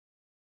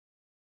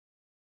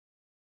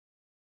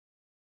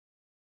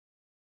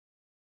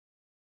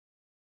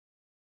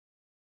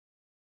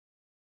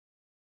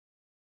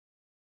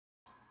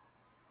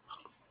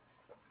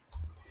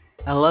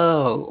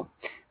Hello,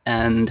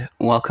 and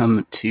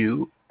welcome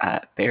to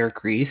Bear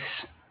Grease.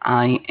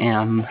 I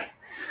am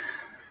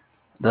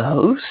the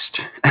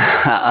host,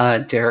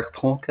 Derek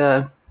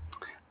Polka.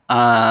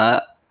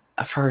 Uh,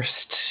 First,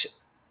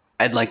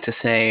 I'd like to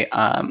say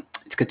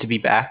it's good to be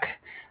back.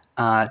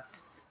 Uh,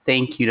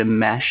 Thank you to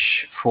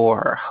Mesh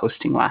for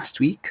hosting last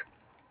week,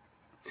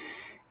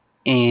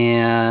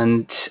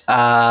 and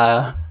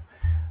I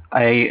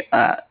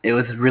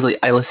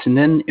listened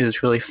in. It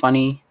was really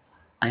funny.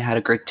 I had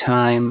a great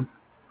time.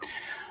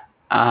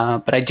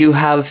 But I do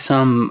have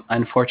some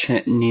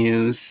unfortunate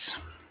news.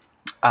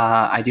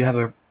 I do have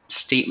a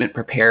statement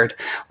prepared.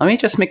 Let me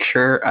just make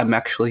sure I'm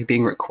actually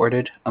being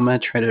recorded. I'm going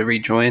to try to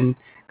rejoin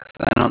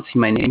because I don't see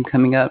my name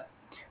coming up,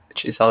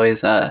 which is always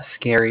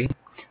scary.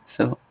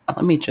 So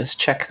let me just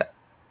check that.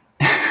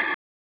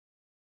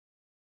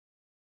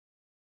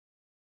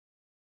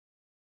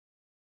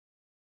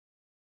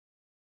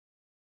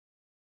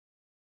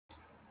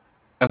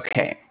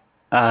 Okay.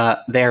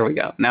 There we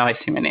go. Now I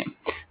see my name.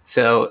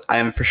 So I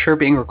am for sure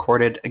being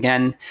recorded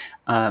again.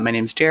 My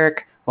name is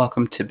Derek.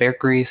 Welcome to Bear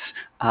Grease.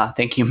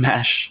 Thank you,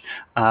 Mesh.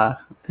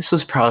 This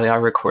was probably all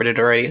recorded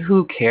already.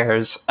 Who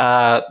cares?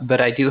 But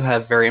I do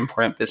have very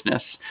important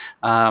business.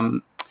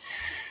 Um,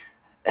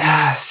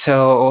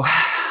 so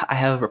I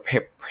have a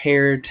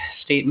prepared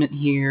statement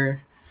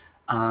here.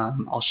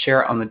 I'll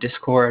share it on the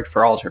Discord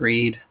for all to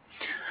read.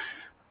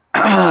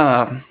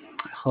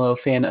 Hello,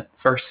 fan.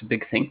 First, a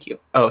big thank you.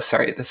 Oh,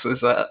 sorry, this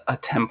was a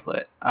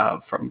template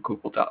from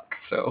Google Doc,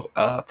 so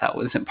that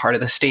wasn't part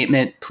of the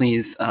statement.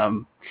 Please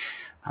don't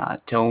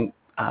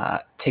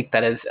take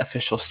that as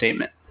official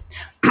statement.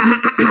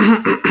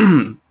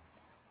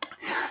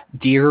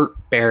 Dear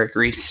Bear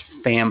Grease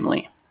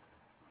family,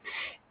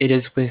 it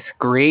is with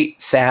great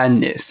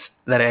sadness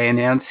that I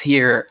announce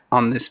here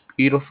on this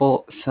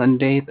beautiful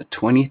Sunday, the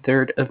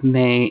 23rd of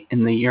May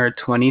in the year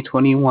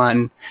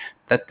 2021,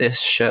 that this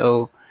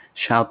show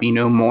shall be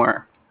no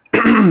more.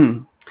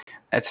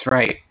 That's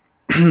right.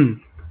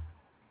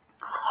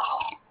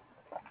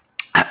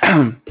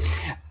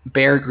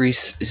 Bear Grease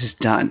is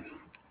done.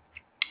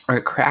 Our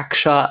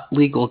crackshot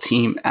legal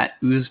team at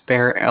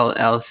Oozbear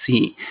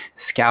LLC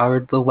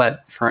scoured the web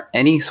for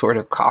any sort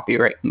of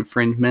copyright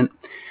infringement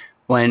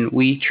when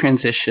we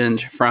transitioned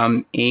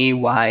from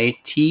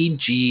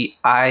AYTGIMIHIP.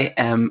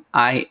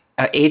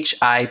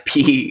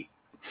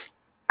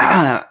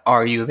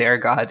 Are you there,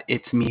 God?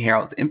 It's me,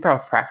 Harold.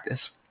 Improv practice.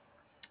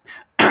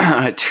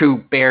 To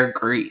Bear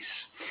Grease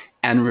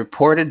and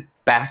reported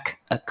back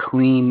a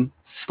clean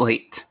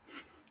slate.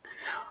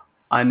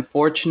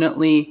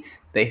 Unfortunately,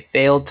 they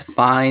failed to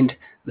find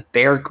the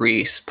Bear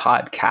Grease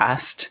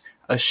podcast,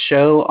 a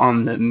show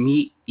on the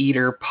Meat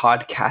Eater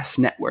Podcast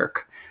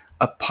Network,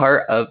 a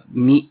part of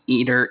Meat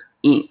Eater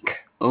Inc.,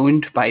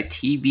 owned by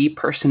TV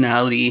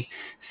personality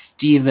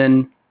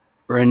Steven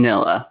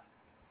Ranella.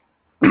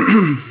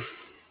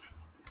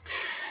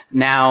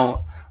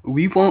 Now,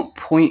 we won't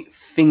point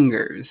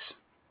fingers.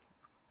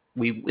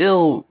 We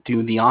will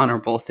do the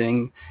honorable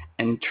thing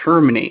and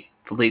terminate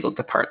the legal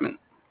department.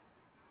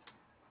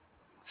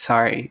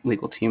 Sorry,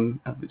 legal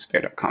team of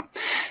loosbear.com.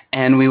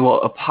 And we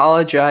will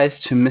apologize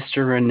to Mr.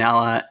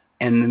 Ranella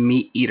and the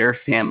Meat Eater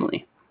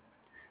family.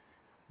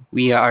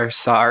 We are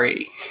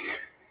sorry.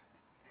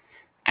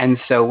 And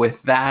so with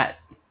that,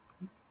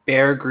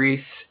 Bear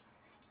Grease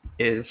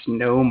is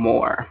no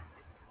more.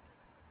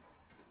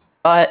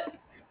 But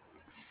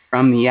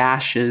from the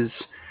ashes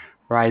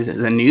rises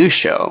a new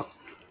show.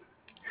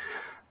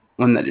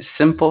 One that is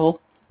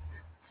simple,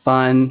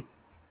 fun,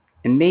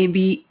 and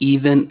maybe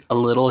even a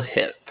little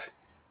hip.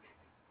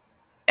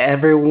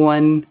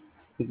 Everyone,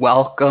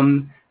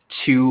 welcome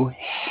to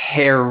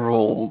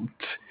Harold.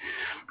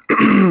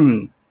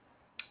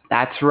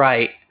 That's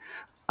right.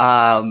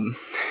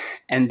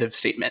 End of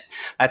statement.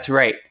 That's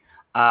right.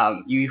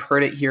 You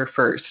heard it here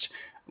first.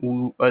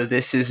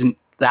 This is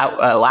that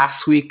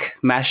last week.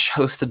 Mesh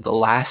hosted the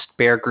last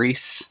Bear Grease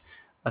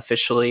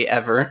officially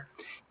ever,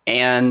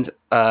 and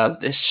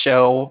this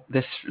show,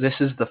 this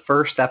is the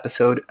first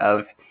episode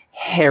of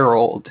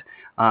Harold.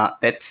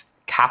 That's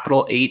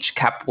capital H,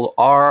 capital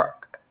R,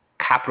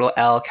 capital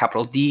L,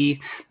 capital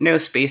D, no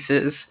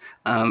spaces.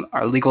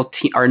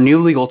 Our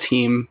new legal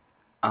team,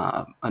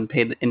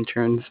 unpaid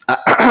interns,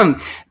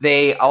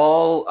 they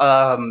all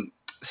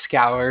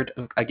scoured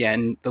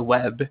again the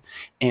web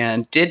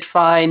and did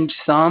find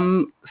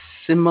some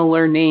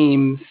similar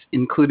names,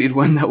 included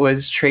one that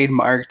was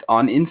trademarked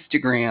on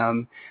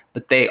Instagram,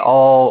 but they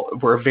all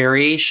were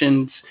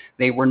variations.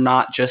 They were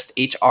not just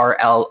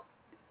HRLD,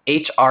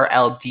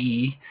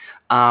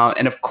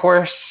 and of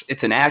course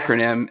it's an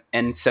acronym,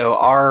 and so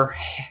our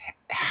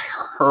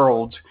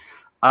Herald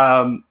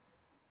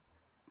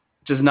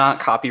does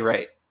not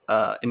copyright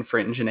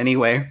infringe in any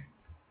way.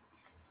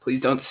 Please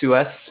don't sue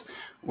us.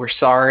 We're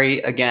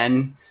sorry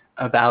again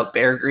about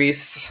Bear Grease.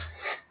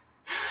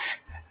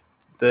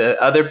 The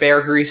other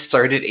Bear Grease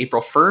started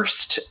April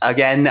 1st.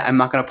 Again, I'm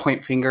not going to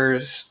point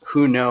fingers.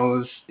 Who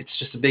knows? It's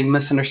just a big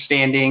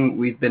misunderstanding.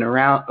 We've been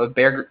around.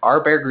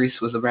 Our Bear Grease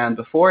was around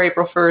before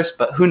April 1st,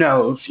 but who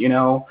knows? You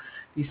know,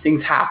 these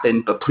things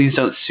happen, but please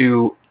don't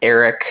sue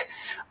Eric.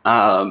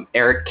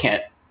 Eric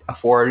can't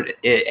afford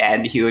it,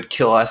 and he would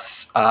kill us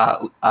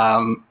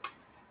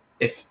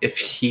if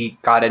he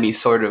got any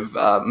sort of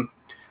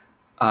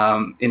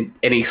in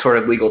any sort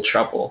of legal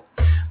trouble.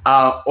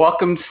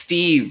 Welcome,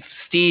 Steve.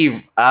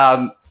 Steve,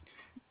 I'll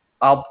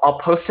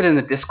post it in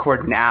the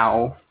Discord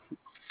now.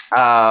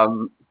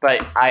 But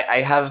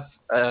I have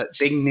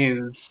big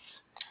news,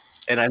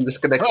 and I'm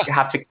just gonna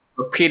have to keep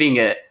repeating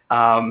it.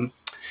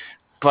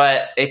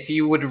 But if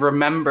you would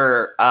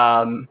remember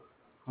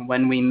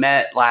when we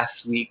met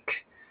last week,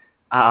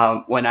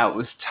 when I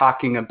was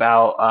talking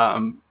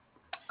about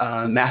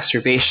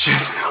masturbation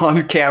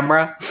on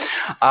camera,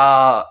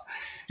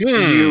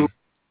 you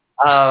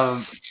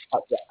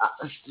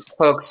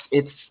folks,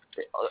 it's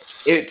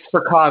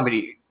for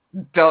comedy.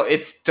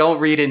 Don't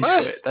read into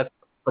it.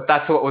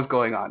 That's what was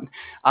going on.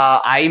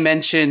 I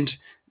mentioned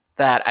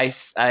that I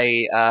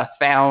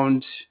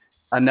found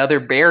another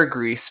Bear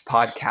Grease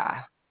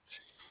podcast.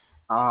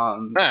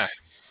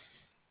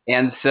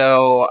 And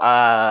so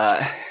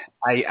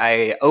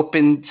I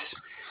opened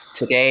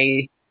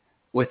today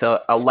with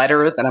a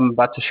letter that I'm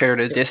about to share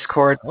to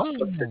Discord. I'll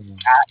put the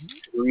chat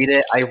to read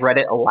it. I read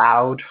it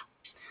aloud.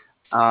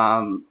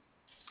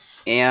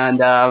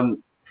 And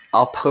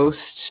I'll post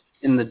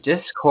in the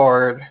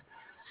Discord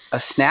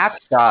a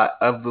snapshot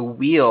of the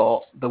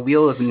wheel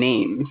of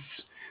names.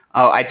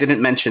 Oh, I didn't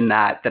mention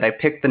that I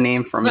picked the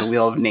name from the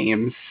Wheel of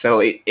Names. So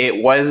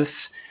it was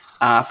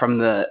from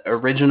the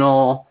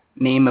original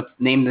Name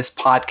This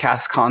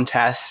Podcast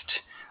contest.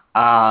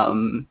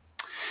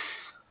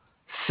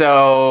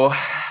 So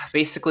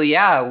basically,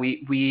 yeah,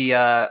 we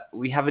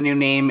have a new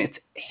name. It's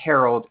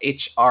Herald,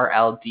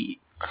 HRLD.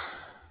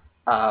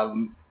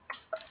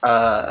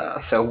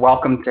 So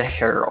welcome to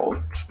Herald.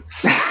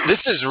 This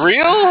is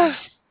real?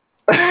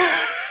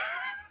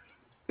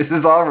 This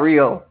is all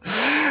real.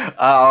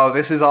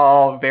 This is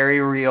all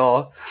very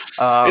real.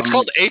 It's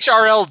called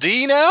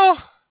HRLD now?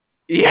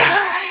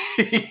 Yeah.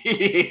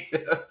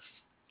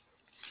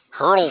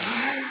 Hurled.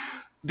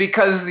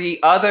 Because the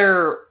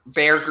other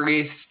Bear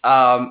Grease,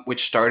 which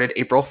started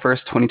April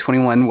 1st,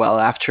 2021, well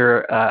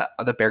after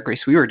the Bear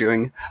Grease we were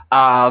doing,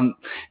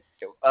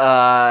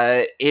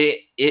 it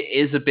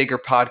is a bigger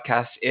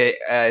podcast. It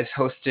is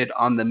hosted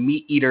on the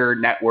Meat Eater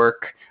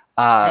Network,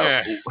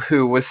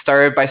 who was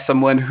started by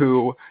someone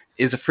who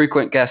is a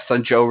frequent guest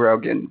on Joe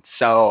Rogan.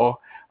 So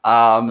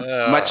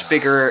much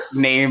bigger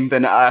name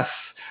than us.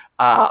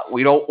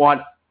 We don't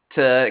want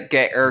to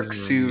get Eric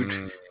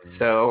sued.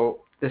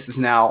 So this is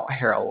now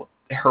Herald.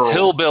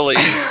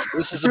 Hillbillies.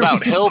 This is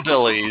about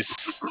hillbillies.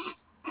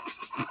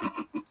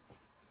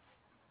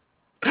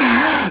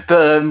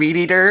 The Meat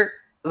Eater,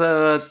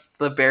 the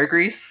Bear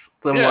Grease,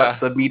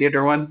 the Meat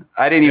Eater one.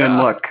 I didn't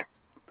even look.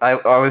 I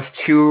was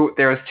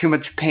there was too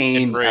much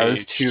pain. Enraged. I was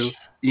too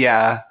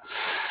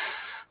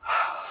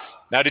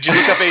Now, did you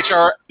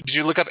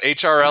look up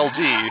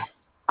HRLD?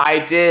 I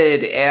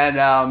did,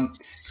 and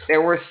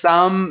there were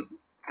some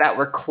that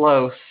were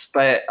close,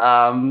 but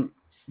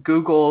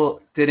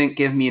Google didn't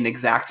give me an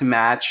exact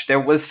match.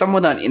 There was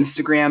someone on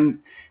Instagram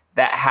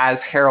that has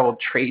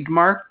Herald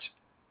trademarked,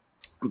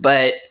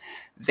 but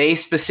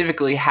they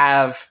specifically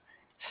have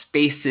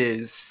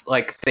spaces,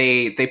 like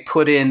they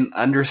put in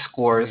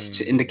underscores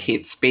to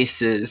indicate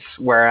spaces,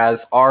 whereas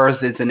ours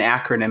is an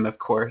acronym, of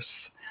course.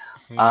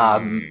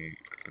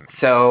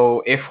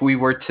 So if we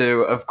were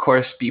to, of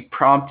course, be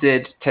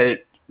prompted to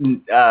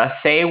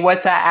say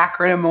what that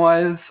acronym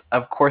was,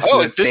 of course we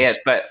would say it.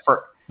 But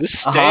this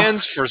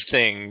stands for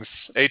things.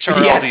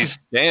 HRLD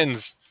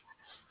stands.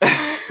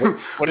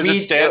 What does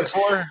it stand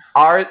for?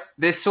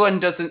 This one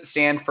doesn't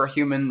stand for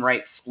Human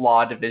Rights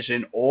Law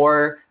Division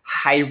or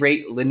High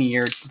Rate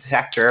Linear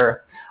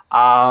Detector.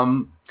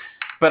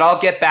 But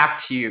I'll get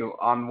back to you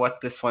on what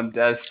this one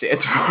does stand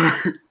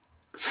for.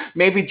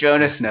 Maybe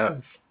Jonas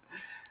knows.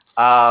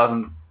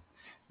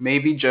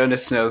 Maybe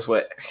Jonas knows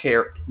what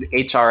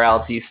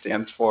HRLD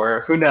stands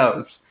for. Who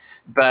knows?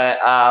 But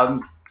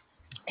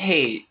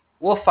hey,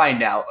 we'll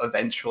find out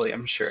eventually,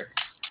 I'm sure.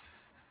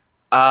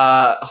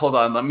 Hold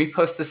on, let me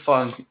post this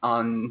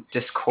on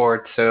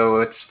Discord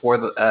so it's for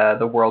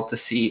the world to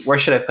see. Where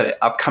should I put it?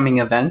 Upcoming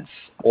events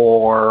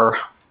or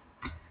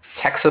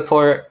tech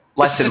support?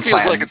 Lesson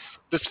plans.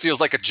 This feels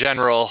like a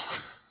general.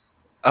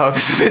 Oh,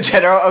 this is a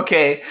general?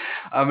 Okay.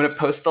 I'm going to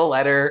post a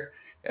letter.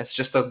 It's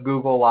just a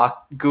Google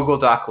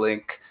Doc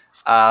link.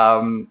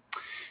 And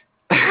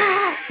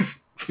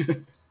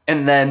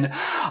then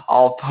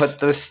I'll put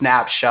the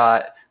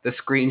snapshot, the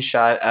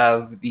screenshot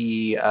of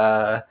the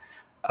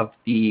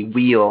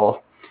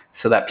wheel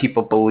so that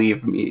people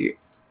believe me,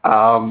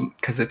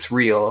 because it's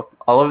real.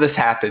 All of this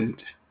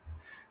happened.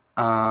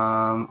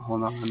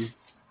 Hold on.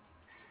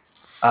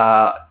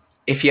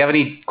 If you have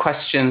any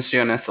questions,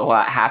 Jonas, a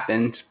lot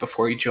happened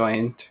before you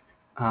joined.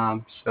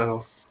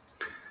 So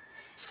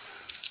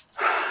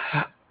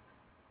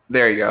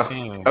there you go.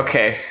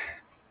 Okay,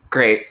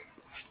 great.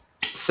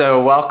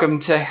 So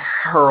welcome to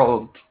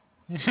Herald.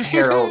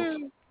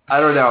 Herald. I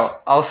don't know.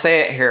 I'll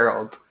say it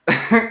Herald.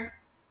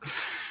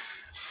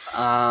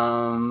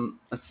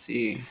 Let's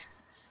see.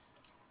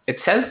 It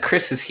says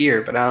Chris is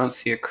here, but I don't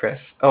see a Chris.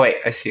 Oh wait,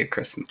 I see a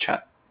Chris in the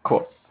chat.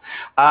 Cool.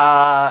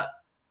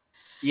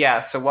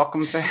 Yeah. So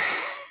welcome to.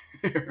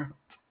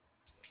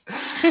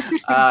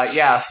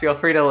 Yeah. Feel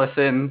free to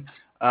listen.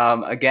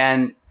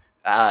 Again,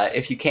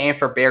 if you came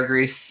for Bear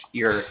Grease,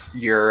 you're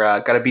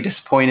gonna be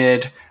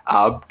disappointed.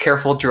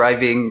 Careful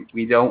driving.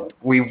 We don't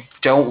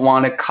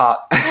want to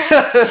caught.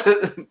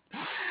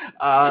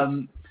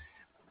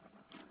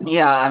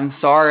 Yeah, I'm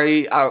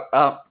sorry.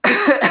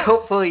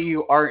 Hopefully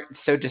you aren't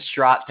so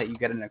distraught that you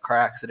get in a car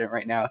accident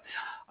right now.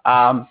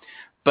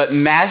 But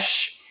Mesh,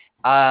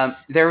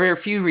 there were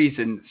a few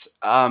reasons.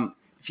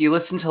 If you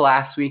listen to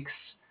last week's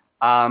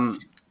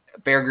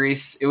Bear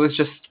Grease, it was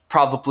just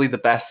probably the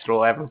best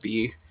it'll ever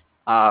be.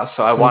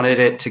 So I wanted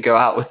it to go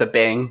out with a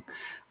bang.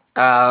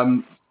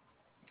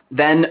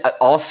 Then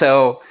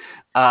also,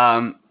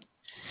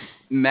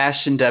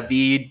 Mesh and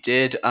David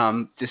did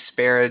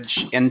disparage,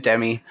 and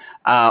Demi,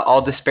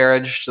 all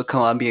disparaged the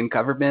Colombian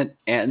government.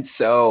 And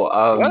so,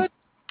 What?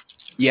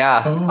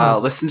 Yeah,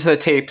 listen to the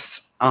tapes.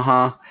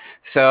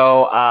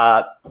 So,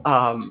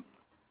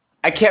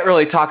 I can't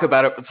really talk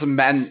about it, but some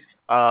men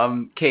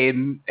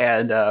came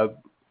and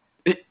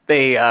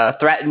they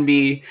threatened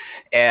me,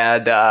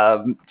 and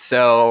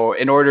so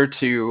in order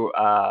to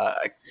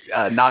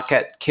not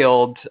get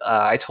killed,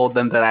 I told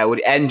them that I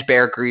would end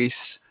Bear Grease,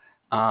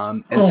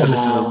 and so this is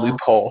a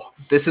loophole.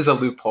 This is a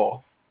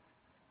loophole.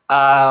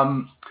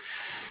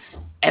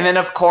 And then,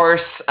 of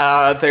course,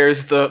 there's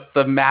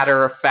the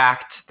matter of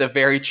fact, the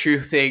very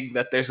true thing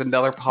that there's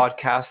another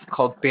podcast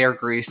called Bear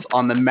Grease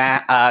on the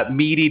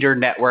Meat Eater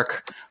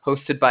Network,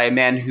 hosted by a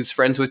man who's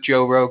friends with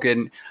Joe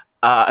Rogan,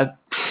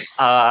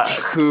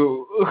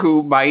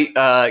 who might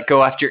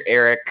go after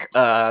Eric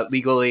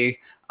legally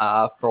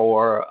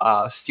for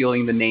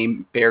stealing the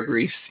name Bear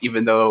Grease,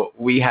 even though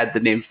we had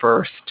the name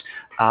first.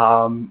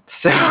 Yeah,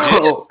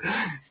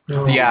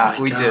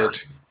 we did.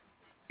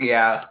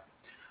 Yeah.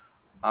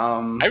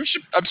 I'm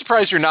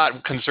surprised you're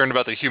not concerned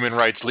about the Human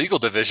Rights Legal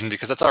Division,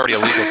 because that's already a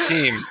legal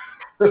team.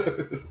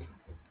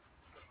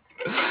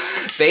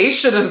 They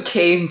should have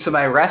came to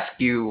my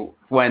rescue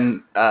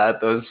when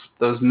those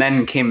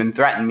men came and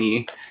threatened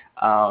me.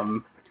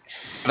 But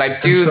I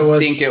do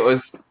think it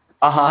was.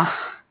 I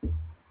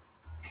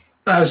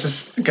was just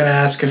gonna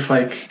ask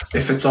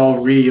if it's all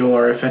real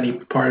or if any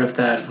part of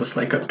that was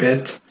like a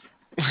bit.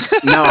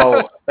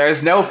 No,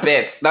 there's no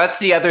bits. That's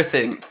the other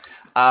thing.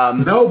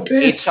 No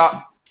bits.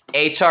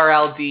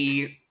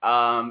 HRLD.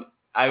 I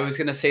was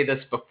gonna say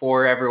this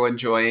before everyone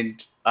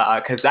joined,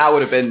 because that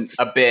would have been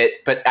a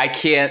bit, but I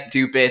can't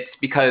do bits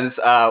because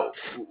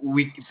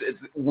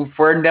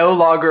we're no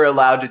longer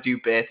allowed to do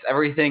bits.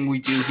 Everything we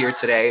do here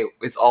today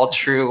is all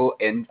true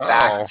and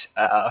fact.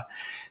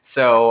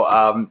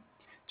 So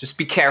just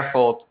be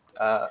careful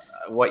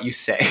what you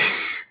say.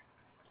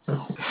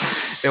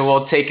 It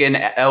will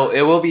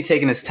be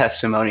taken as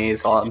testimony,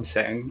 is all I'm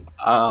saying.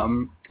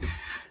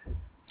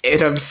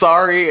 And I'm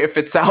sorry if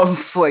it sounds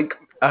like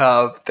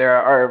there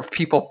are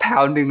people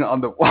pounding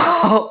on the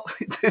wall.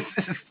 This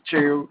is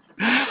true.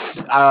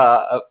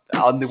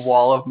 On the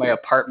wall of my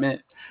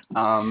apartment.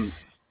 Can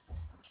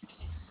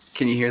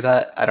you hear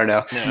that? I don't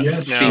know.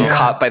 Yes, being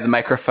caught by the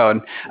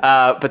microphone.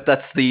 But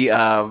that's the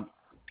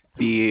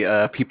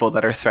people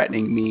that are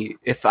threatening me.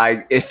 If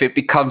it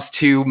becomes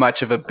too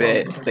much of a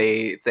bit,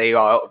 they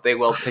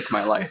will take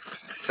my life.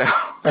 So.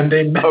 And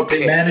they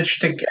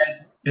managed to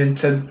get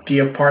into the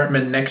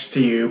apartment next to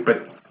you,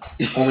 but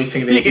the only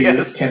thing they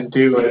can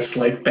do is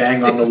like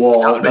bang on the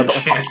wall. They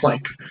can't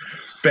like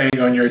bang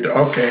on your door.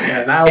 Okay,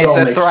 yeah, now it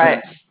all makes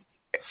sense.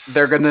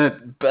 They're gonna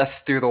bust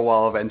through the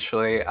wall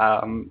eventually.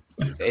 And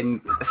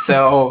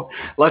so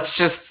let's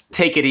just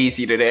take it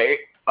easy today.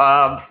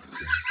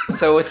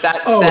 So with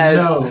that said,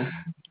 no.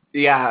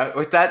 Yeah,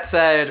 with that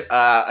said,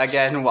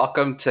 again,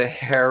 welcome to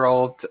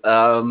Herald.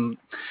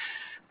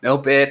 No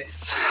bits,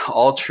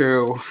 all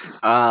true.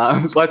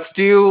 Let's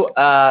do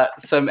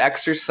some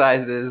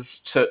exercises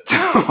to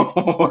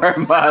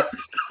warm up.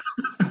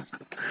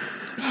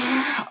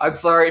 I'm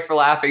sorry for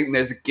laughing.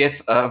 There's a gif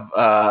of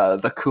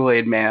the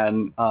Kool-Aid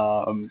Man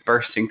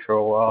bursting through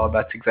a wall.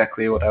 That's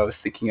exactly what I was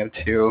thinking of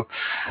too.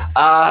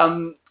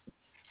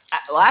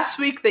 Last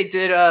week they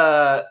did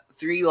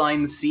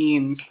 3-line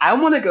scenes. I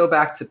want to go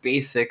back to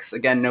basics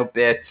again. No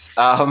bits.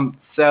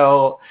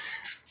 So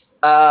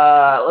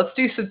let's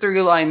do some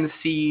 3-line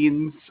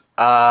scenes.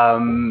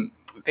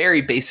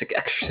 Very basic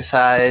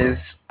exercise.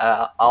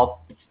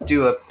 I'll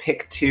do a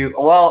pick 2.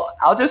 Well,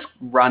 I'll just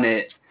run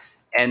it.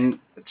 And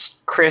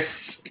Chris,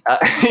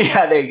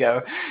 yeah, there you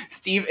go.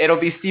 Steve, it'll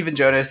be Stephen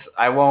Jonas.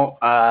 I won't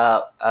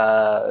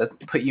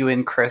put you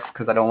in, Chris,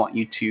 because I don't want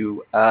you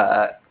to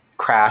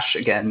crash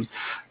again.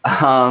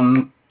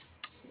 I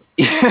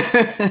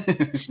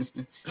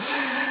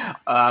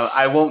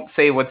won't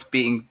say what's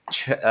being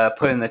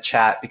put in the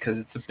chat because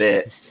it's a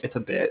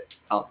bit.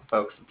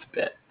 Folks, it's a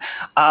bit.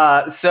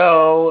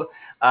 So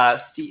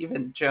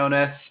Stephen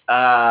Jonas,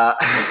 I'll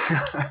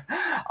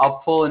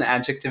pull an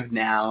adjective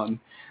noun.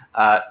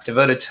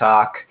 Devoted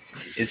talk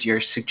is your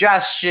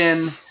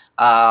suggestion.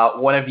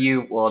 one of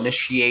you will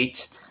initiate,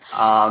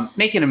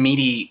 making a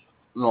meaty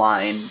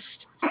line.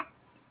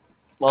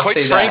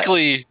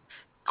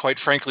 Quite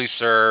frankly,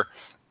 sir,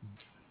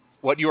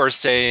 what you are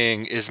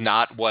saying is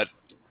not what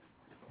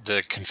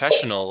the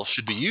confessional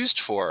should be used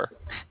for.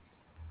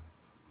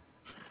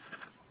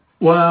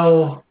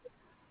 Well,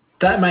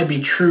 that might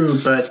be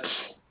true, but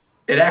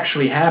it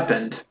actually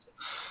happened.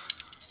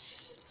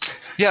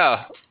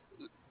 Yeah,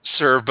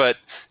 sir, but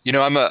you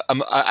know,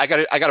 I got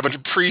a bunch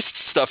of priest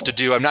stuff to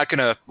do. I'm not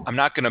gonna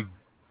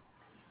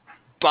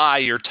buy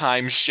your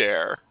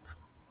timeshare.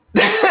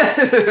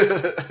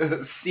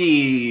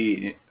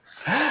 See.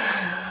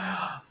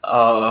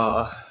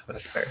 Oh,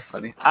 that's very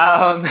funny.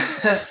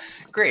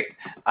 Great.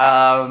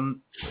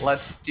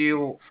 Let's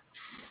do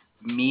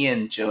me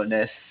and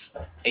Jonas,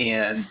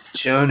 and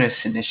Jonas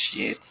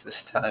initiates this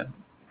time.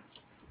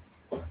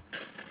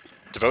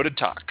 Devoted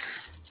talk.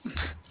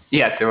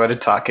 Yeah,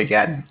 devoted talk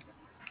again.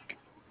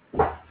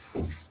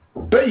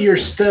 But you're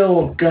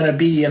still gonna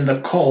be in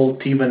the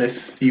cult even if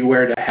you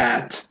wear the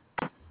hat.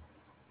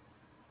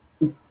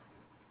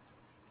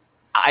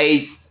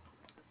 I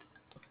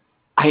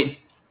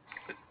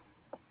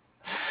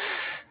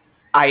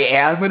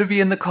am going to be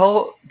in the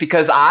cult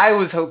because I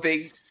was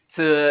hoping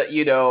to,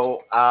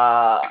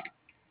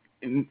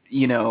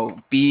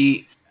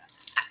 be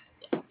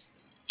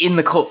in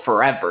the cult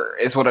forever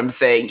is what I'm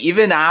saying.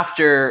 Even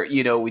after,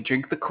 we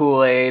drink the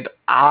Kool-Aid,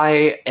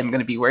 I am going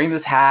to be wearing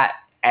this hat,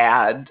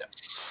 and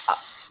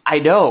I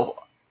know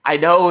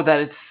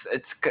that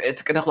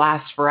it's going to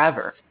last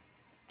forever.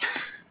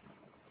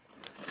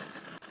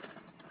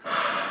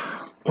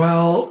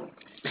 Well,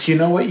 you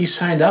know what you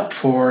signed up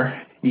for.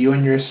 You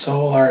and your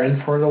soul are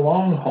in for the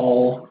long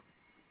haul.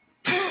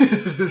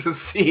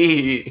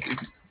 See.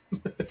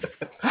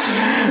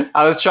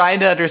 I was trying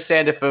to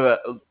understand if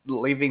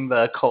leaving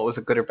the cult was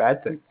a good or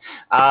bad thing.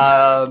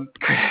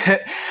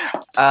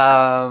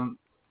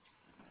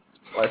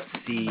 Let's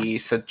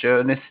see. So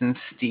Jonas and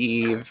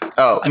Steve.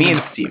 Oh, me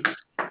and Steve.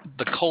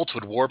 The cult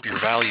would warp your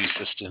value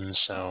system,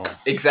 so...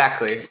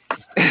 Exactly.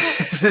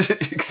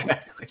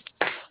 Exactly.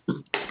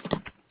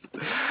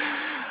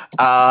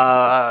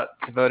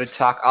 Devoted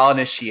talk. I'll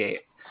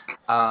initiate.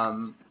 I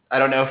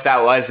don't know if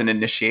that was an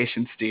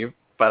initiation, Steve,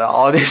 but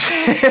I'll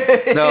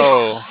initiate.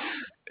 No,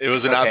 it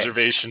was an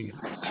observation.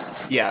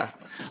 Yeah.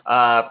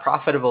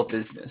 Profitable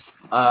business.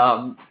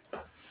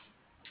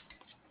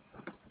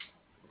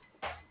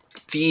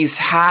 These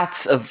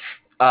hats of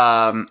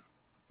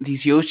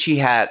these Yoshi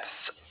hats,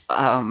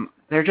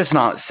 they're just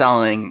not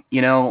selling,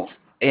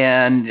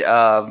 and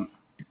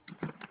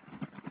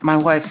my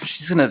wife,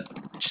 she's gonna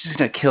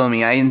kill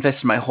me. I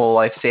invested my whole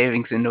life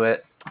savings into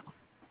it.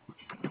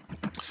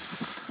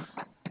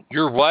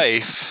 Your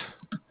wife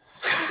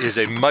is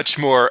a much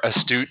more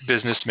astute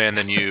businessman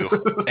than you,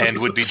 and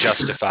would be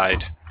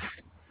justified.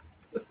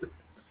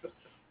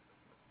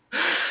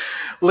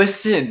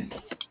 Listen,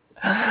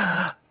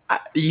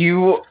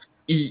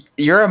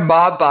 you're a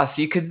mob boss.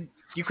 You could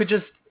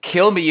just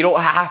kill me. You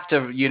don't have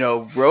to,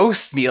 roast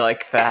me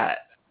like that.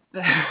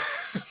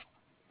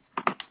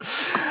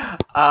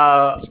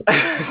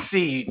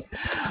 See,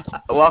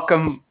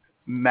 welcome,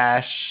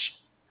 Mesh.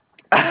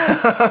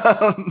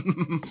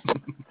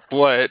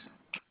 What?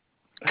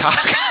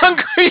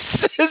 Concrete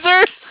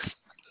scissors?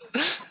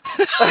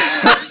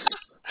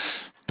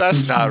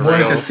 That's not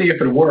real. Wanted to see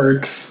if it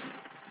works.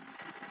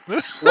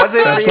 Was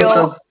it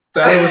real?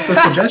 That was the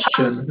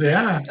suggestion.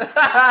 Yeah.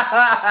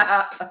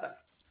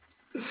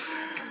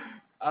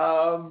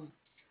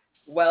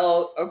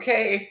 Well,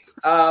 okay.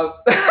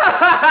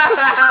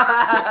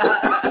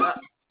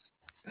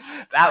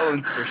 That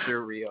one's for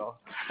sure real.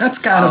 That's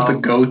kind of the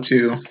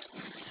go-to.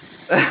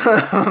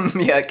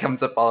 Yeah, it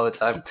comes up all the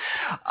time.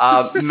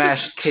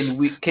 Mesh,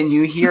 can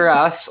you hear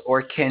us,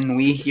 or can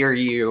we hear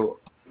you,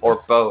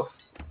 or both?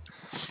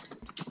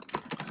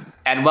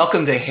 And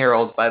welcome to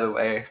Harold, by the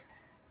way.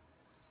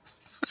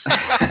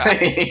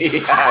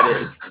 Yeah,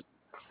 it is.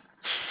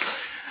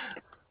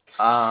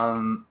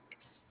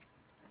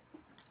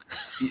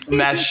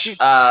 Mesh,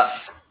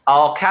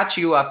 I'll catch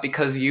you up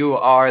because you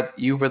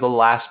were the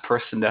last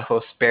person to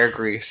host Bear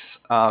Grease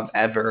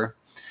ever.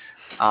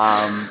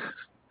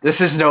 This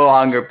is no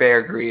longer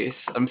Bear Grease.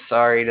 I'm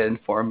sorry to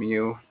inform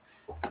you.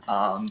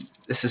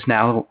 This is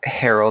now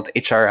Harold,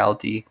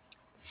 HRLD.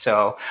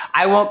 So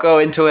I won't go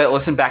into it.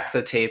 Listen back to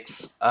the tapes.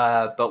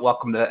 But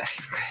welcome to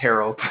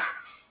Harold.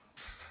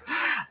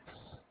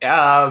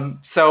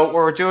 So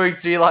we're doing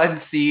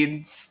 3-line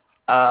scenes.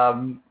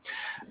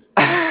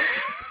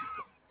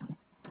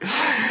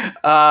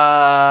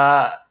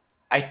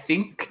 I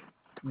think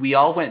we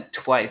all went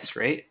twice,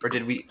 right? Or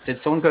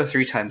did someone go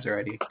 3 times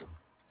already?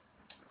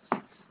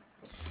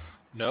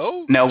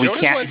 No, we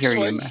Jonas can't hear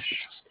you, Mesh.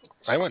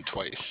 I went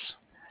twice.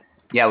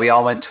 Yeah, we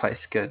all went twice.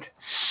 Good.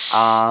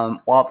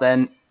 Well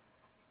then,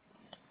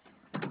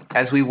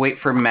 as we wait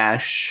for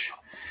Mesh,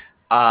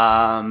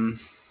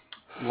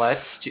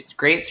 let's do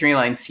great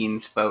 3-line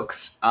scenes, folks.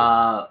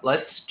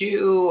 Let's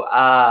do.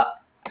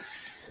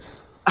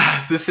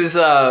 This is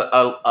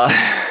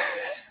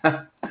a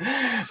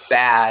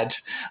Bad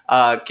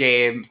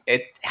game.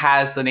 It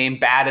has the name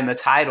Bad in the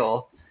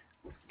title.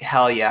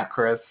 Hell yeah,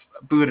 Chris.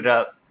 Boot it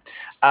up.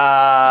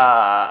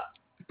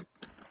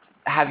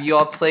 Have you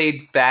all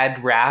played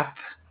Bad Rap?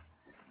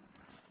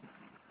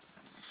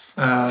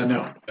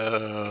 No.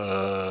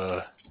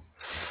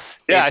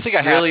 Yeah, I think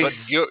I have, really but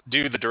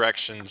do the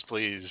directions,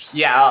 please.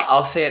 Yeah,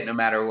 I'll say it no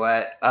matter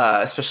what,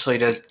 especially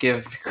to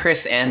give Chris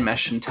and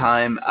Mesh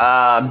time.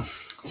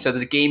 So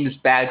the game is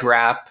Bad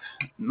Rap,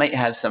 might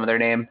have some other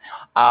name,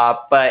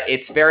 but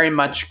it's very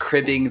much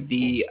cribbing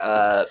the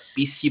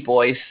Beastie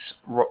Boys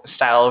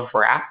style of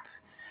rap.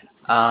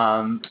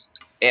 And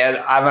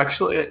I'm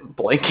actually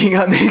blanking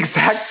on the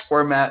exact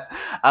format,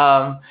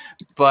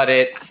 but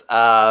it's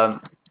how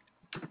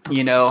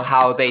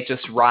they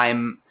just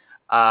rhyme.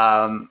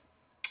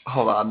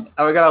 Hold on,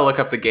 I gotta look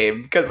up the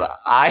game because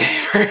I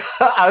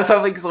was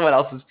hoping someone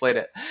else has played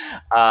it.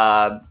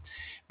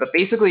 But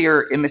basically,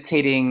 you're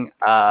imitating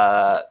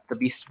the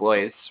Beast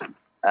Boys.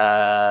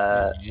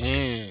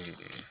 And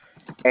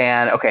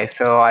okay,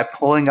 so I'm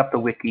pulling up the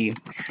wiki.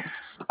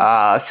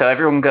 So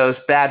everyone goes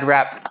bad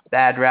rap,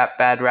 bad rap,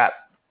 bad rap.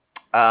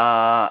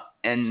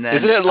 And then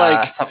isn't it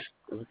like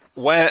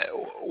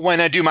when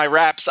I do my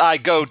raps, I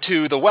go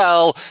to the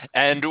well,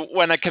 and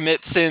when I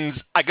commit sins,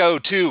 I go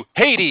to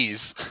Hades.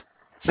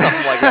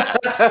 Something like that.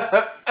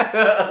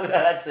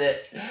 That's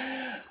it.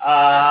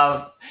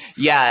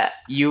 Yeah,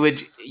 you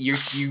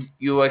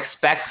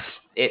expect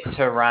it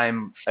to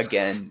rhyme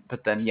again,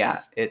 but then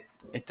it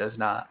does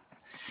not.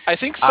 I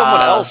think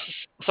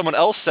someone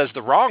else says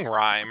the wrong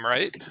rhyme,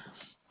 right?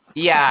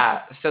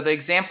 Yeah. So the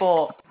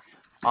example,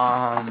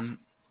 I'll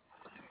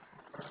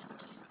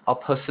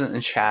post it in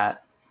the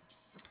chat.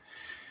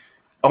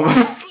 Oh,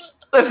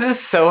 this is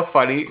so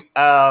funny.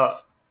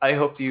 I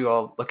hope you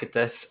all look at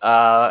this.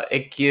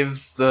 It gives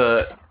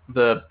the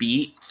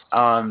beat.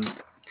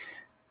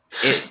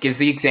 It gives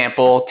the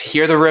example to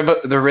hear the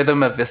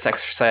rhythm of this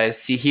exercise.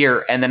 See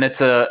here, and then it's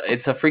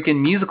a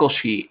freaking musical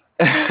sheet.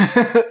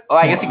 Oh,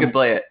 I guess you could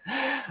play it.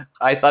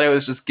 I thought it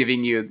was just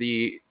giving you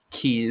the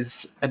keys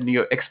and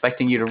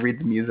expecting you to read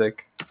the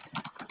music.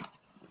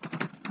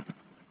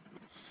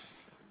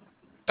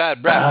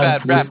 Bad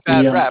rap, bad rap,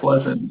 bad rap.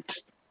 Unpleasant.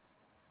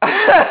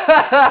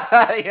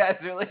 Yeah,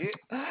 it's really,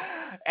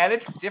 and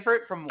it's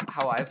different from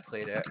how I've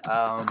played it.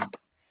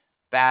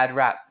 Bad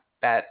rap,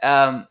 bad.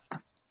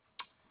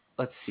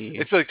 Let's see.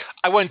 It's like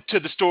I went to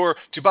the store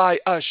to buy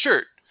a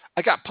shirt.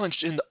 I got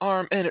punched in the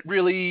arm and it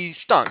really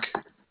stunk.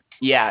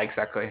 Yeah,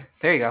 exactly.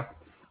 There you go.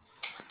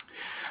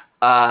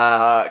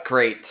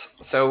 Great.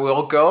 So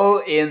we'll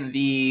go in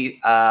the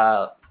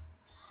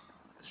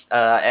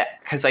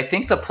because I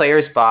think the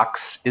player's box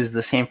is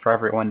the same for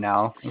everyone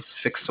now. It was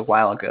fixed a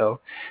while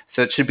ago.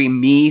 So it should be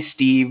me,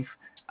 Steve.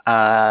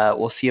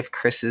 We'll see if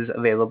Chris is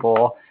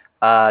available.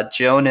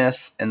 Jonas,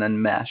 and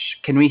then Mesh.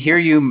 Can we hear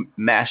you,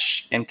 Mesh?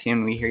 And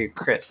can we hear you,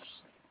 Chris?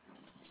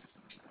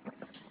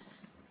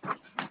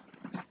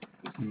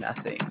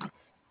 Nothing.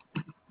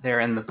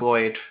 They're in the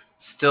void.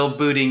 Still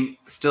booting.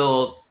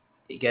 Still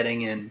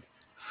getting in.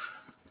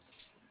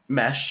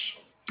 Mesh.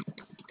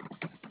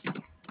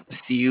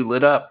 See you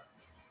lit up.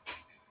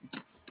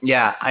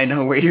 Yeah, I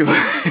know where you.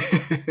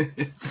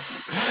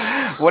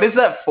 What is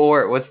that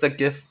for? What's the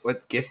gift?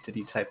 What gift did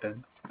you type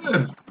in?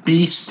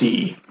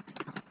 Beastie.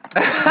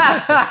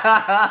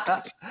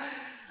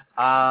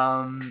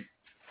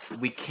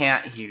 We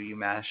can't hear you,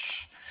 Mesh.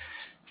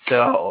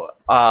 So,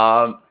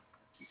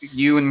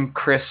 you and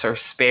Chris are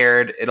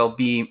spared. It'll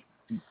be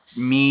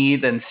me,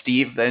 then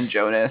Steve, then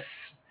Jonas.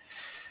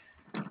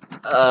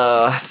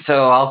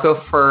 So I'll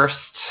go first.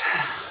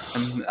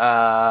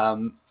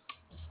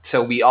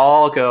 So we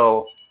all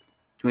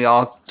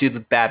do the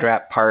bad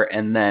rap part,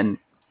 and then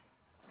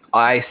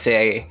I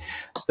say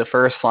the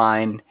first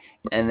line,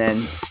 and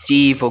then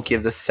Steve will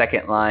give the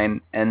second line,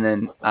 and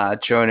then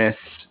Jonas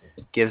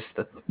gives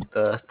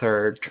the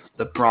third,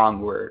 the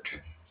wrong word.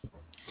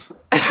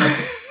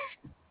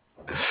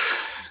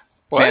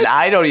 What? Man,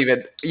 I don't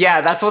even.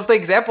 Yeah, that's what the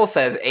example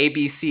says,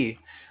 ABC.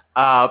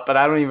 But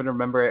I don't even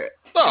remember it.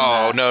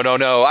 Oh,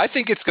 no. I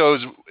think it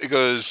goes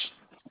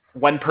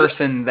one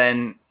person,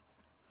 then.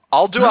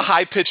 I'll do a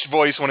high-pitched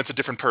voice when it's a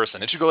different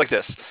person. It should go like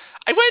this.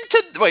 I went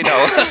to... Wait,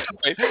 no.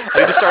 Wait, I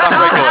need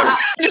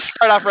to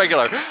start off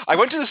regular. I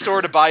went to the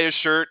store to buy a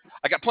shirt.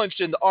 I got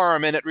punched in the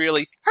arm, and it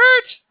really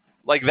hurt.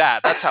 Like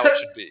that. That's how it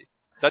should be.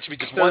 That should be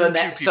just two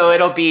people. So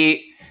it'll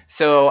be...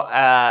 So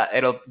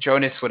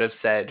Jonas would have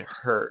said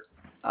hurt.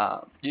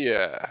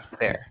 Yeah.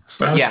 There.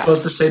 But I'm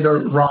supposed to say the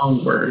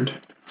wrong word.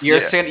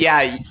 You're saying...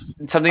 Yeah,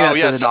 something that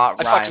does not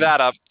rhyme. I fucked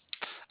that up.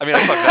 I mean,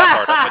 I fucked that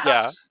part up, but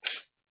yeah.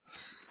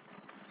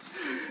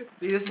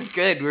 See, this is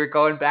good. We're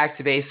going back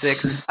to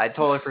basics. I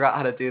totally forgot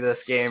how to do this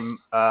game.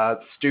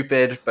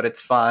 Stupid, but it's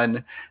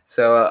fun.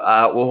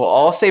 So we'll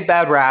all say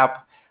bad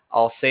rap.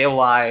 I'll say a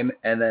line,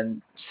 and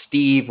then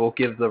Steve will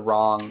give the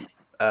wrong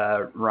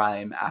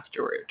rhyme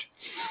afterward.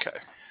 Okay.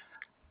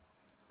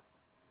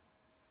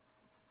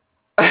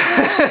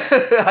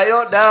 I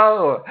don't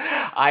know.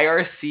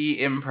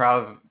 IRC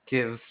Improv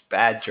gives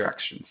bad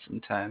directions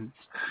sometimes.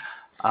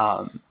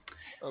 Um,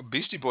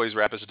 Beastie Boys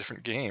rap is a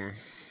different game.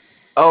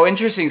 oh,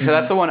 interesting. So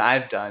that's the one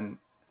I've done.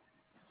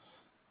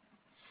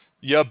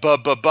 Yeah, ba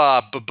ba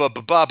ba ba ba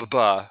ba ba ba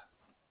ba.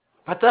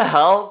 What the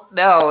hell?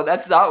 No,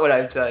 that's not what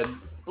I've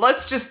done. Let's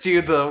just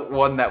do the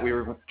one that we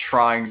were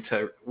trying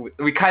to.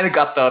 We kind of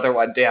got the other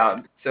one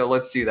down, so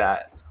let's do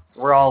that.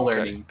 We're all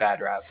learning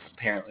bad rap,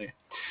 apparently.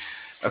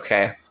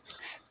 Okay.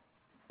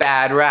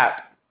 Bad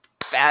rap.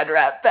 Bad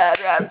rap, bad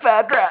rap,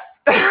 bad rap.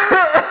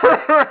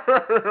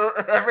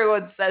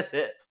 Everyone says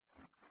it.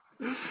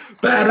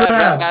 Bad Bad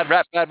rap.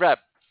 rap, bad rap, bad rap.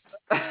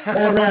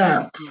 Bad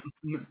rap.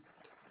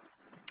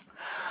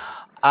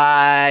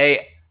 I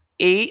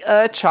ate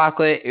a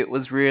chocolate. It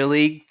was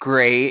really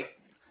great.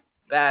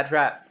 Bad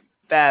rap.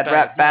 Bad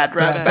rap, bad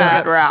rap,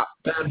 bad rap.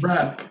 Bad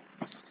rap.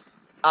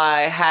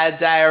 I had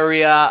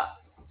diarrhea.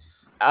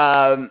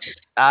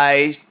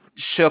 I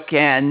shook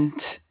and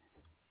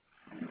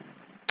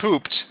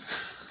Pooped.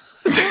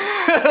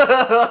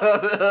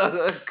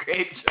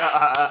 great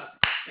job.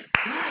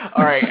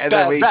 All right, and then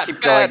Bad we rap, keep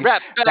bad going.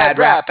 rap, Bad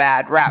rap,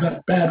 bad rap.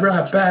 Bad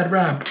rap. Bad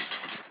rap.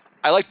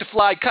 I like to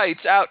fly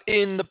kites out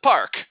in the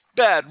park.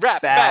 Bad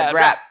rap, Bad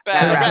rap, bad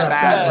bad rap,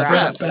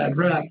 rap, bad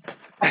rap.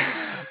 Bad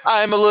rap.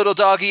 I'm a little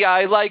doggy.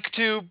 I like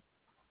to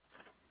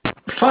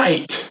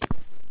Fight.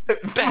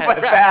 bad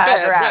rap,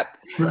 Bad rap.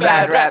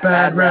 Bad rap,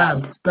 Bad rap.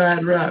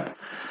 Bad rap.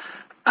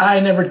 I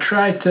never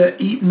tried to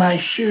eat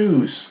my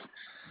shoes.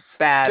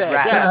 Bad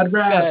rap. Bad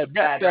rap.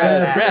 bad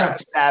rap,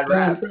 bad rap. Bad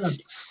rap.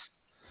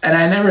 And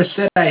I never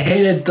said I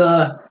hated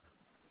the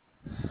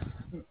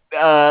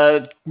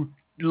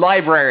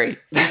Library.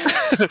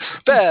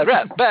 Bad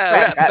rap, bad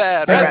rap,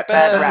 bad rap,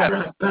 bad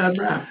rap. Bad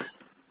rap.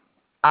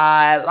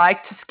 I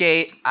like to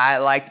skate. I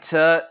like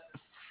to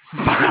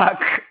fuck.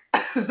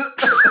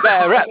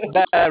 Bad rap,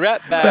 bad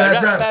rap, bad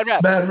rap, bad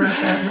rap. Bad rap. Bad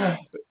rap.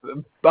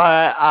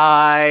 But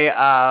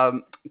I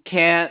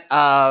can't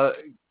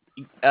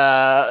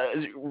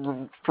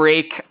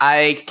freak.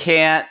 I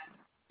can't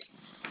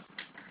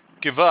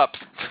Give up.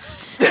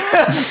 bad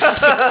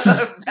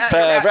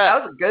rap.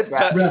 That was a good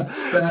rap.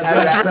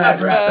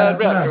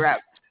 Bad rap.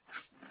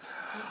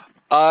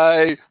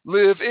 I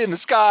live in the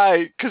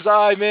sky because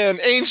I'm an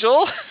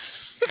angel.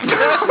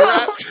 Bad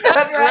rap.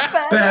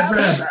 Bad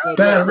rap.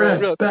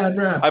 Bad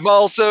rap. I'm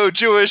also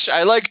Jewish.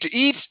 I like to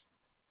eat.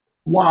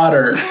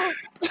 Water.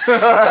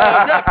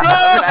 Bad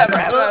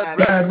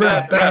Bad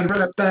rap. Bad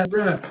rap. Bad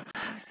rap.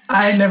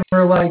 I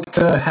never like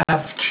to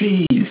have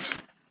cheese.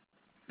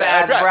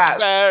 Bad rap.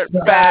 Bad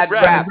Bad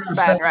rap. rap.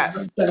 Bad rap.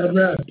 Bad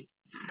rap.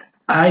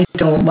 I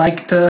don't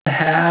like to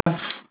have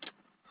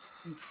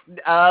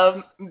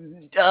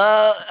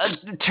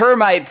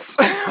Termites.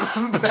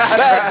 Bad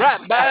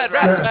rap. Bad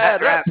rap.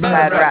 Bad rap.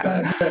 Bad rap.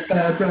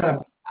 Bad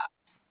rap.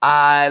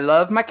 I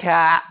love my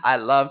cat. I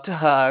love to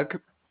hug.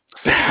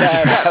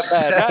 Bad rap.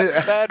 Bad rap.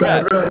 Bad Bad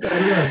rap. rap.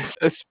 Bad rap.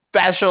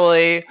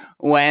 Especially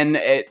when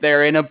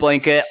they're in a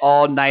blanket,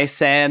 all nice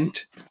and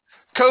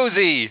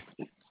Cozy.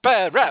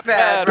 Bad rap.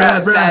 Bad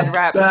Bad rap.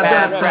 rap. Bad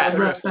Bad rap. rap.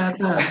 Bad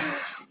rap.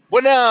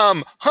 When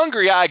I'm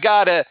hungry, I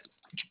gotta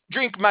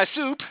drink my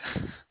soup.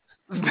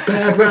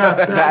 Bad rap.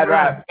 Bad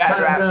rap.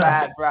 Bad rap.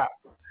 Bad rap.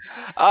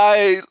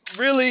 I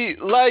really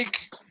like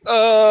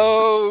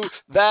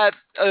that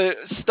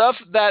stuff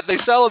that they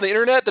sell on the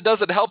internet that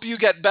doesn't help you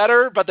get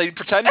better, but they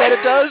pretend that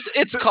it does.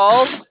 It's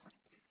called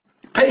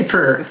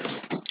Paper.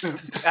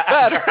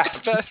 bad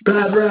rap.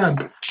 Bad rap.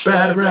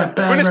 Bad rap. Bad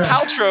Gwyneth rap.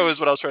 Paltrow is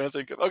what I was trying to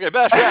think of. Okay,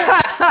 bad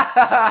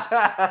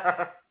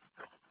rap.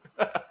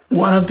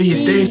 One of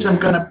these days I'm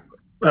gonna.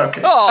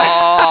 Okay.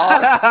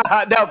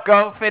 Aww. No,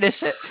 go finish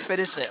it.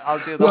 Finish it. I'll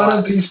do the One last.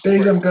 of these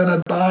days I'm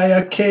gonna buy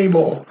a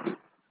cable.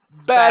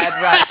 Bad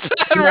rap. Bad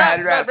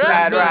Bad rap.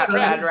 Bad rap.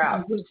 Bad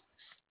rap.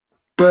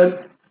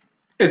 But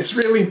it's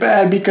really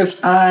bad because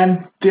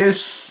I'm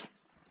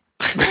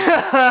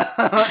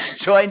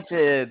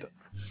Jointed.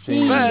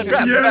 Bad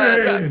rap. Bad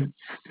rap. Yay!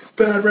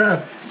 Bad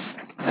rap.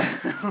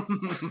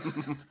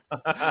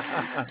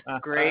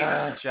 Great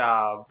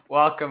job.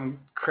 Welcome,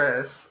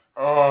 Chris.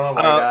 Oh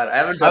my god. I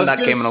haven't I done was that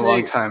gonna game in a say-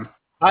 long time.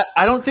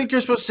 I don't think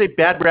you're supposed to say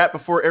bad rap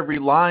before every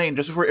line,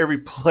 just before every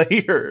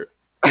player.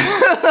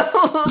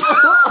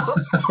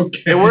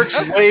 Okay. It works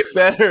way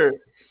better.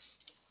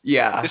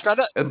 Yeah. It's not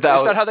that. That It's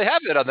was- not how they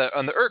have it on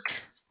the Irk.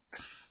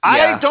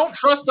 Yeah. I don't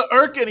trust the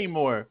Irk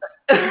anymore.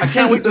 I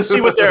can't wait to see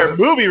what their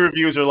movie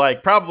reviews are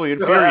like. Probably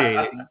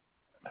infuriating.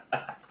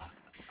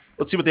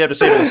 Let's see what they have to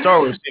say about the Star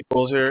Wars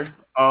sequels here.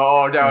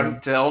 Oh,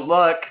 don't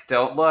look.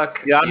 Don't look.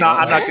 Yeah, I'm You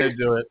not don't going to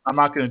do it. I'm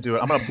not going to do it.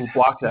 I'm going to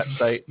block that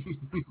site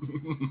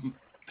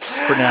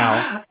for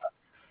now.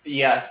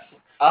 Yes.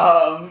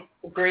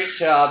 Great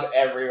job,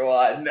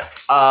 everyone.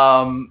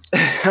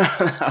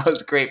 That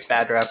was great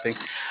bad rapping. It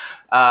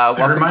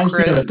Welcome, reminds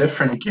Chris. me of a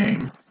different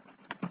game.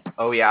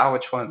 Oh yeah,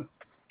 which one?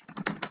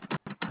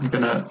 I'm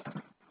gonna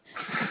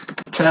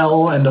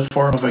tell in the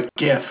form of a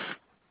GIF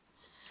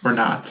or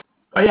not.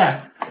 Oh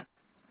yeah.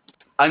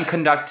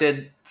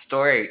 Unconducted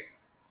story.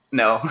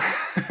 No.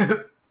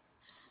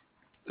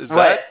 Is What?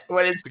 that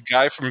What is? the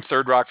guy from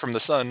Third Rock from the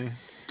Sun?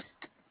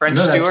 Fred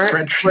No, that's Stewart?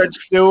 Fred Fred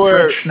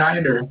Stewart.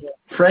 Schneider.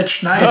 Fred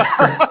Schneider.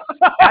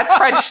 That's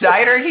Fred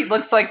Schneider? He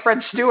looks like Fred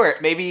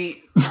Stewart.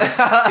 Maybe. Is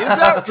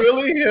that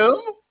really him?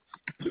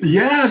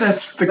 Yeah,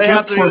 that's the They kid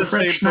have to be for the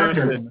Fred same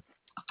Schneider. person.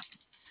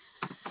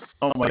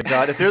 Oh my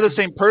god! If they're the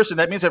same person,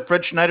 that means that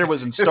Fred Schneider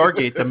was in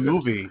Stargate, the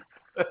movie.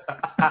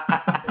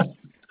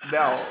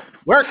 No.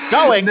 We're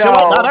going to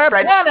No, another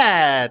Fred-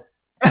 planet.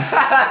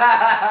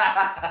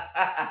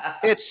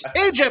 It's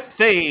Egypt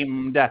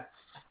themed.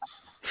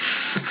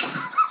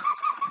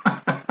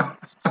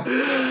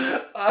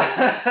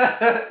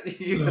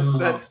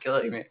 That's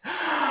killing me.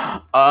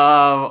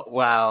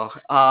 Wow.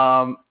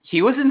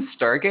 He was in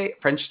Stargate.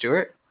 French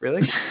Stewart,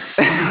 really?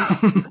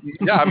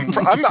 Yeah,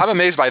 I'm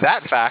amazed by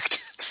that fact.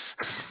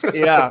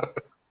 Yeah,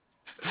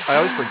 I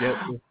always forget.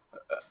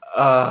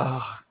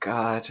 Oh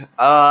God.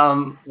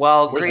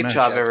 Well, Where's great Matt?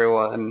 job,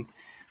 everyone.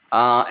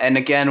 And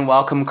again,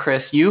 welcome,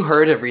 Chris. You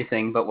heard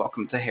everything, but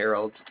welcome to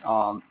Harold,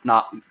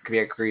 not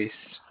Bear Grease.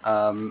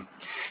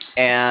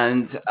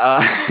 And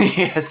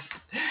yes,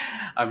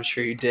 I'm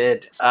sure you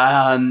did.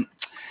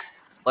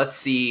 Let's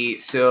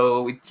see.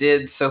 So we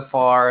did so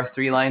far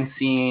 3-line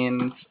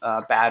scenes,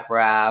 bad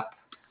rap.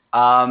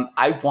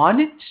 I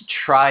wanted to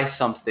try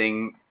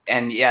something,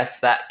 and yes,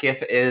 that GIF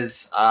is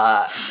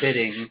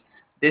fitting.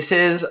 This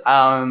is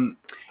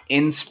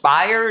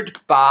inspired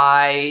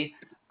by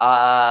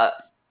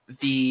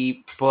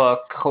the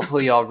book.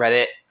 Hopefully, y'all read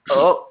it.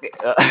 Oh,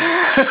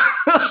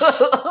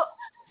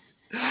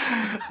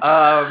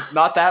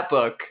 not that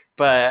book,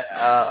 but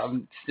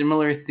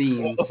similar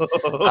themes.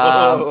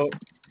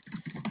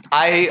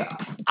 I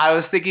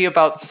was thinking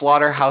about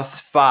Slaughterhouse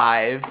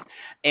 5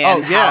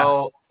 and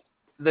how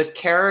the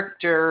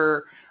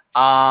character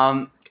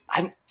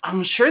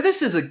I'm sure this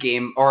is a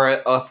game or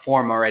a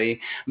form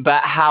already,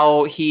 but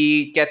how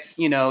he gets,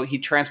 he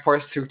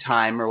transports through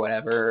time or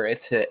whatever.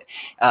 It's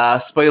a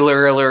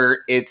spoiler alert,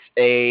 it's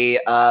a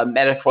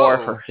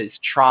metaphor for his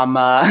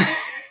trauma.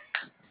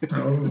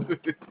 Oh.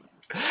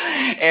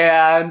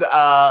 And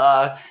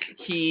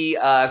he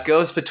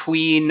goes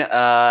between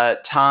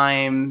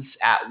times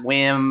at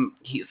whim.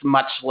 He's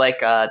much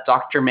like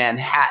Dr.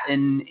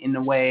 Manhattan in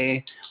a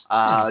way.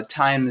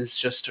 Time is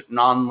just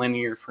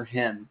non-linear for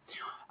him.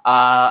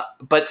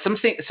 But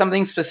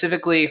something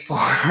specifically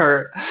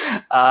for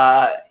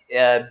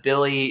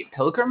Billy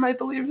Pilgrim, I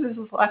believe is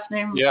his last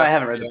name. Yeah. I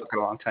haven't read the book in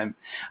a long time.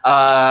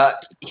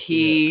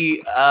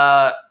 He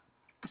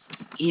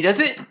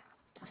doesn't.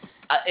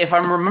 If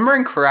I'm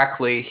remembering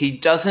correctly, he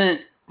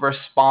doesn't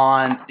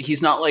respond.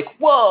 He's not like,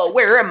 "Whoa,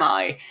 where am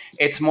I?"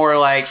 It's more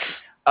like,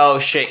 "Oh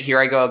shit, here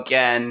I go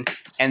again."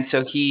 And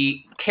so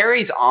he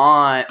carries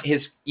on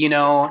his,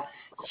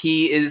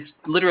 he is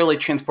literally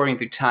transporting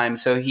through time.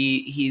 So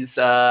he's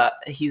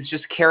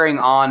just carrying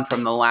on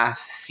from the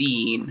last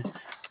scene,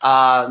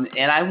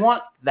 and I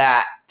want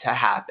that to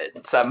happen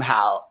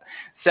somehow.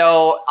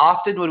 So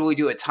often when we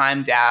do a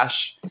time dash,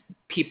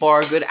 people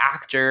are good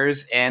actors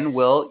and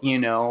will,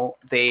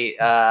 they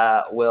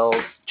will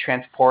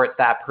transport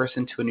that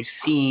person to a new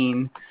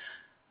scene.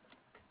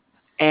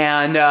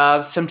 And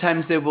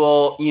sometimes they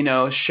will,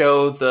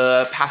 show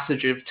the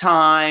passage of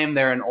time.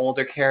 They're an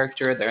older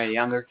character. They're a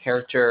younger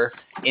character.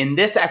 In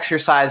this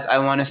exercise, I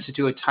want us to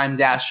do a time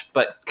dash,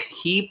 but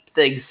keep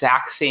the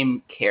exact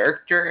same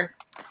character.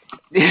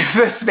 If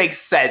this makes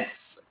sense.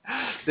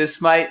 This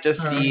might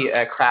just be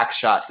a crack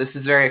shot. This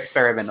is very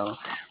experimental.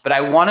 But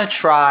I want to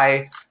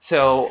try.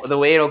 So the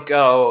way it'll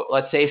go,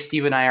 let's say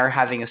Steve and I are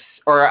having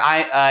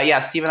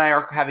Steve and I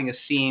are having a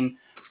scene.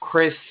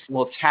 Chris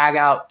will tag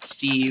out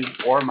Steve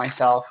or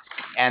myself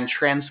and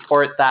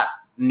transport that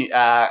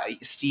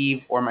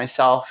Steve or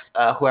myself,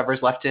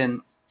 whoever's left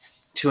in,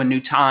 to a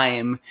new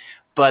time.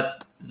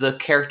 But the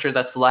character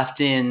that's left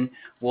in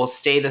will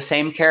stay the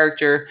same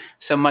character,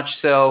 so much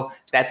so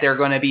that they're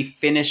going to be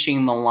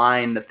finishing the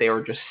line that they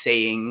were just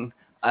saying.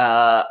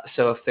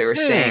 So if they were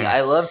saying,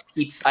 I love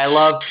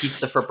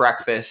pizza for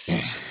breakfast,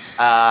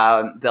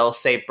 they'll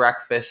say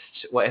breakfast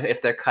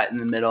if they're cut in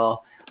the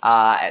middle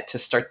to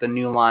start the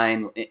new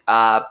line,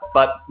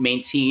 but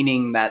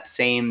maintaining that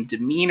same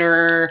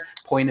demeanor,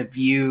 point of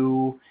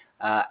view.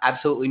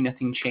 Absolutely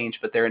nothing changed,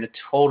 but they're in a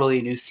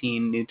totally new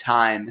scene, new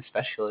time,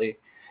 especially.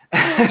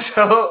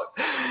 So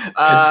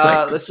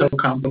It's so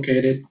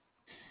complicated.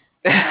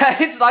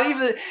 It's not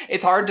even.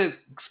 It's hard to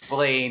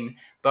explain,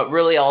 but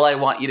really, all I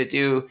want you to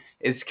do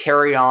is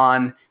carry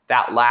on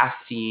that last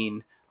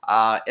scene.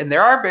 And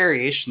there are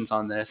variations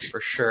on this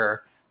for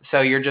sure.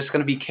 So you're just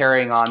going to be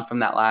carrying on from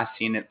that last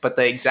scene, but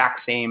the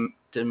exact same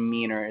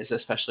demeanor is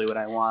especially what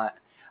I want.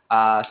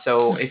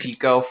 So if you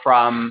go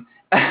from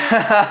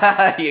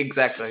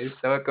exactly,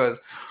 so it goes.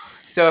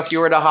 So if you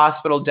were at a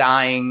hospital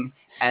dying,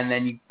 and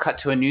then you cut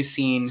to a new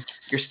scene,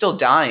 you're still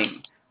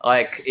dying.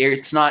 Like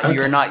it's not. Okay.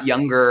 You're not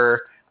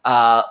younger.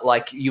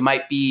 Like you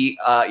might be.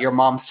 Your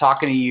mom's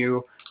talking to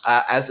you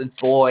as a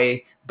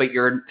boy, but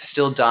you're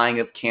still dying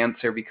of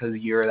cancer because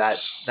you're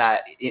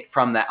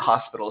from that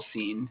hospital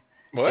scene.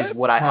 What? Is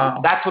what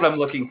that's what I'm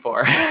looking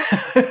for.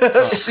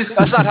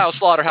 That's not how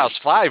Slaughterhouse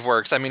 5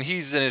 works. I mean,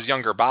 he's in his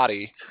younger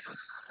body.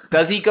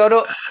 Does he go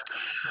to?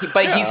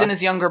 But he's Yeah. in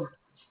his younger.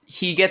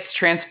 He gets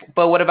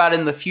But what about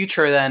in the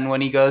future then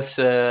when he goes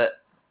to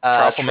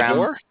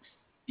Tralfamador?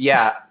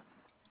 Yeah.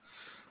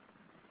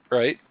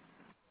 Right.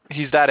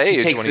 He's that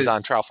age takes when he's his-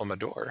 on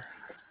Tralfamador.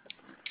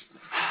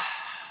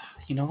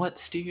 You know what,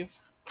 Steve?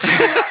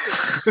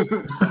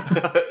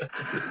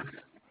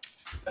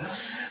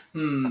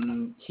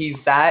 He's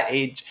that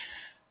age.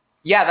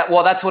 Yeah,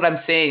 that's what I'm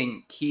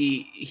saying.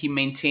 He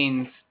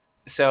maintains.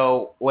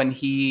 So when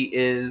he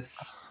is,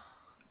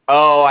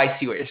 oh, I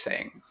see what you're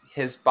saying.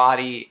 His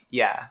body,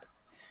 yeah,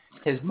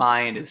 his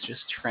mind is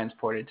just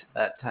transported to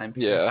that time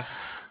period.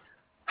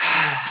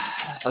 Yeah.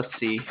 Let's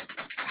see.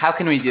 How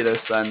can we do this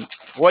then?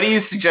 What do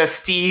you suggest,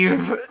 Steve?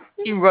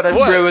 You would have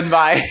What? ruined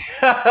my.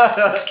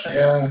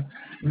 Yeah.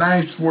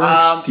 Nice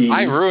work, Steve.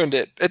 I ruined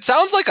it. It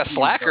sounds like a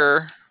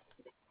slacker,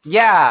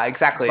 Yeah,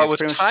 exactly. but It's with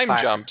pretty much time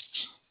fire. jumps.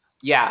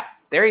 Yeah,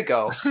 there you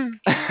go.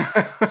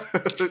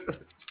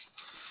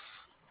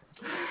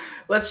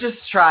 Let's just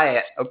try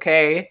it,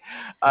 okay?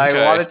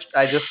 Okay.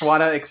 I just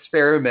want to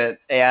experiment,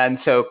 and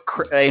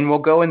we'll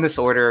go in this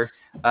order.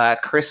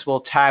 Chris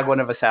will tag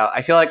one of us out.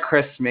 I feel like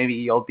Chris, maybe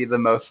you'll be the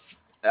most,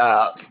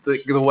 the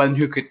one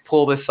who could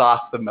pull this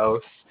off the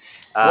most.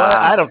 What?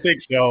 I don't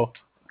think so.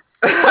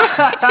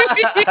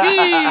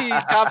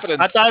 Confidence.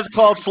 I thought it's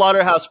called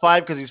Slaughterhouse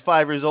 5 because he's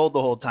 5 years old the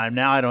whole time.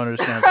 Now I don't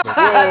understand.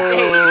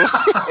 Whoa.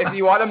 If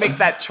you want to make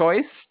that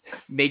choice,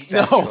 make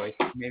that choice.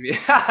 Maybe.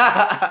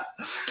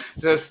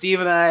 So Steve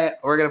and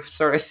we're gonna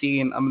start a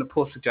scene. I'm gonna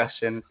pull a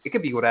suggestion. It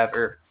could be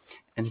whatever.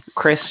 And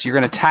Chris, you're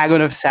gonna tag one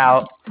of us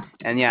out,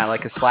 and yeah,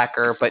 like a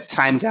slacker, but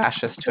time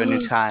dash us to a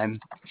new time.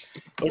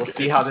 We'll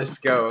see how this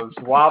goes.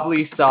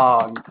 Wobbly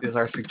song is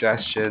our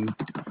suggestion.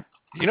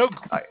 You know,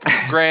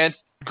 Grant,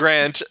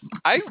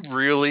 I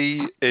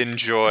really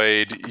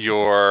enjoyed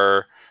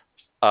your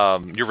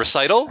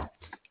recital.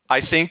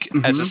 I think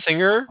as a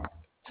singer,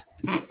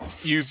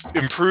 you've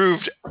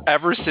improved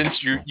ever since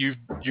you're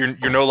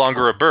no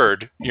longer a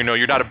bird. You know,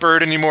 you're not a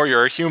bird anymore.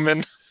 You're a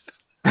human.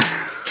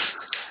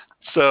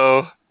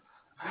 So,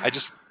 I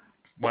just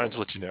wanted to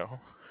let you know.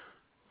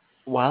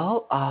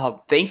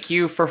 Well, thank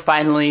you for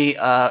finally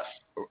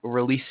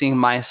releasing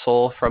my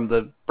soul from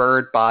the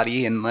bird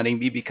body and letting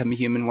me become a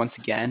human once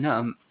again.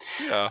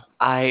 Yeah.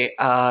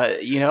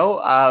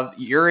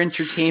 Your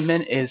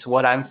entertainment is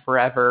what I'm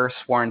forever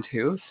sworn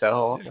to.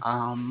 So,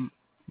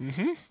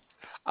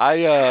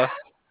 I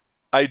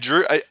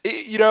drew.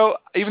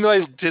 Even though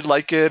I did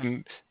like it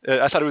and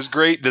I thought it was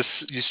great,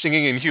 you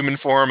singing in human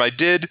form, I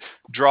did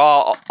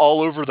draw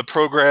all over the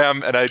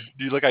program, and I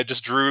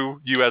just drew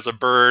you as a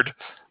bird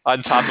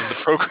on top of the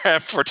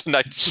program for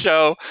tonight's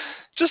show.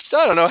 Just,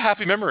 I don't know,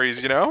 happy memories,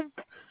 you know?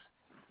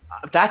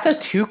 That's a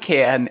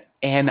toucan,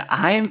 and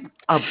I'm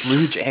a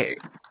blue jay.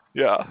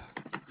 Yeah.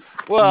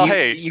 Well,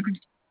 hey,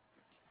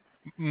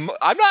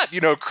 I'm not,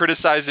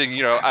 criticizing,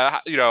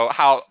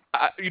 how,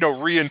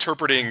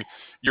 reinterpreting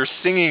your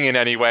singing in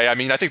any way. I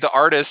mean, I think the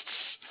artists,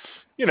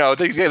 they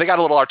got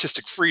a little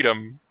artistic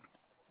freedom.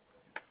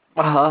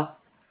 You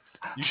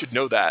should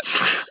know that.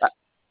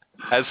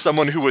 As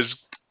someone who was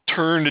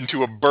turned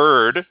into a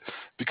bird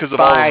because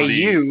of all of the...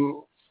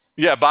 you.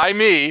 Yeah, by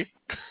me.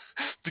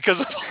 Because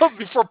of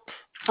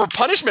for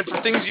punishment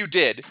for things you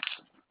did.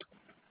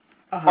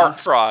 Art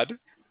fraud.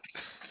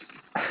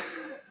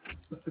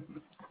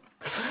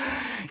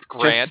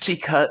 Grant.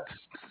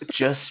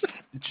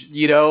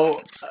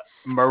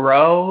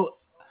 Moreau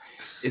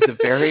is a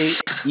very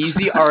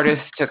easy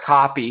artist to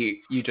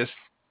copy. You just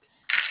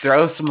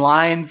throw some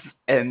lines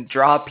and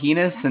draw a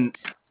penis, and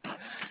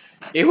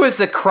it was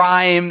a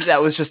crime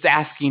that was just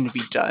asking to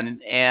be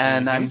done,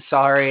 and I'm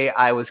sorry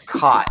I was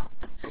caught.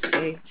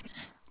 Okay?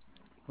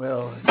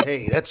 Well,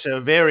 hey, that's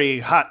a very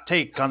hot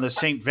take on the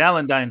St.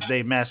 Valentine's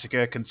Day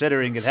massacre,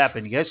 considering it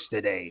happened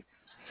yesterday.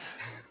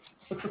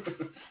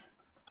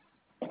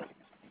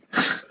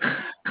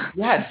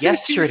 Yeah,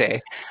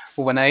 yesterday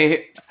when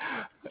I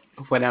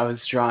was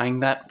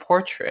drawing that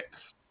portrait,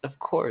 of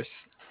course.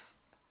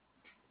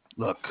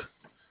 Look,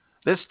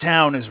 this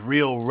town is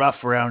real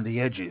rough around the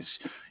edges.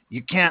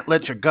 You can't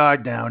let your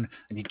guard down,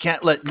 and you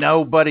can't let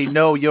nobody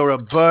know you're a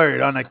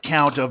bird on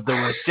account of the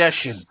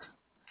recession.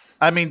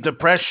 I mean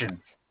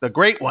depression. The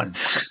great one.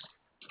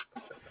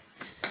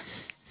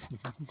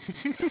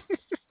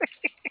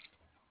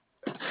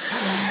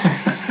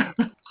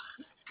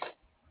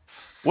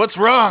 What's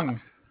wrong?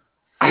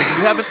 You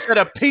haven't said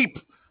a peep.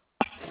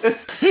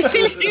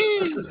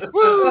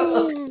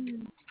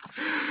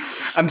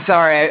 I'm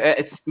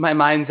sorry. My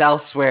mind's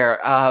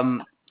elsewhere. I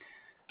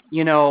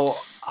know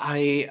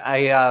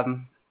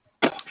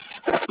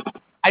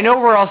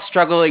we're all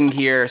struggling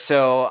here,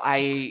 so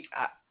I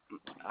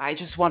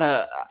just want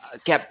to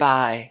get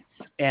by,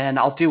 and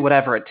I'll do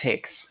whatever it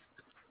takes.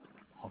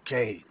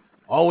 Okay.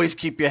 Always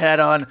keep your hat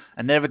on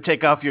and never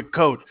take off your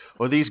coat,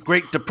 or these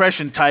Great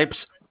Depression types,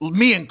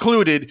 me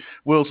included,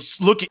 will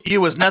look at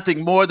you as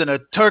nothing more than a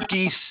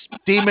turkey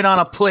steaming on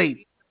a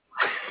plate.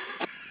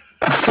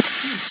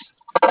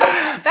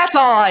 That's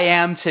all I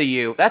am to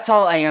you. That's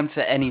all I am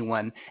to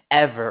anyone,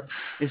 ever.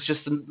 It's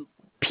just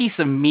piece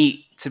of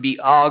meat to be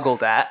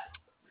ogled at.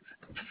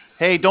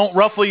 Hey, don't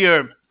ruffle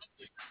your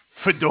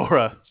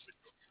fedora.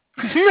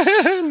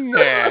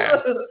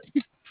 Nah.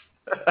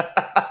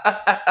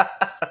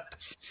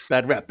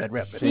 Bad rep.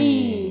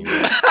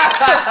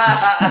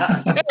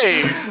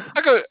 Hey,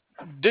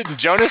 didn't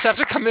Jonas have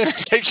to come in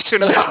and take you to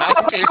another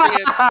time period?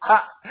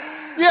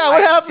 Yeah,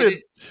 what happened?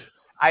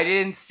 I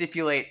didn't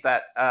stipulate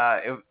that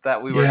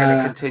that we were Yeah.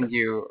 going to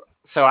continue,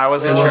 so I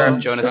wasn't It sure wasn't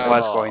if Jonas so.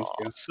 was going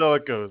to. So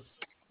it goes.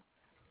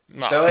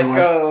 No, So it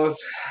goes.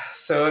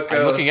 So it I'm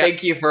goes. looking at-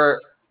 Thank you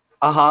for.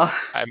 I'm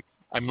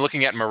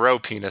looking at Moreau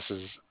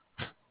penises.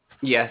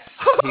 Yes,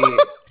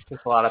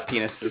 there's a lot of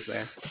penises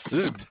there.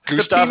 This is The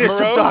Gustav penis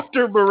Moreau. of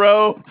Dr.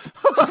 Moreau.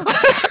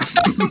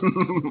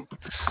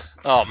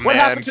 Oh man, What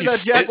happened to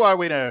that Jaguar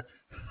wiener?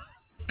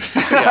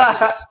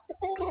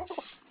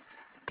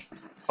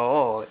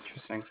 Oh,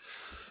 interesting.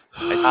 I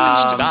stitched it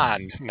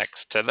on next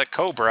to the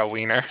Cobra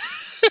wiener.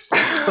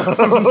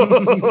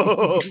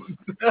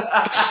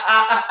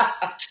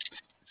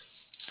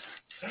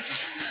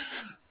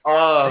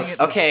 Oh,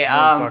 okay.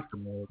 I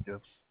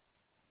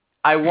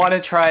want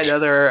to try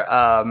another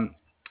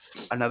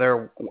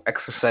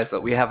exercise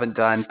that we haven't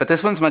done, but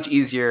this one's much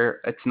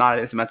easier. It's not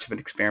as much of an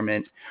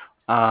experiment.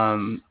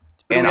 And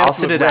I'll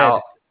sit it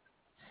out.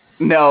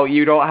 No,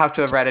 you don't have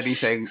to have read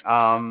anything.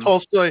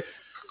 Tolstoy.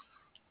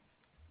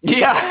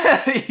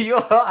 Yeah,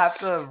 you'll have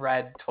to have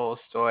read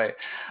Tolstoy,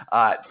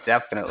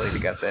 definitely to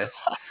get this.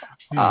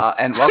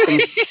 And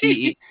welcome,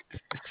 C.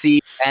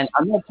 And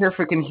I'm not sure if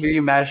we can hear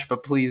you, Mesh,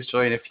 but please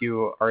join if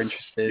you are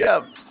interested.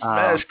 Yeah,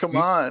 Smash, come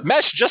on.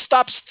 Mesh, just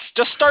start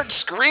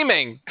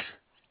screaming.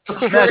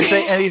 Smash,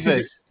 say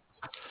anything.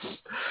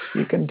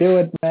 You can do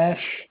it,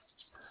 Mesh.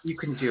 You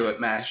can do it,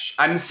 Mesh.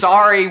 I'm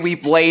sorry we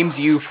blamed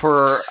you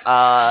for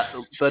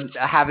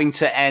having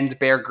to end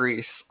Bear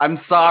Grease. I'm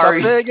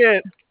sorry. Stop saying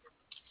it.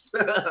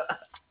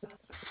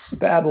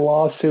 That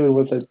lawsuit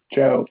was a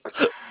joke.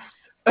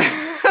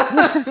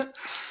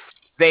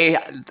 They,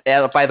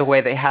 by the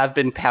way, they have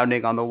been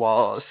pounding on the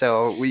wall,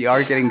 so we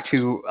are getting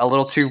a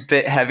little too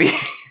bit heavy.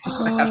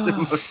 I have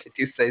to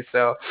do say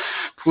so.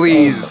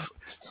 Please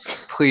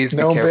be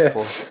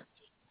careful. Bits.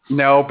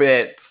 No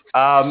bits.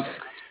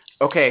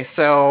 Okay,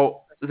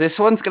 so this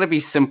one's gonna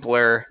be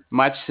simpler,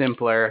 much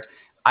simpler.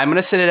 I'm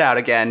gonna sit it out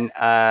again,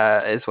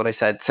 is what I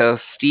said. So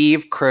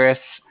Steve, Chris,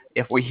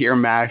 if we hear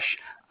Mash,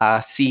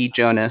 C,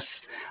 Jonas,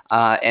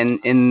 and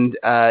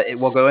it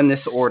will go in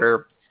this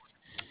order.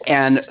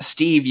 And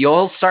Steve,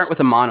 you'll start with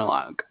a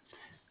monologue.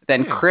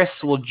 Then Chris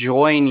will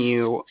join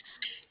you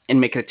and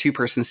make a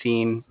two-person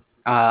scene,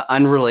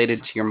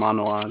 unrelated to your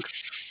monologue.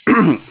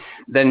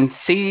 Then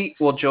C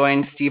will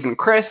join Steve and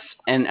Chris,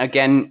 and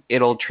again,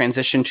 it'll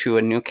transition to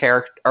a new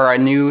character or a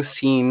new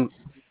scene.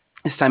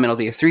 This time it'll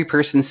be a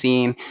three-person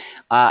scene,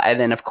 and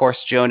then of course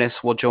Jonas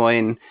will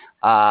join,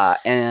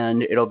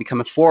 and it'll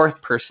become a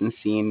fourth-person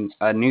scene,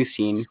 a new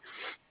scene.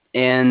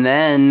 And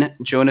then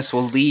Jonas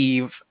will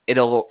leave.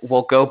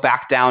 We'll go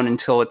back down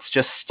until it's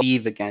just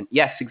Steve again.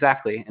 Yes,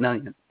 exactly. An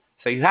onion.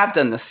 So you have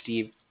done this,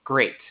 Steve.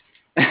 Great.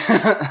 What's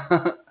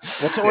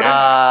the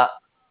order?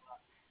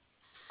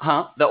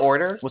 The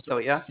order?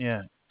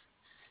 Yeah.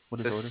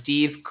 What is the order?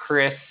 Steve,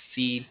 Chris,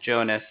 C,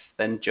 Jonas.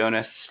 Then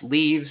Jonas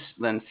leaves.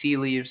 Then C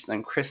leaves.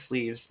 Then Chris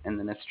leaves. And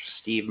then it's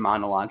Steve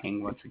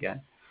monologuing once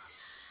again.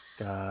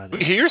 Got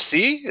it. Hear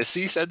C? Has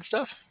C said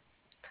stuff?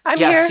 I'm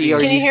here. C,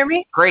 can you hear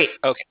me? Great.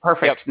 Okay.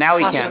 Perfect. Yep. Now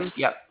we Awesome. can.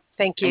 Yep.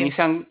 Thank you. And you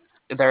sound.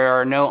 There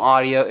are no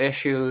audio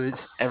issues.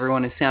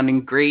 Everyone is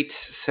sounding great.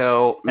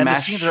 So And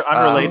Mesh, the scenes are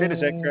unrelated, is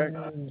that correct?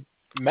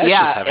 Mesh is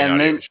having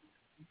audio issues.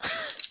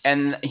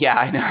 And yeah,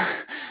 I know.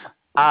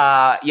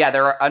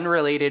 They're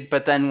unrelated.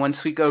 But then once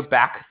we go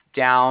back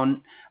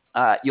down,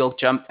 you'll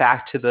jump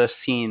back to the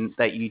scene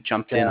that you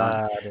jumped in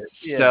on.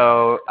 Yeah.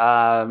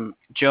 So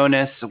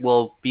Jonas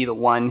will be the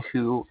one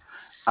who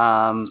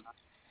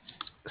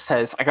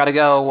says, "I gotta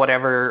go,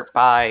 whatever,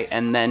 bye,"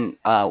 and then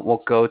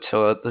we'll go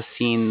to the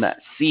scene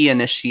that C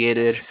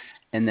initiated,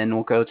 and then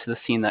we'll go to the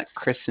scene that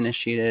Chris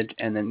initiated,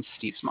 and then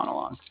Steve's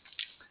monologue.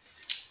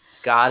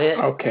 Got it?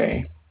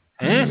 Okay.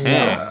 Mm-hmm.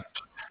 No.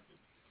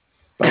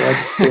 But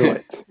let's do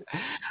it.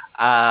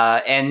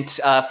 And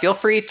feel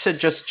free to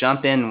just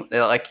jump in.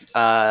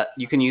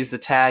 You can use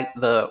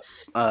the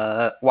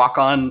walk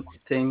on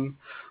thing,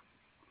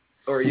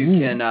 or you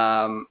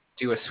can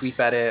do a sweep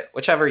edit,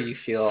 whichever you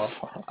feel.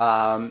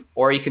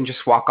 Or you can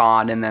just walk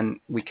on, and then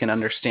we can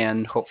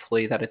understand,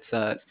 hopefully, that it's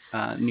a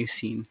new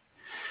scene.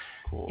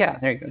 Cool. Yeah,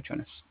 there you go,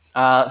 Jonas.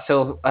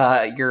 So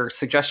your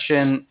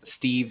suggestion,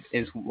 Steve,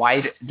 is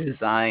wide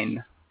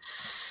design.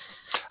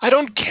 I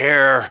don't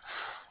care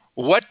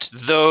what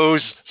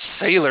those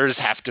sailors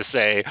have to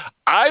say.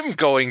 I'm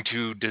going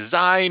to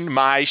design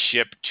my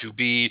ship to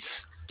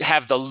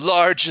have the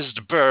largest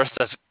berth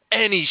of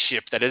any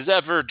ship that has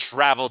ever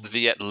traveled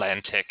the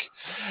Atlantic.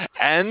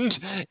 And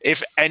if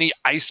any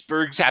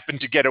icebergs happen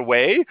to get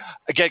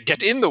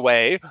in the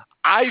way,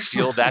 I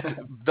feel that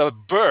the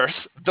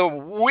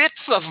width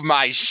of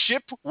my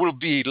ship will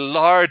be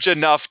large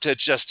enough to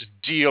just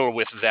deal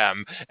with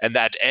them, and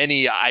that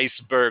any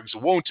icebergs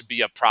won't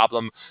be a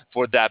problem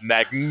for that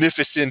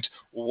magnificent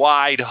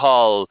wide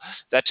hull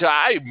that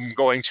I'm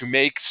going to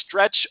make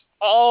stretch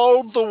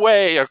all the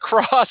way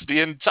across the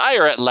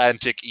entire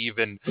Atlantic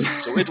even.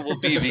 So it will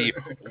be the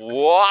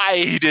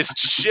widest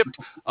ship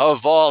of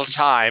all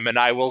time, and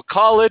I will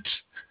call it...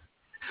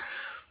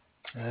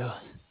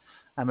 Well,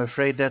 I'm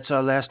afraid that's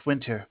our last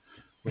winter.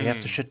 We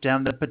have to shut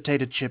down the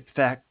potato chip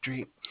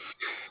factory.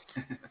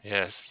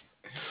 Yes.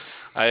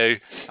 I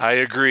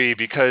agree,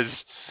 because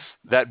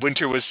that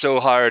winter was so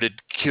hard it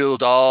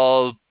killed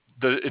all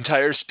the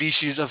entire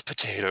species of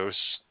potatoes.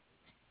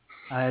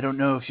 I don't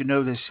know if you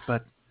know this,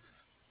 but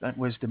that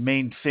was the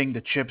main thing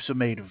the chips are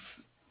made of.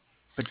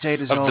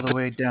 Potatoes Of all the the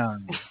way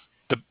down.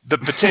 the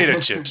potato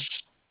chips,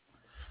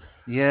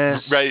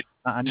 Yes. right?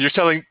 I'm, You're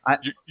telling I,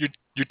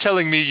 you're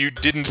telling me you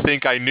didn't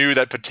think I knew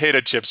that potato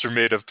chips were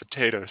made of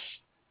potatoes.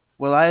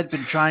 well, I had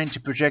been trying to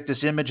project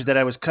this image that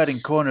I was cutting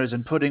corners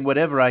and putting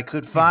whatever I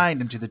could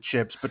find into the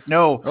chips, but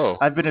no, Oh.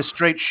 I've been a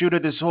straight shooter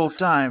this whole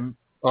time.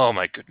 Oh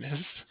my goodness.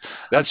 I'm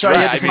That's sorry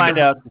right. you had to find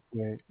out this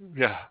way.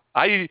 Yeah.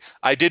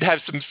 I did have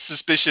some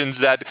suspicions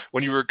that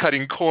when you were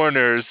cutting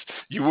corners,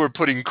 you were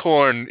putting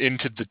corn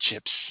into the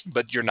chips,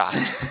 but you're not.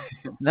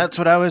 That's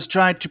what I was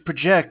trying to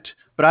project,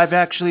 but I've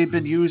actually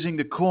been using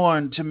the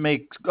corn to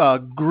make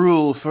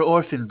gruel for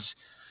orphans.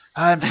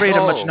 I'm afraid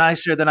I'm much Oh.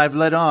 nicer than I've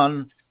let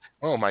on.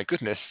 Oh my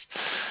goodness.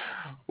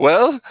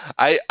 Well,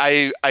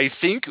 I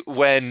think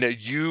when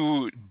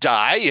you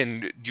die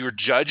and you're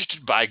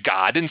judged by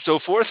God and so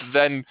forth,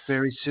 then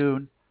Very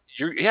soon.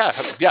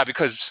 yeah,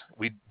 because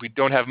we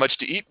don't have much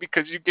to eat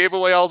because you gave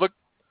away all the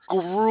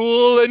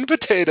gruel and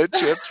potato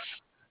chips.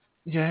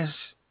 Yes.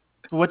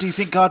 What do you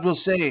think God will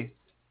say?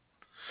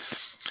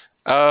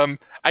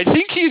 I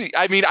think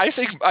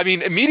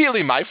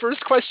immediately my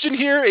first question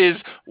here is,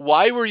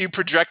 why were you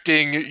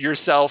projecting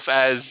yourself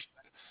as,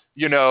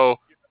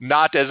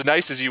 not as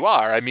nice as you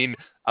are? I mean,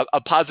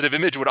 a positive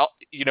image would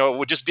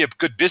just be a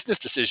good business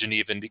decision,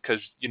 even, because,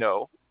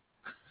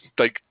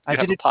 like, I you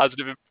have did a it.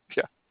 positive.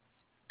 Yeah.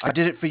 I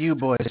did it for you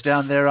boys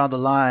down there on the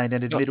line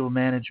and in middle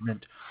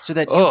management, so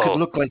that you could Oh.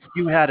 look like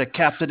you had a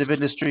captain of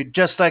industry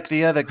just like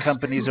the other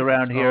companies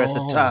around here at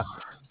the top.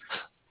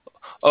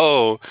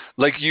 Oh,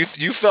 like you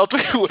felt...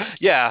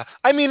 Yeah.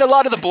 I mean, a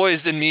lot of the boys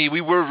and me,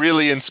 we were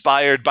really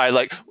inspired by,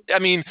 like, I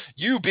mean,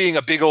 you being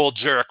a big old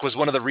jerk was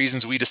one of the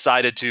reasons we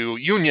decided to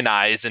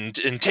unionize and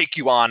take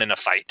you on in a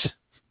fight.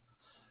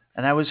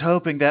 And I was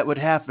hoping that would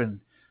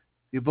happen.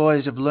 You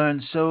boys have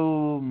learned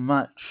so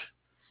much.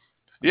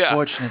 Yeah.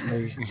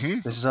 Unfortunately, Hmm.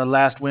 this is our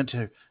last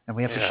winter, and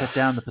we have to Yeah. shut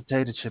down the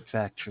potato chip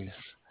factory.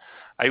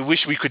 I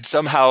wish we could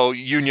somehow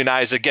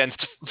unionize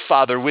against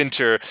Father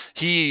Winter.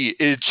 He,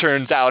 it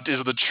turns out,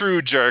 is the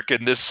true jerk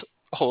in this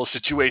whole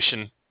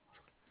situation.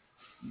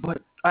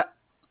 But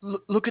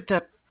look at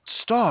that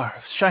star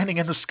shining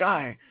in the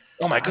sky.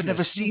 Oh my I've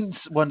never goodness. seen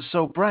one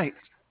so bright.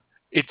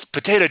 It's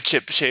potato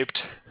chip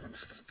shaped.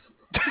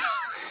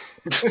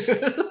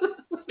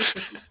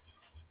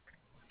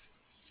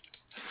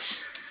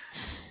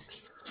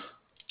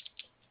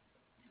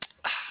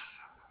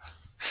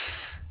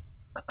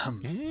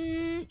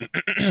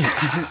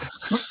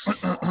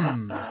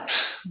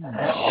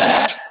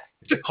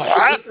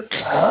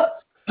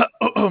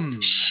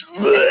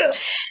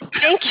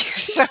 Thank you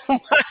so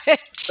much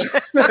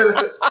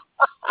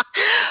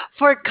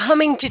for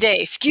coming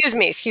today. Excuse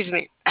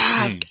me.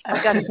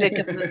 I've got a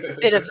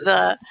bit of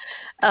the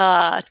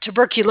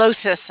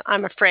tuberculosis,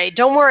 I'm afraid.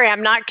 Don't worry,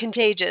 I'm not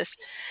contagious.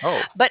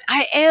 Oh. But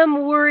I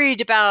am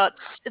worried about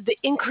the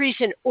increase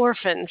in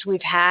orphans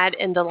we've had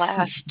in the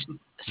last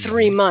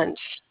 3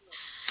 months.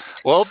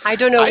 Well, I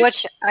don't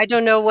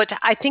know what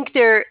I think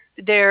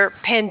they're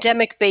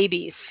pandemic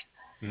babies.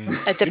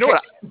 At the You know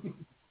what?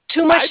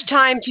 too much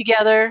time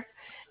together,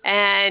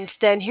 and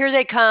then here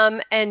they come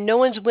and no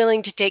one's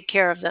willing to take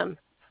care of them.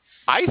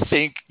 I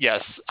think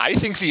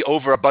the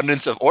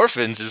overabundance of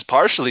orphans is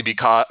partially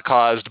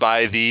caused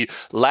by the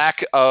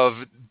lack of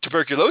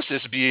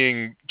tuberculosis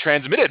being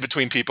transmitted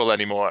between people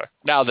anymore,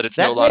 now that it's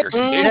no That longer makes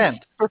contagious.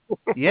 sense.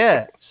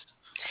 Yes.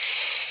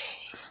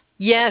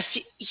 Yes,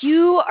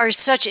 you are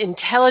such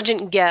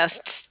intelligent guests.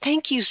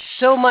 Thank you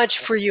so much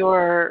for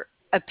your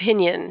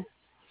opinion.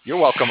 You're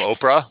welcome,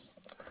 Oprah.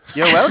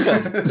 You're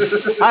welcome.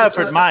 I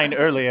offered mine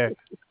earlier.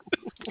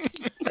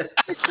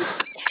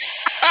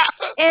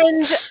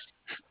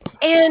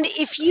 And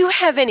if you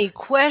have any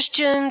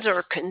questions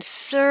or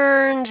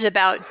concerns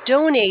about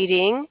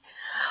donating,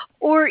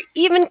 or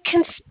even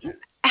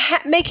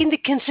making the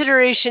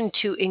consideration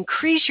to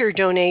increase your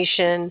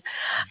donation,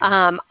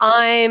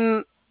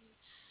 I'm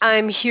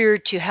here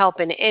to help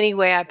in any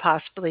way I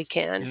possibly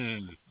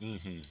can.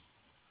 Mm-hmm.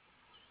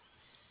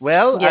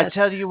 Well, I Yes.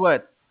 tell you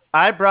what,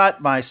 I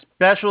brought my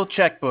special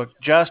checkbook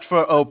just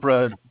for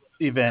Oprah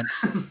event.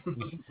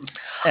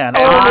 And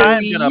Oh,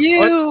 I'm going to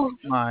you.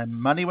 put my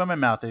money where my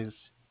mouth is.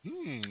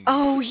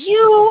 Oh,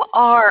 you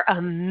are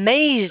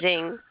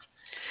amazing.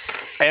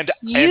 And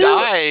You.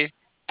 I,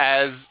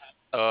 as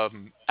a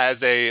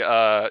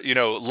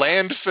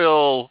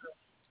landfill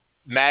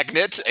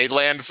magnet, a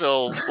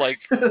landfill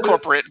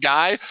corporate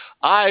guy,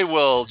 I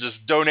will just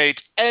donate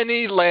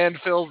any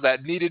landfills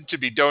that needed to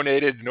be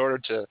donated in order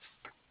to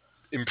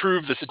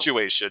improve the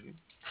situation.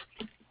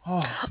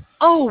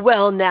 Oh,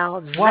 well, now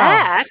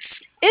Wow. that's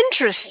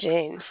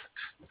interesting.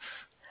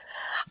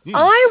 Hmm.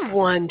 I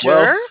wonder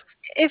Well,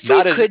 if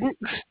not we as couldn't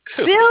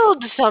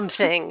build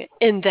something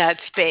in that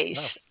space,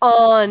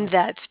 on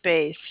that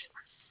space.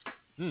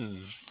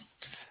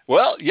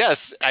 Well, yes.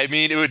 I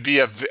mean, it would be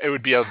a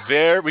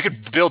very, we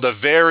could build a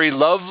very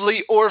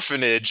lovely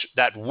orphanage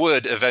that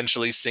would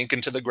eventually sink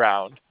into the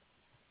ground.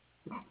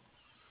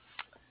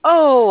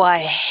 Oh, I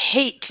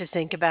hate to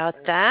think about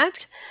that.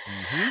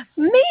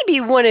 Maybe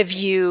one of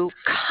you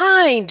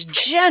kind,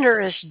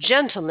 generous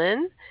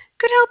gentlemen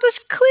could help us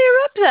clear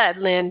up that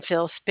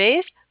landfill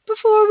space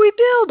before we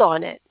build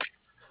on it.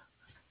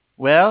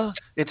 Well,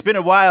 it's been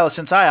a while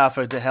since I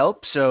offered to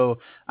help, so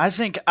I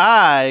think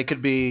I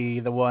could be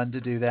the one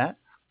to do that.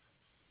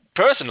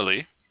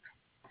 Personally,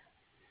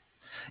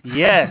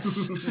 Yes,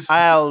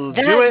 I'll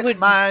do That it would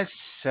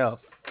myself.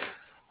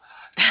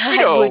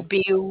 that would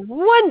be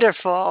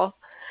wonderful.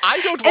 I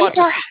don't And want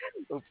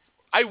to.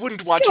 I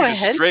wouldn't want Go you to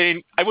ahead.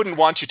 strain. I wouldn't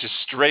want you to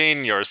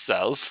strain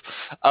yourself.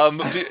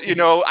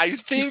 I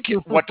think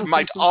what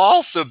might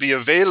also be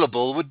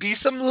available would be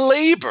some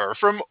labor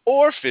from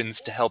orphans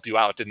to help you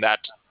out in that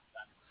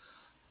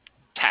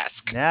task.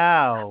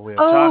 Now we're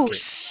Oh, talking.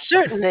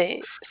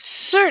 certainly,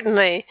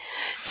 certainly.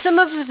 Some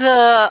of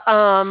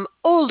the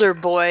older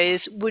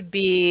boys would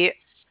be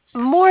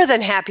more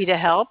than happy to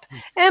help,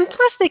 and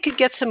plus they could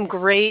get some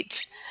great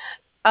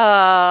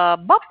ba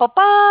ba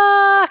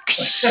ba.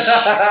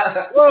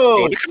 Whoa!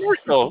 Go to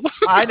commercial.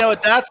 I know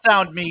what that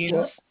sound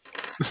means.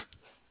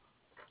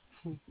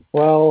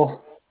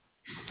 Well,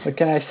 what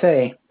can I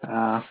say?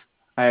 I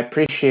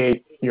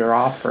appreciate your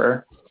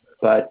offer,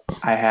 but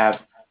I have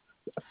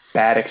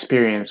bad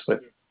experience with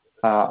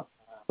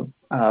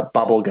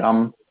bubble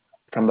gum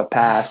from the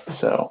past,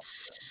 so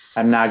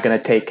I'm not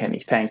going to take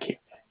any. Thank you.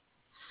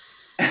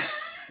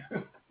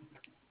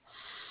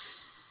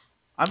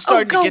 I'm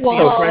starting to go get the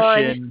on.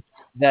 impression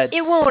that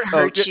It won't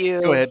hurt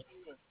you. Go ahead.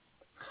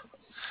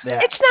 Yeah,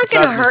 It's not that's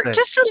what I going to was hurt. gonna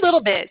say. Just a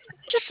little bit.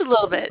 Just a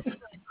little bit.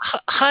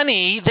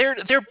 Honey,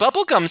 they're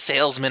bubblegum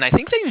salesmen. I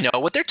think they know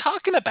what they're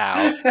talking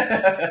about.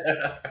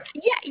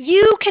 Yeah,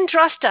 you can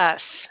trust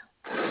us.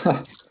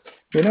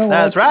 You know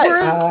That's what?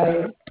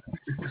 right.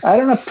 I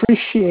don't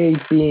appreciate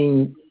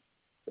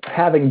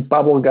having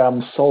bubble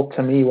gum sold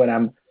to me when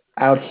I'm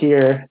out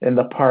here in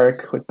the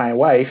park with my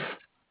wife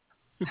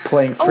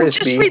playing Oh, just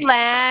frisbee.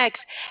 relax.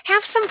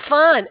 Have some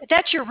fun.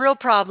 That's your real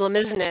problem,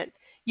 isn't it?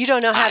 You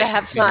don't know how to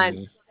have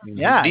fun.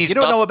 Yeah, These you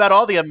don't know about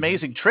all the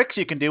amazing tricks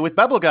you can do with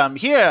bubblegum.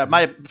 Here,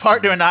 my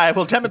partner and I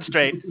will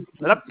demonstrate.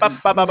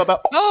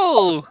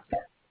 Oh,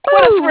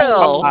 what a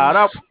thrill!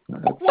 Wow.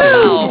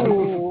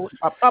 Ooh,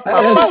 that's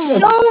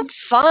so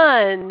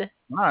fun.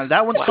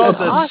 That one's That's called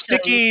the awesome.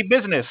 sticky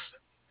business.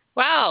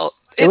 Wow.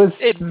 It was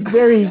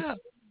very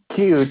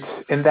cute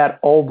in that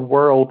old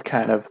world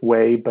kind of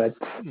way, but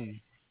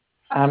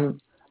I'm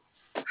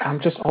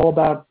just all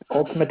about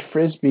ultimate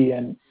frisbee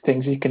and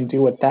things you can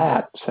do with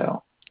that.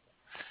 So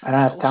I don't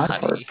have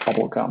time for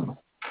bubble gum.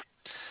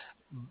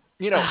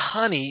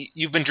 Honey,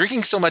 you've been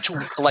drinking so much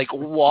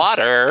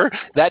water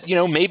that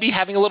maybe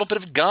having a little bit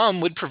of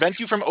gum would prevent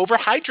you from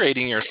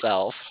overhydrating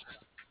yourself.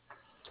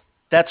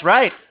 That's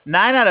right.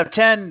 9 out of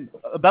 10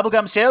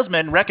 bubblegum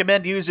salesmen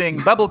recommend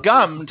using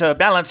bubblegum to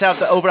balance out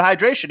the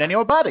overhydration in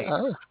your body.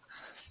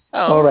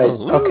 All right.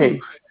 Okay.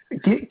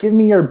 Give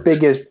me your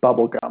biggest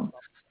bubble gum.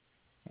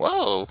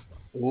 Whoa.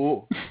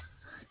 Ooh.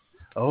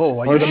 Oh,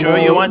 are you sure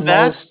you want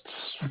that?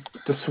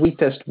 The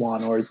sweetest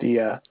one, or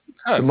the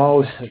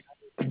most,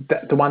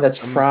 the one that's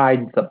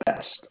fried the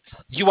best.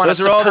 You want Those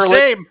are all the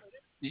same.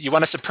 You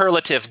want a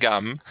superlative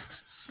gum?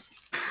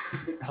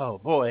 Oh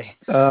boy.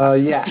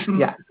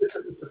 Yeah.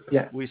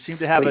 We seem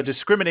to have a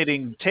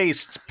discriminating taste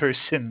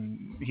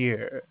person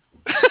here.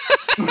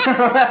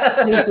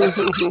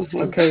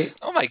 Okay.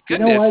 Oh my goodness. You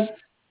know what?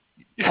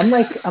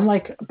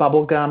 Unlike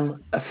bubblegum,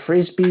 a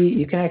frisbee,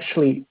 you can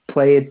actually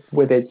play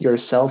with it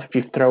yourself if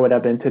you throw it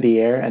up into the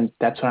air, and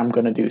that's what I'm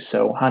going to do.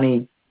 So,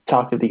 honey,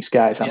 talk to these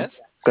guys. I'm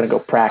going to go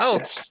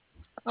practice.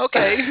 Oh,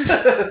 okay.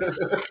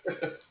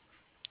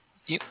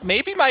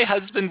 Maybe my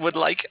husband would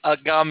like a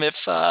gum if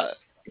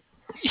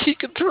he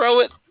could throw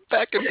it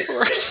back and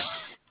forth.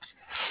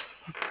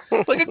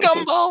 Like a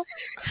gumball.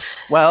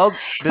 Well,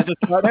 business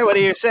partner, what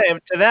do you say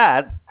to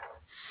that?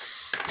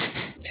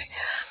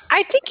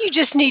 I think you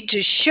just need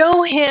to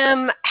show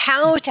him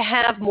how to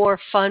have more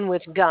fun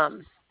with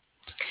gum.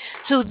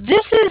 So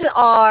this is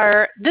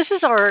our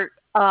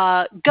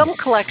gum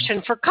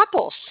collection for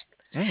couples,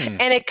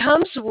 and it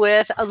comes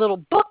with a little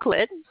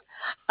booklet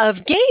of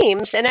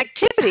games and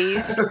activities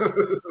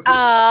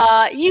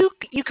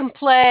you can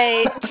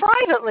play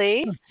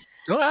privately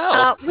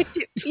Wow. with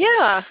each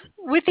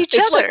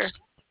It's like other.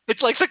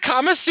 it's like the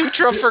Kama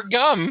Sutra for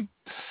gum.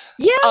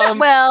 Yeah, Um,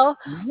 well,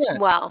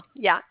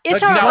 Yeah. it's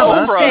Like our now,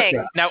 own Oprah.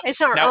 thing. Now,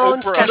 It's our now,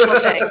 own Oprah. special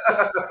thing.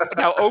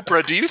 Now,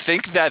 Oprah, do you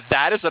think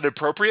that is an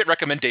appropriate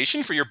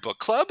recommendation for your book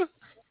club?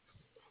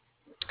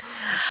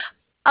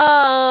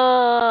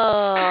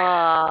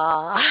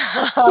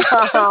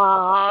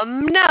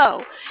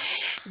 No.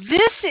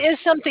 This is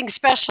something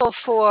special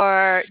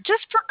for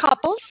just for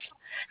couples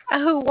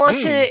who want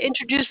to Mm,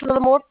 introduce a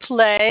little more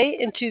play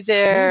into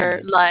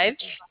their mm,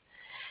 lives.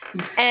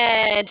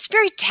 And it's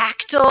very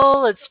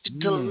tactile. It's mm,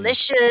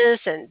 delicious,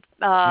 and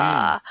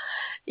mm,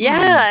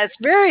 it's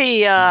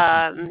very.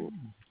 mhm.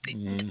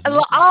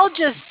 I'll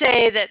just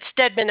say that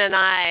Stedman and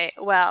I,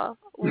 Uh-huh.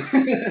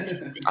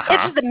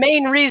 it's the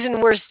main reason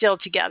we're still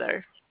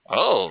together.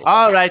 Oh.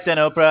 All right then,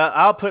 Oprah.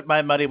 I'll put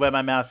my money where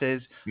my mouth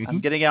is. I'm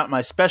Mhm. getting out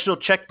my special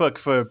checkbook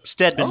for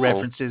Stedman Oh.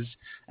 references,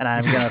 and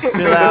I'm gonna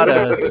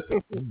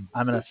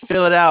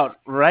fill it out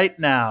right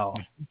now.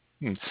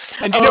 Hmm.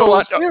 And you know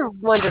what, You're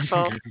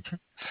wonderful.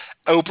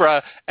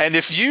 Oprah? And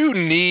if you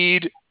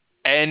need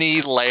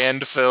any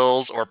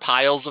landfills or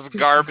piles of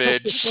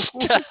garbage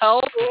to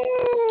help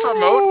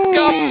promote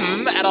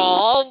gum at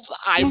all,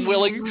 I'm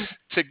willing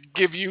to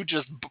give you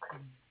just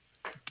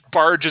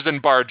barges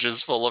and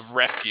barges full of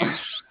refuse.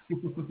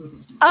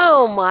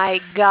 Oh my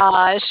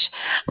gosh.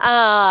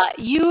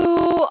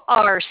 You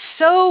are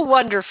so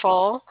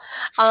wonderful.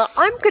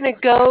 I'm going to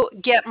go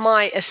get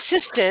my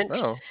assistant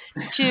Oh.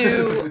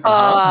 to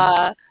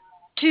Uh-huh.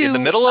 In the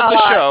to middle of the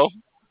show.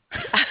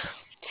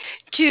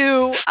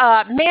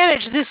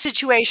 manage this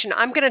situation.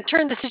 I'm going to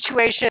turn the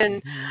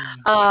situation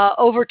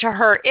over to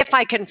her if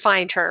I can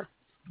find her.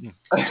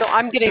 So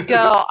I'm going to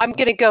go. I'm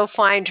going to go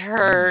find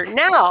her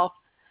now.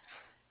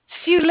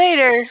 See you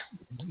later.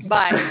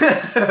 Bye.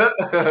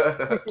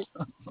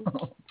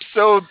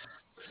 So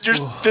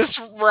this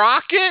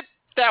rocket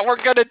that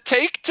we're gonna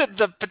take to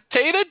the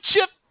potato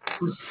chip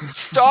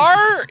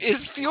star is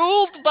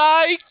fueled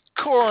by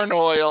corn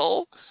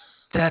oil.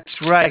 That's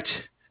right.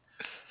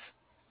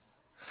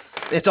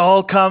 It's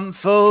all come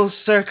full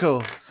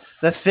circle.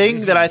 The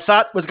thing that I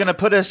thought was gonna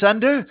put us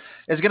under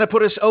is gonna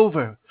put us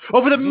over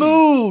the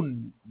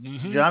moon.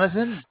 Mhm.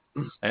 Jonathan.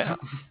 Yeah.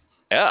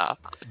 Yeah.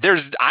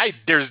 There's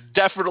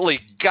definitely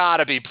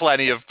gotta be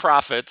plenty of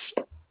profits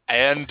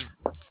and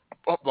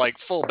like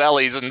full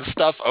bellies and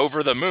stuff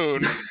over the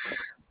moon.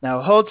 Now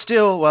hold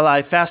still while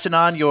I fasten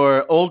on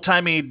your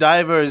old-timey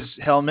diver's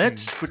helmet,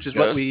 which is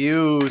what Yes. we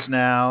use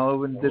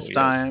now in this Oh, yes.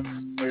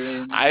 time we're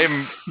in.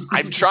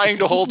 I'm trying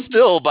to hold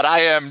still, but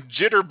I am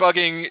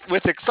jitterbugging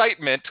with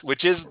excitement,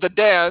 which is the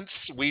dance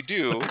we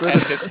do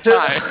at this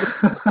time.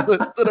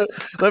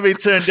 Let me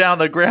turn down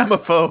the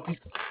gramophone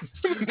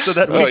so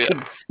that Oh, we yeah.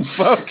 can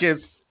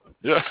focus.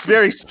 Yeah. It's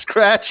very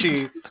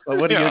scratchy, but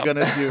what are Yeah. you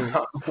gonna do?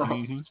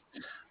 Mhm.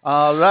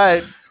 All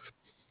right,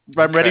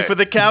 I'm ready Okay. for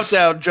the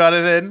countdown,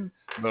 Jonathan.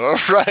 All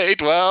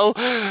right. Well,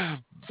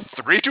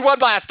 3, 2, 1,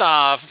 blast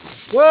off.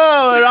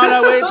 Whoa, we're on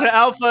our way to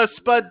Alpha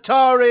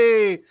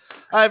Spudtari.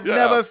 I've Yeah.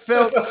 never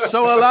felt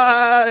so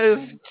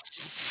alive.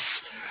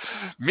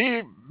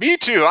 Me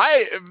too.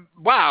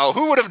 Wow.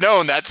 Who would have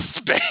known that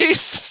space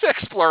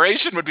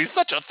exploration would be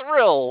such a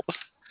thrill?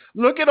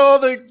 Look at all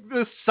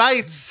the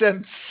sights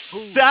and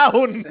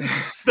sounds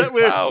that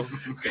we're. Wow.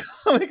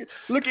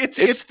 Look,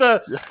 it's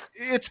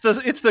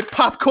the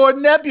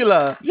popcorn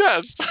nebula.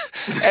 Yes.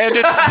 And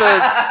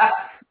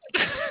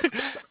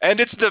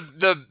it's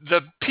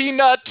the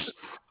peanut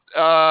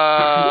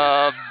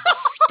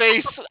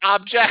space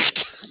object.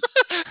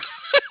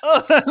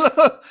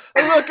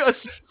 Look, a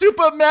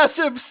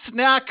supermassive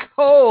snack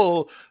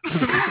hole.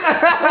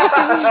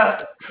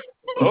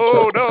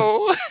 Oh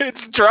no, it's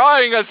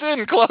drawing us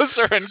in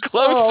closer and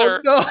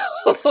closer. Oh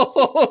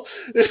no!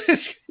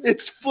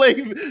 It's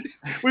flame.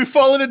 We've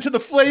fallen into the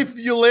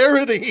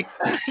flavularity.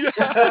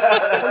 What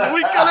are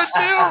we gonna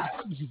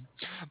do?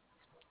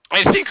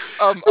 I think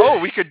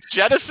we could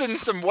jettison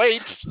some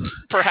weight,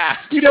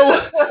 perhaps. You know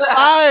what?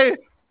 I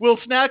will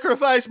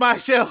sacrifice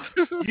myself.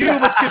 You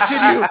must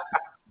continue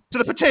to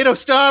the potato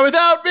star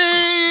without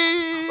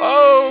me.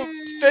 Oh,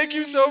 thank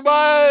you so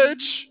much.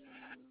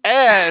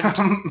 And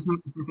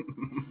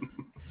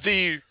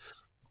the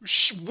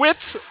width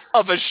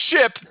of a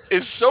ship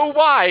is so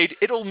wide,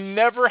 it'll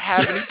never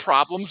have any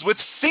problems with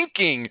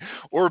sinking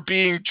or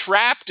being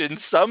trapped in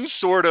some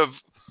sort of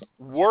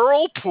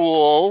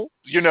whirlpool,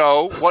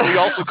 what we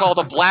also call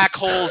the black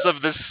holes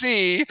of the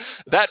sea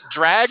that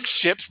drag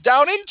ships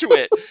down into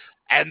it.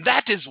 And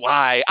that is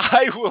why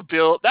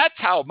that's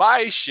how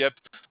my ship,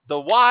 the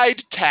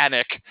Wide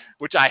Tanic,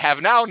 which I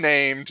have now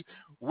named,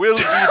 will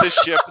be the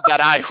ship that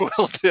I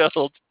will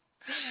build.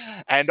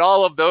 And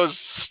all of those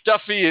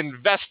stuffy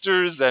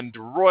investors and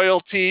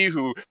royalty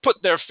who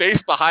put their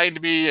faith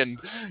behind me and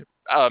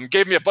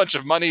gave me a bunch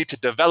of money to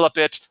develop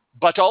it,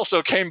 but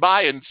also came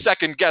by and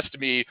second-guessed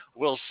me,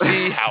 will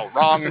see how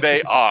wrong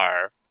they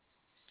are.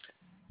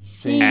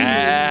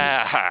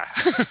 That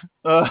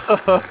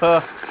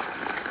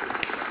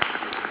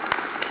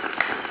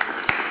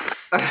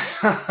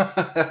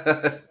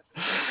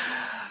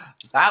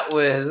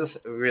was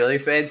really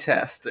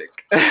fantastic.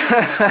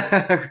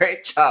 Great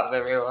job,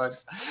 everyone.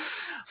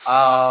 A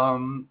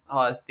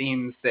lot of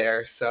themes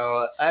there,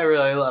 so I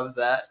really loved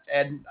that,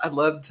 and I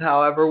loved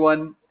how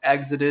everyone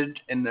exited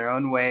in their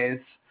own ways.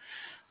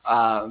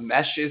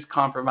 Mesh is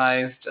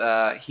compromised.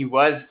 He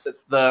was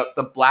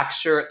the black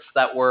shirts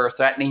that were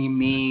threatening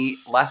me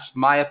left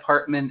my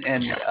apartment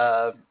and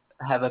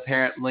have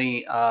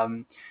apparently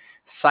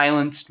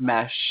silenced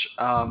Mesh.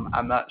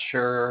 I'm not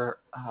sure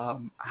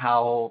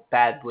how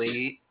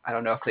badly. I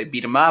don't know if they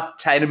beat him up,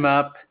 tied him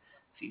up.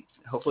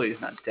 Hopefully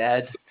he's not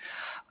dead.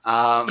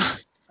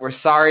 We're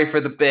sorry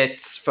for the bits,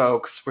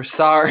 folks. We're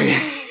sorry.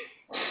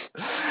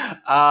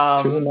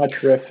 Too much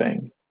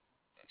riffing.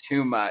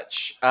 Too much.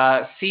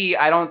 See,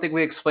 I don't think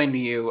we explained to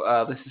you.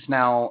 This is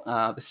no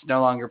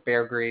longer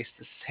Bear Grease.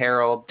 This is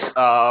Harold.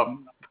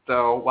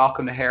 So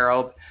welcome to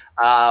Harold.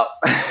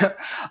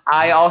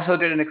 I also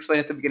didn't explain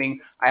at the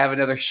beginning. I have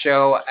another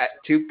show at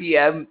 2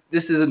 p.m.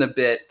 This isn't a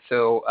bit,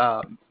 so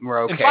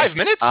we're okay. In 5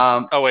 minutes?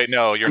 Oh wait,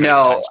 no, you're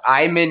no.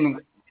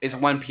 It's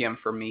 1 p.m.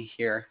 for me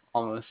here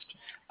almost.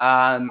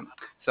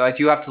 So I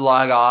do have to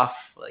log off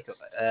like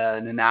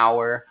in an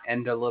hour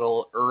and a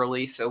little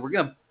early. So we're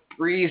gonna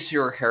breeze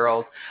through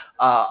Harold,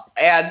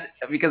 and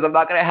because I'm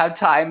not gonna have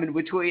time in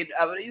between,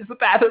 I'm gonna use the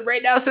bathroom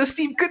right now. So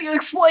Steve, could you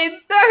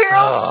explain that,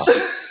 Harold?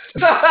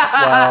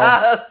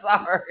 Wow.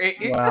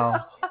 Sorry.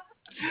 Wow.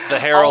 The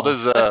Harold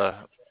is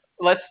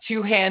Let's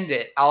two-hand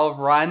it. I'll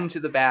run to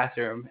the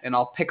bathroom and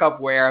I'll pick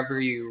up where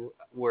you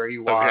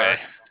are. okay.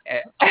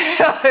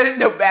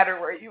 No matter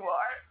where you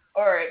are.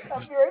 All right,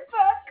 I'll be right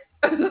back.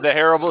 The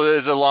Herald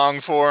is a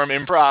long form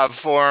improv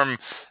form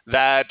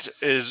that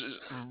is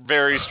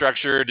very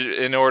structured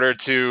in order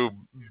to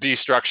be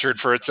structured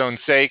for its own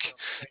sake.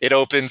 It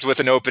opens with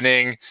an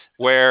opening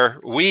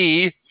where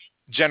we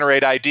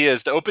generate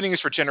ideas. The opening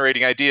is for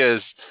generating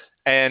ideas,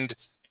 and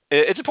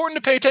it's important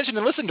to pay attention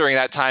and listen during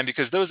that time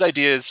because those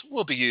ideas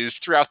will be used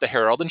throughout the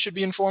Herald and should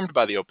be informed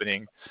by the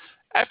opening.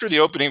 After the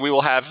opening, we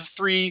will have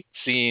 3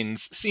 scenes,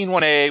 scene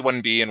 1A,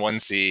 1B, and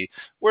 1C,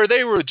 where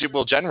they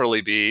will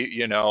generally be,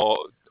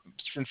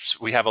 since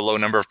we have a low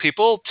number of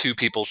people,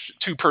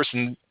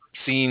 2-person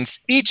scenes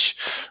each,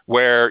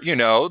 where,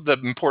 the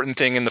important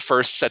thing in the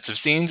first sets of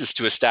scenes is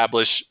to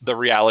establish the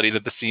reality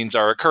that the scenes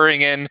are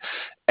occurring in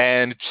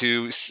and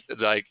to,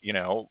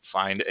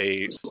 find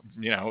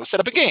set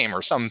up a game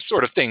or some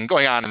sort of thing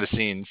going on in the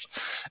scenes.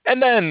 And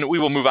then we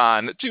will move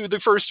on to the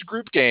first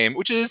group game,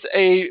 which is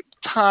a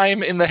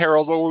time in the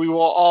Herald where we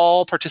will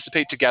all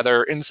participate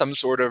together in some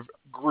sort of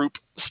group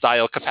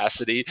style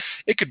capacity.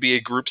 It could be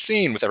a group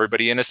scene with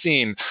everybody in a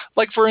scene,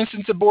 like for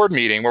instance a board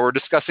meeting where we're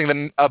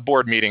discussing a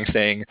board meeting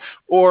thing,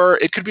 or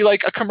it could be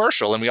like a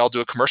commercial and we all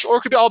do a commercial, or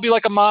it could all be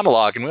like a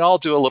monologue and we all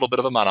do a little bit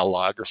of a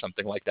monologue or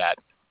something like that.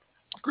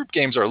 Group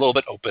games are a little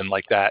bit open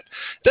like that.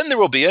 Then there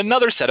will be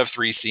another set of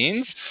 3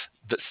 scenes,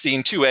 the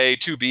scene 2A,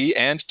 2B,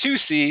 and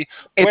 2C.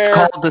 It's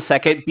called the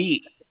second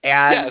beat.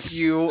 And yes.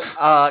 You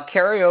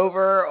carry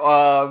over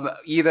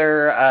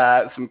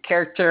either some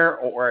character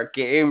or a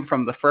game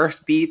from the first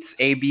beats,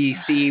 A, B,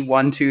 C,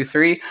 1, 2,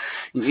 3.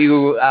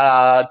 You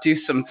do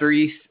some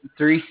three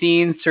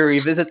scenes to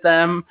revisit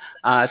them,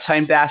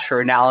 time dash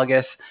or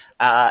analogous.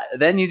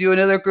 Then you do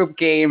another group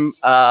game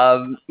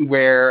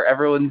where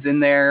everyone's in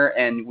there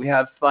and we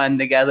have fun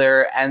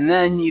together. And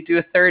then you do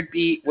a third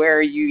beat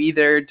where you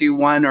either do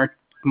one or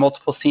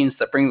multiple scenes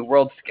that bring the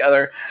worlds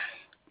together.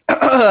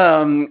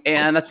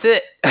 And that's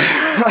it.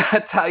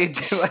 That's how you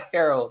do a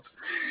Herald.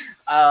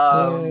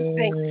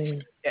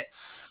 Thanks.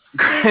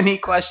 Any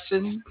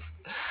questions?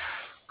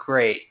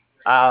 Great.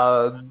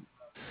 There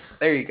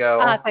you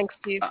go. Thanks,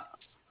 Steve.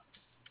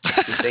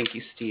 Thank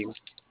you, Steve.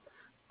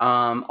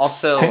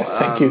 Also,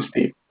 thank you,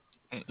 Steve.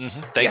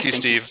 Thank you,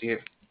 Steve.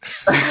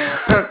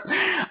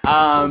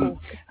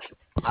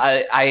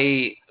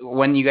 I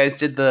when you guys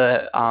did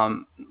the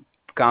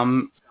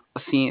gum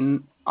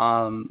scene,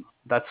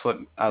 that's what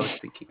I was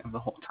thinking of the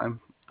whole time.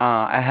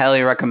 I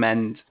highly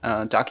recommend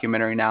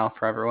Documentary Now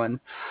for everyone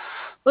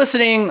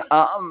listening.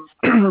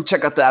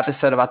 Check out the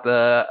episode about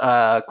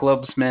the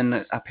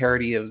Globesman, a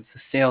parody of The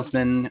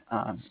Salesman.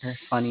 Very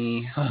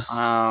funny.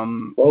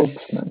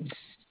 Globesman.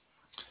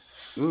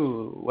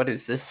 Ooh, what does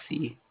this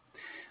see?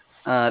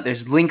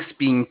 There's links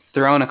being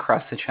thrown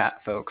across the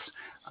chat, folks.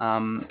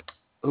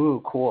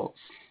 Ooh, cool.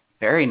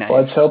 Very nice.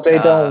 Let's hope they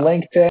don't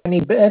link to any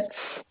bits.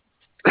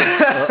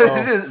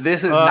 This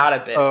is not a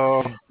bit.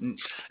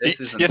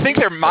 You think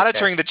they're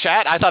monitoring the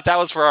chat? I thought that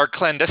was for our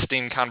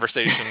clandestine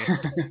conversation.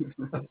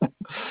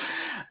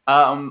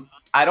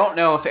 I don't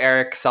know if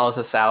Eric sells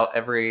us out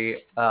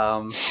every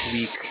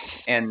week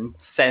and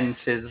sends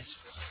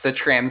the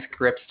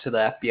transcripts to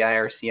the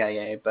FBI or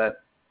CIA,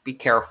 but be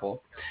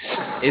careful.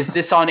 Is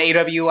this on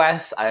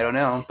AWS? I don't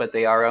know, but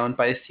they are owned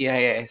by the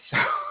CIA. So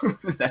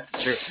That's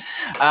true.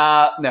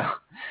 No.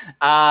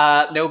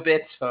 No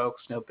bits,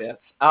 folks. No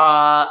bits.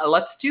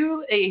 Let's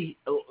do a.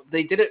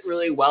 They did it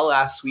really well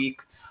last week.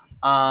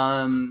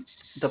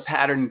 The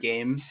pattern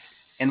game,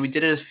 and we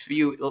did it a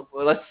few.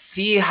 Let's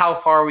see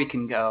how far we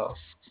can go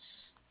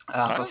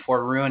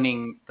before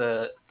ruining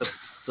the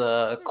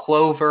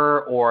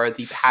Clover or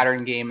the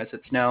pattern game as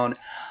it's known.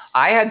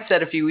 I had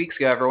said a few weeks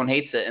ago everyone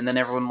hates it, and then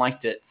everyone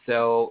liked it.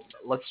 So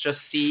let's just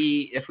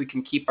see if we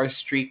can keep our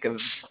streak of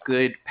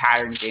good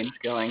pattern games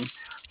going.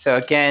 So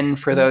again,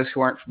 for those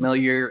who aren't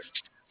familiar,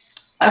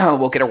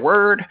 we'll get a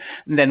word,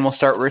 and then we'll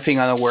start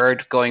riffing on a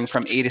word, going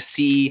from A to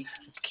C,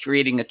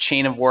 creating a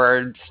chain of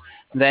words.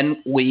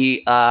 Then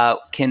we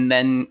can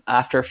then,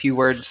 after a few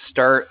words,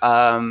 start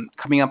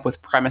coming up with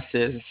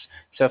premises.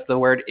 So if the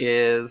word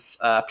is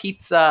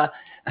pizza,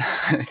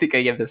 I think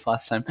I gave this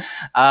last time.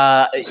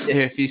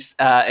 If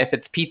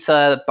it's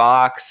pizza,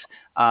 box,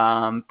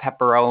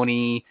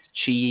 pepperoni,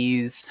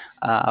 cheese,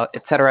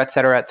 et cetera, et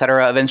cetera, et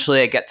cetera.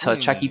 Eventually I get to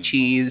a Chuck E.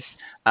 Cheese.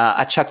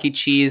 A Chuck E.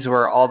 Cheese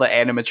where all the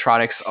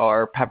animatronics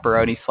are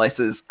pepperoni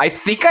slices. I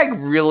think I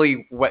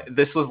really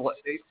this was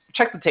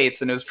check the tapes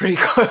and it was pretty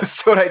close to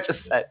what I just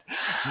said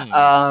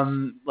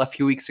a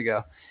few weeks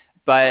ago.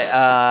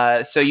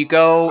 But so you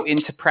go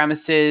into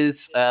premises,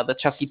 the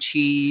Chuck E.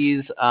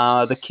 Cheese.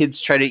 The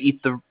kids try to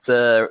eat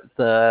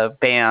the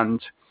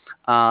band.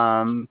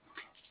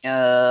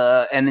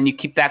 And then you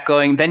keep that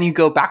going. Then you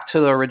go back to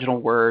the original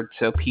word,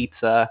 so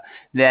pizza.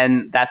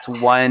 Then that's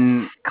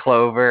one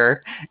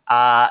Clover,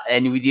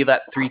 and we do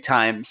that 3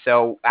 times.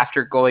 So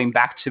after going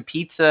back to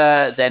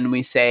pizza, then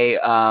we say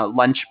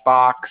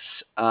lunchbox,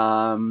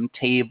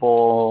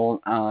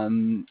 table,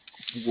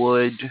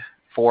 wood,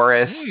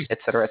 forest,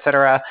 etc.,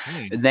 etc.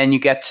 Then you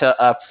get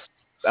to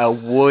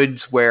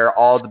woods where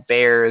all the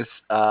bears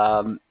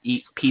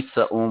eat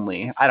pizza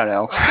only. I don't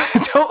know.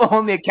 Don't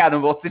hold me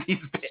accountable to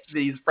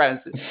these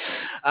premises.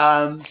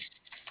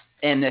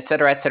 And et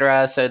cetera, et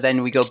cetera. So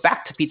then we go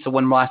back to pizza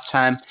one last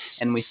time,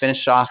 and we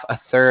finish off a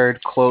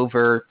third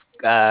Clover,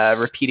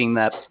 repeating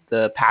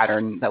the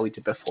pattern that we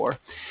did before.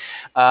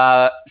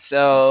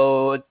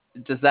 So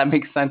does that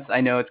make sense?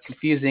 I know it's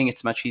confusing.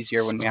 It's much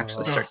easier when we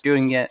actually start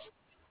doing it.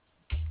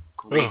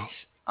 Great.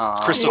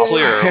 Crystal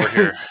clear over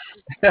here.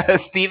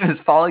 Steve is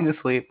falling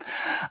asleep.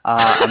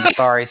 I'm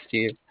sorry,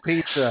 Steve.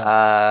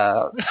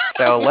 Pizza.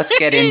 So let's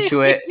get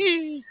into it.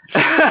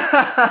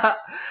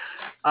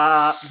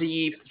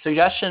 The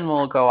suggestion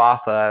we'll go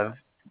off of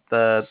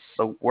the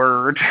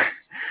word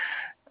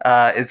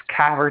is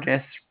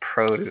cavernous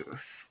produce.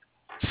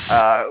 We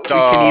can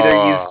either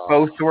use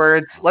both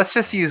words. Let's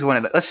just use one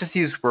of them. Let's just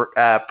use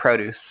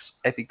produce.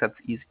 I think that's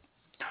easy.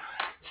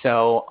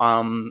 So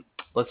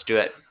let's do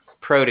it.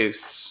 Produce.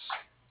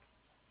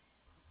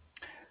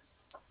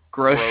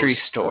 Grocery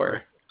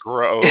store.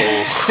 Gross.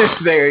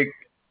 there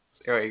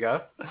you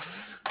go.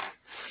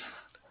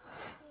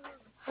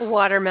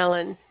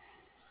 Watermelon.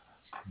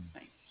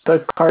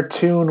 The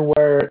cartoon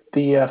where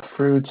the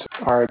fruits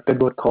are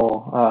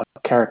biblical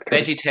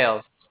characters.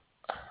 VeggieTales.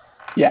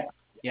 Yeah.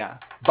 Yeah.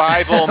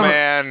 Bible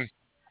man.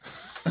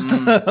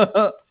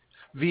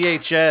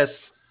 VHS.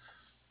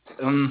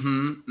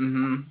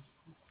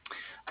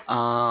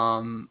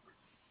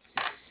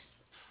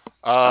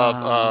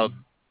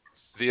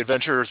 The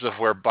Adventures of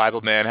where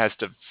Bible Man has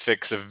to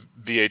fix a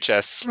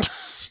VHS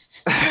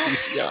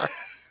VCR.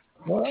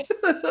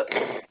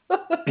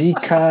 Be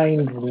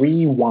kind,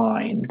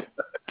 rewind.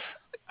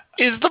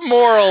 Is the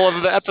moral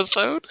of the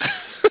episode.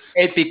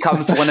 It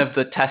becomes one of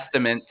the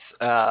testaments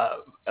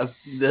of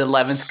the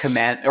 11th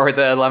command or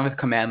the 11th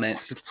commandment.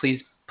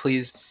 Please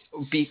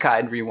be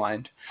kind,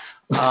 rewind.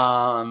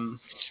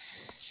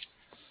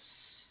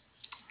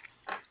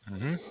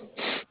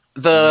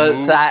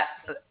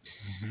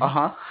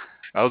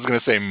 I was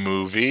gonna say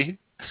movie.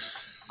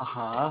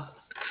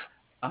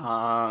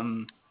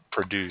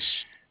 Produce.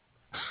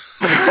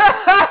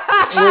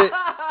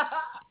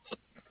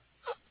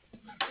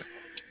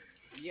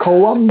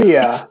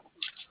 Columbia.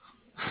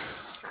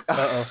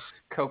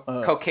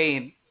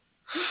 Cocaine.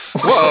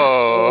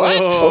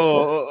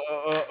 Whoa!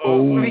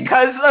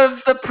 Because of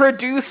the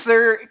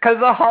producer, because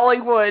of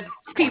Hollywood.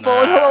 People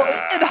in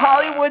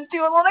Hollywood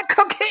do a lot of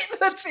cocaine.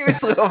 That's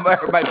seriously what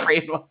my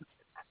brain was.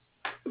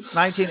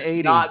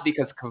 1980. Not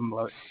because of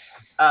Commode.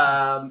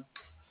 Let's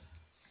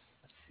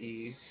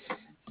see.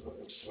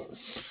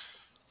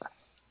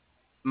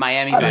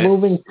 Miami. I'm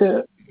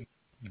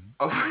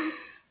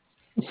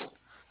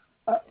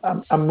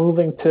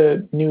moving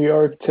to New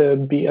York to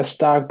be a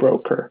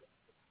stockbroker.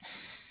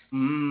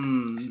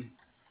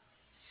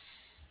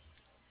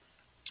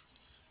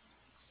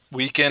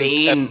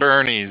 Weekend at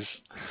Bernie's.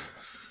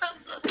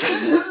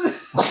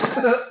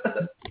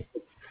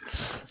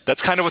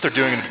 That's kind of what they're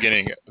doing in the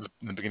beginning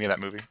of that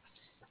movie.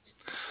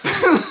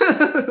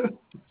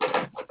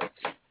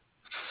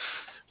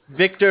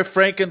 Victor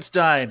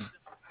Frankenstein.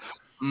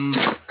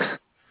 I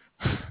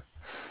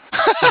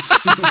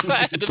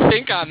had to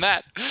think on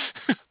that.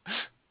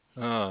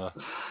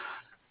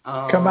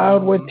 Come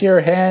out with your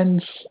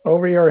hands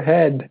over your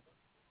head.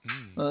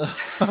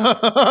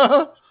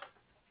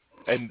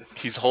 and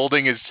he's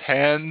holding his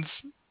hands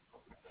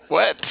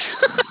wet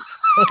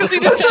because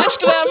he's attached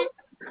to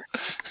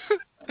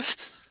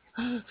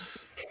them.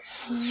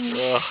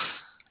 Ugh.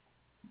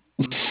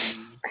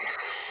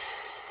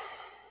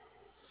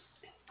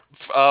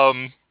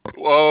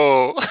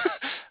 Whoa.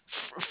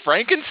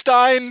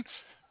 Frankenstein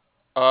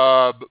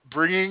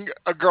bringing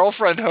a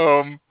girlfriend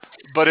home,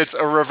 but it's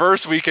a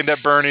reverse Weekend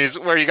at Bernie's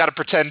where you got to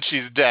pretend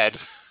she's dead.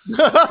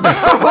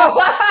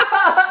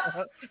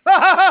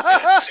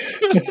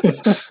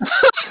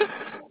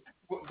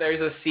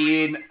 There's a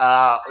scene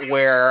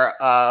where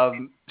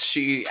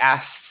she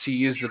asks to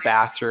use the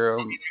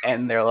bathroom,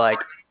 and they're like,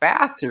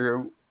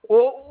 "Bathroom?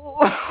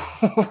 What's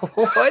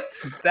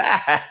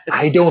that?"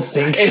 I don't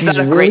think It's she's not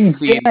a really great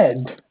scene.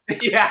 dead.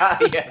 Yeah.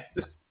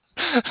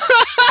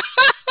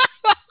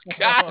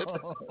 God.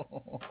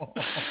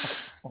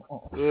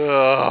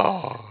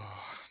 Ugh.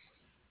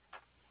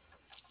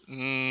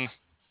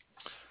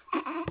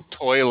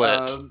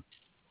 Toilet.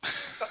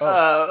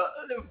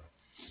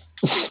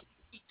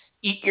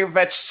 Eat your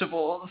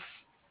vegetables.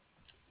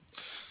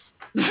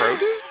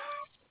 Produce?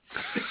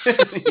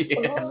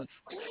 Yeah.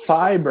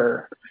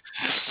 Fiber.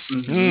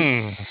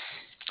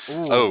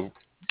 Oh,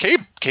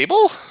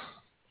 cable?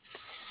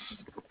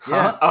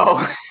 Yeah.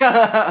 Oh.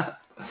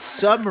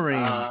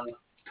 Submarine.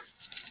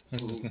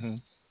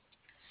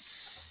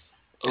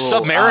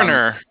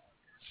 Submariner.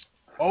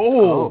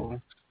 A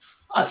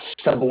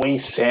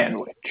Subway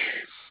sandwich.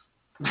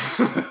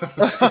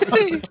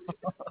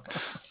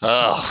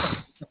 Ugh.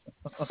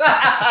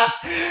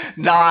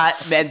 Not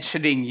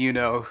mentioning you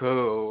know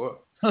who.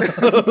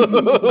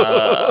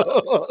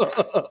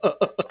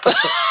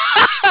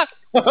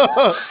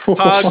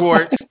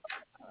 Hogwarts.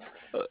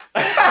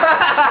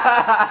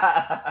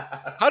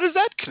 How does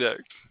that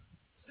connect?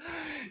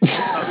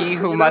 He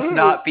who must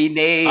not be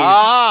named.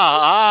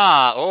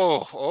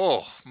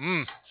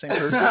 Same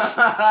person.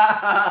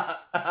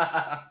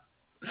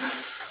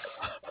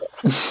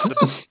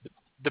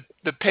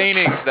 The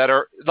paintings that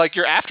are like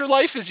your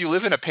afterlife is you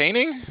live in a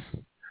painting.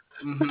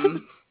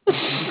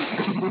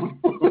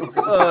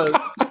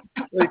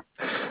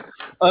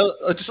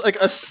 Just like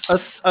a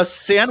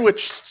sandwich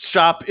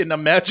shop in a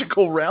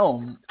magical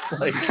realm.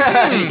 Like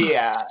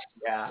yeah.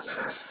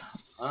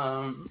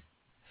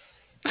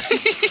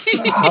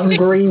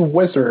 Hungry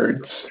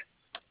wizards.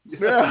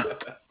 yeah.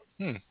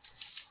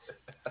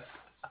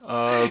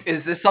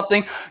 Is this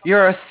something?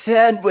 You're a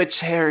sandwich,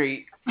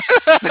 Harry.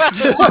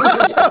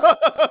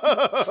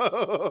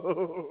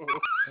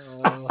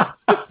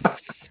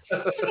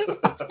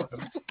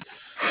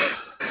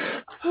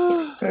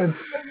 And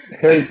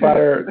Harry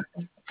Potter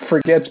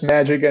forgets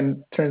magic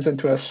and turns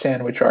into a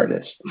sandwich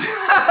artist.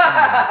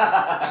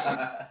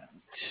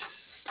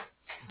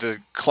 The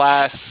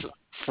class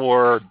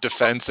for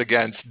defense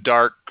against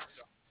dark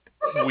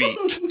wheat.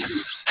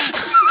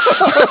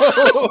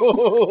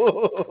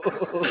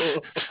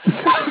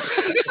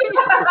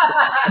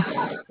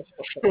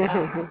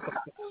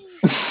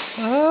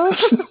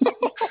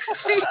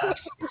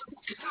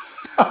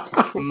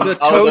 The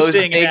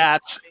toasting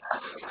hat.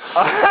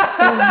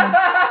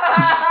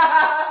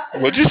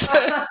 What'd you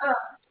say?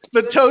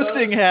 The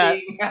toasting hat.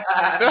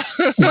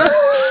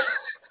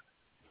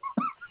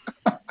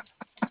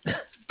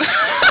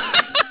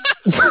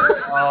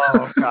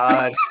 Oh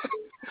God.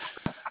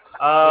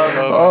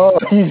 Oh,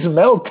 he's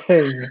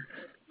melting.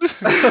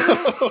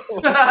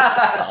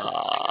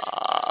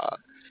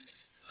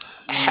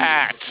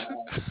 Hat.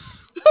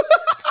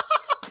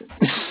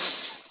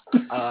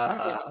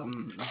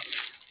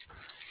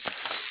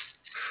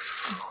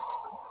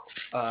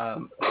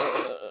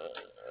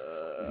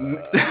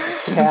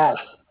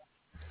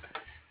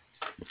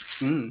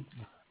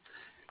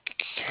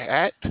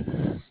 Cat.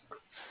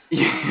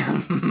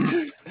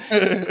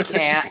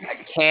 Cat.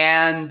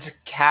 Canned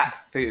cat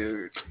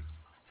food.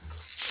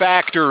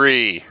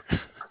 Factory.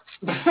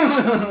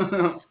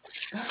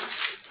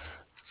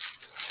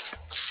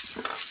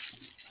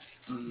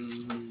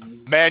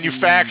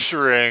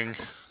 Manufacturing.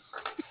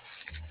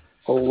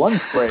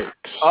 Lunch breaks.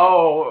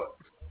 Oh.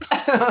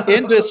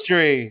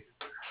 Industry.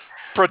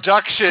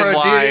 Production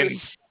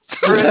lines.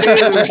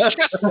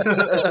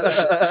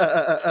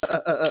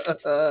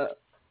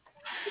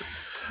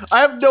 I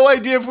have no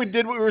idea if we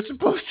did what we were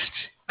supposed to do.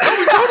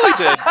 We totally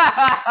did.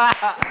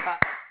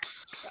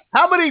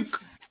 How many?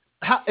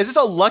 Is this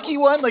a lucky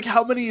one? Like,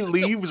 how many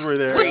leaves were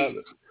there?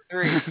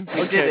 Three. We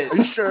Okay, did it. are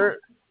you sure? I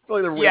feel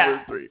like there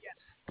were three.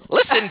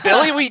 Listen,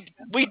 Billy, we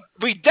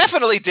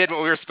definitely did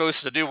what we were supposed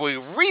to do. We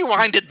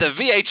rewinded the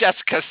VHS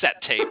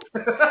cassette tape.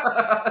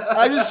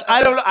 I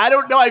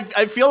don't know.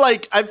 I feel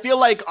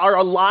like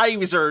our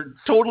lives are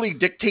totally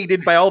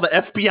dictated by all the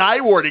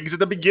FBI warnings at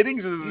the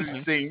beginnings of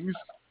these things.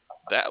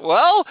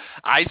 Well,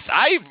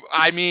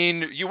 I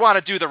mean, you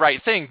want to do the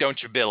right thing,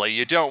 don't you, Billy?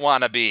 You don't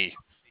want to be,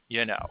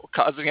 doing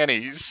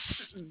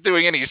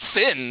any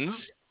sins.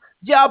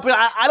 Yeah, but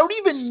I don't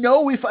even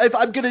know if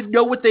I'm gonna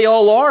know what they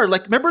all are.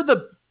 Like, remember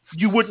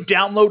you wouldn't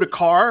download a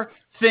car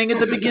thing at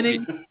the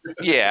beginning?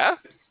 Yeah.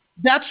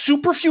 That's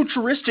super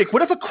futuristic.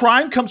 What if a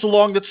crime comes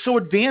along that's so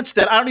advanced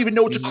that I don't even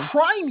know it's a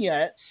crime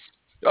yet?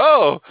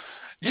 Oh,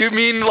 you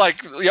mean like,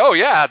 oh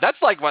yeah,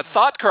 that's like what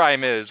thought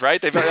crime is,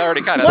 right? They've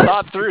already kind of What?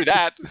 thought through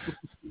that.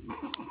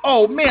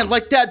 Oh man,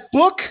 like that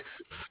book?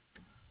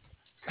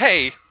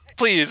 Hey,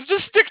 please,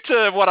 just stick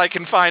to what I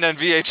can find on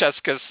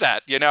VHS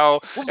cassette,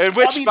 And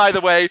which, I mean, by the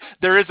way,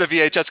 there is a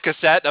VHS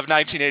cassette of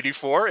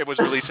 1984. It was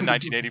released in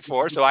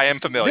 1984, so I am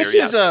familiar,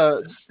 this yes.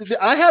 is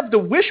I have the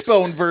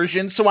Wishbone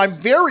version, so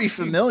I'm very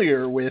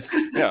familiar with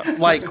Yeah.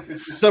 like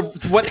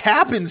what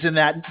happens in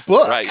that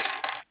book.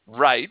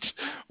 Right.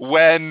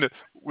 When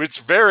it's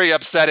very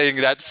upsetting,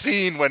 that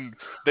scene when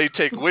they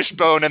take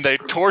Wishbone and they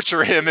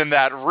torture him in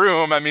that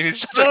room. I mean,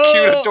 he's just a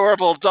cute,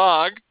 adorable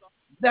dog.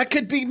 That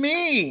could be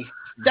me.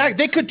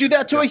 They could do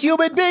that to a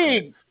human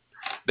being.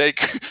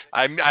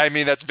 I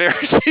mean, that's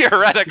very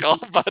theoretical,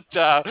 but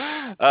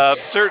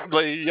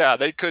certainly, yeah,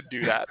 they could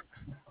do that.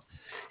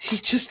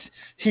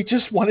 He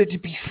just wanted to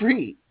be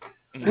free.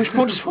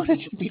 Wishbone just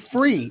wanted to be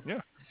free.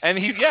 Yeah. And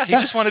he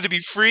just wanted to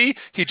be free.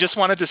 He just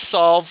wanted to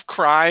solve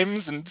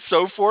crimes and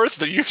so forth,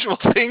 the usual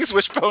things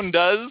Wishbone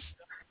does.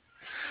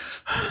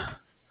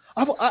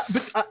 But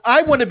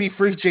I want to be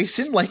free,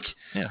 Jason.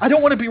 I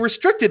don't want to be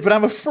restricted, but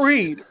I'm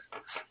afraid.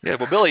 Yeah,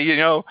 well,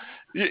 Billy,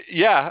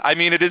 I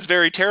mean, it is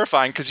very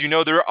terrifying because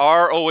there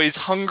are always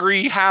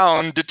hungry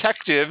hound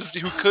detectives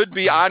who could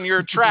be on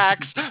your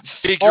tracks,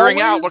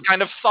 figuring out what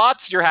kind of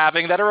thoughts you're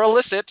having that are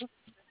illicit.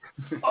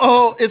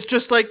 Oh, it's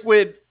just like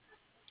when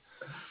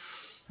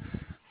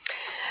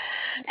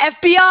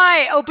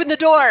FBI, open the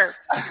door.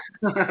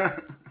 We're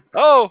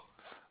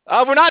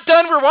not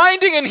done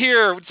rewinding in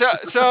here,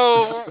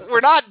 so we're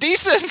not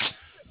decent.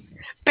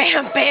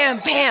 Bam,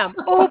 bam, bam.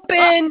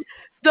 Open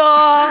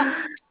the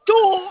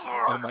door.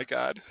 Oh my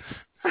God.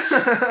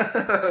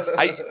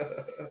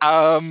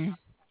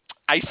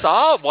 I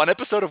saw one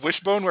episode of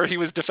Wishbone where he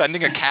was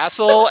defending a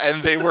castle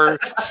and they were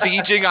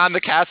sieging on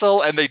the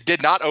castle and they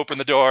did not open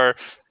the door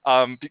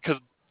because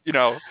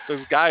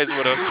those guys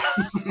would have.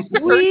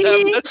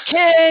 We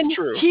can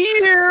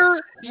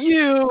hear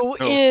you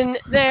in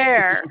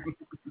there.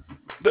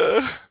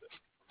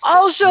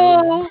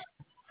 Also,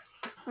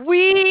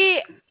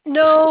 we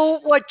know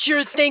what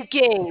you're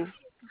thinking.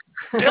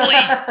 Billy!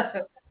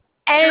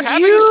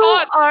 And you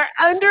are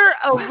under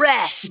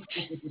arrest.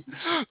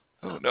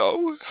 Oh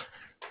no.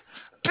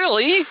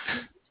 Billy!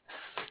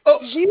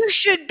 You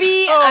should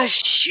be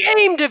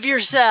ashamed of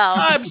yourself.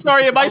 I'm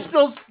sorry, am I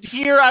still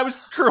here? I was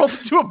curled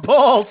into a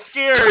ball,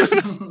 scared.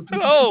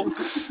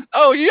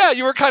 Oh yeah,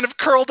 you were kind of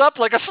curled up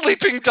like a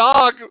sleeping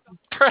dog,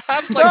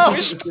 perhaps like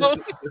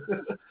Wishbone.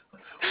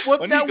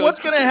 What's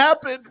going to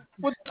happen?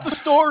 What's the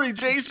story,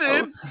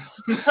 Jason?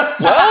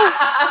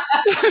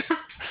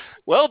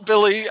 Well,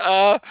 Billy,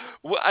 I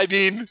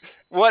mean,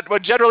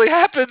 what generally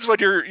happens when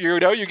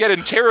you get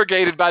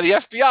interrogated by the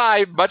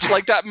FBI, much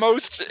like that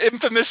most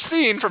infamous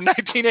scene from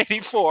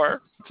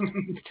 1984.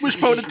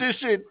 Wishbone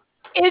edition.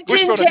 It's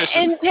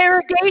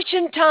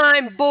interrogation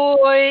time,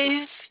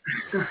 boys.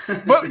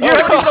 But you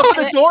haven't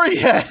opened the door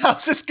yet.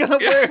 How's this going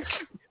to work?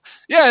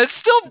 Yeah, it's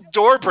still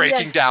door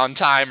breaking down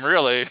time,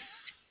 really.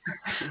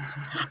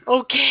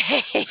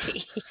 Okay.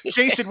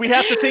 Jason, we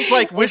have to think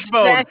like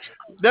Wishbone.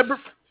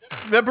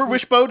 Remember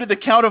Wishbone in the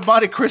Count of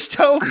Monte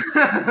Cristo?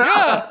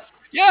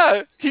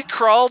 Yeah, he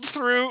crawled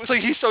through. So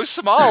he's so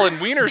small and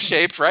wiener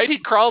shaped, right? He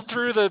crawled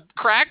through the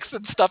cracks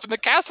and stuff in the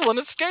castle and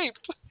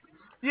escaped.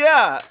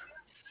 Yeah.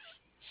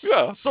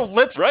 Yeah. So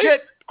let's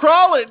get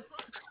crawling.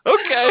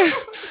 Okay.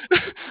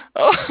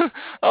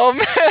 Oh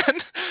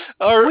man.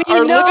 We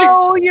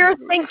know you're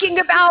thinking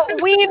about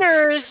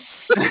wieners.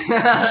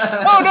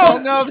 Oh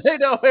no, they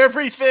know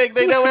everything.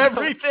 They know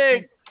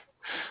everything.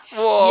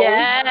 Whoa.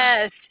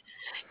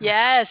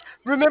 Yes.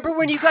 Remember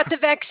when you got the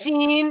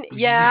vaccine?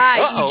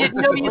 Yeah, you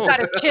didn't know you got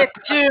a tick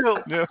too.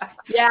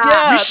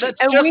 Yeah.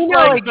 And we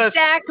know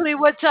exactly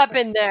what's up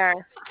in there.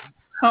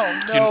 Oh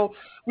no.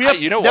 We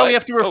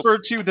have to refer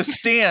to the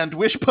Stand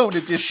Wishbone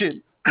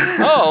edition.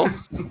 Oh.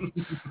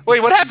 Wait,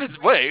 what happens?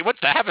 What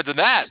happens in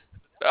that?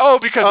 Oh,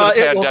 because of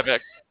the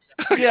pandemic.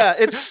 Yeah,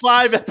 it's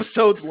 5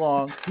 episodes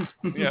long.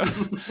 Yeah.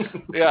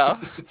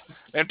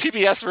 And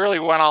PBS really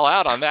went all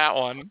out on that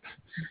one.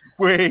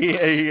 We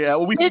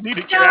need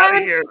to get out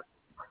of here.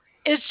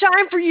 It's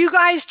time for you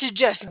guys to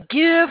just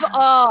give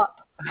up.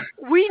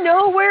 We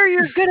know where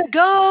you're going to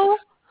go.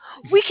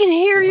 We can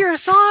hear your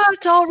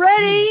thoughts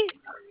already.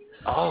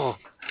 Oh,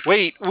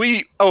 wait,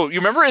 you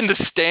remember in The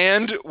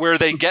Stand where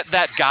they get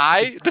that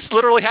guy? This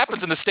literally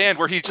happens in The Stand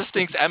where he just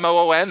thinks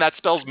MOON, that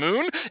spells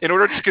moon, in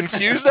order to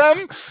confuse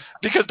them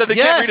because then they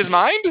can't read his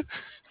mind?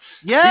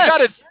 Yes.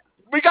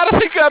 We gotta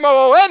think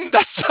MOON,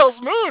 that spells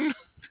moon.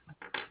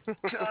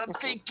 I'm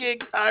thinking.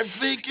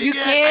 You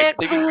can't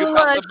fool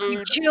us,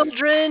 you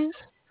children.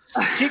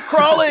 Keep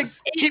crawling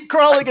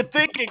and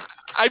thinking.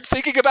 I'm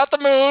thinking about the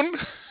moon.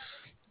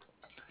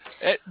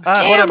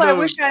 Damn, I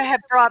wish I had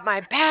brought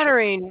my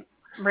battering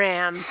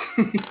ram.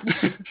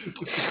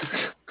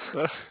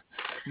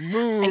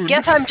 Moon. I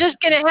guess I'm just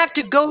going to have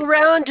to go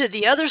around to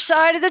the other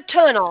side of the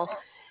tunnel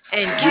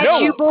and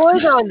get you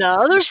boys on the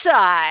other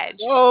side.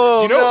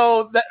 Oh,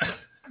 no.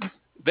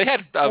 They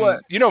had,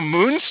 What?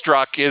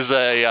 Moonstruck is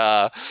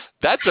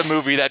that's a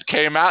movie that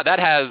came out that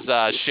has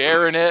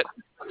Cher in it.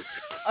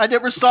 I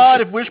never saw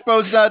it if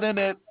Wishbone's not in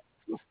it.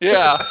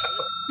 Yeah.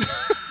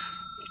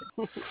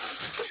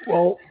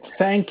 Well,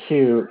 thank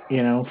you,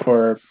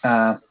 for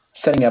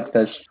setting up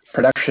this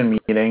production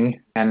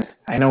meeting. And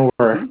I know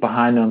we're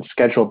behind on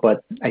schedule,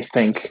 but I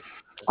think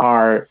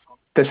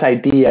this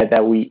idea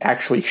that we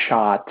actually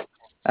shot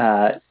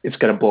is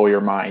going to blow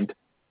your mind.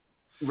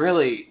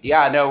 Really?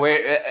 Yeah, no,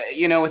 we're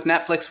with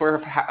Netflix we're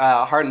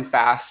hard and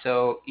fast,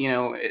 so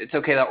it's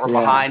okay that we're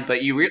behind,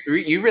 but you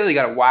really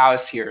got to wow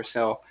us here.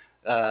 So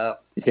tell us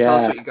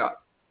what you got.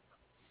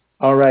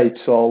 All right,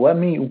 so let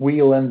me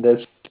wheel in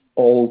this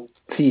old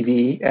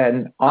TV,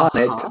 and on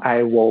it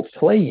I will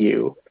play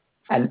you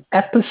an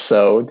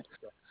episode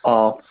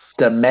of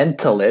The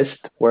Mentalist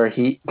where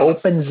he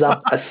opens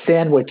up a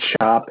sandwich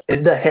shop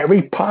in the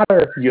Harry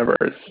Potter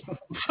universe.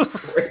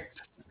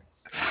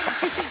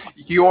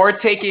 You're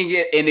taking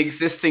it in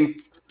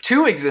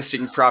two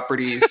existing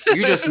properties.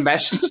 You just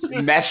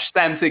meshed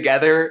them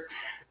together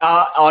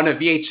on a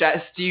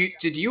VHS.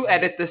 Did you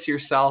edit this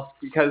yourself?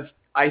 Because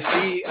I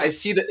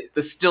see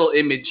the still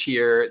image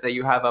here that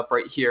you have up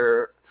right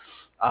here.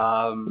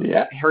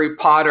 Harry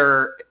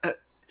Potter,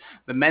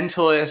 the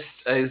Mentalist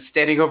is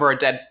standing over a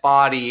dead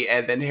body,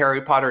 and then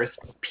Harry Potter is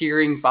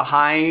peering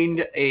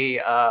behind a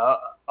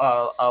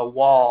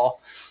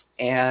wall,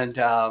 and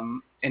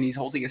he's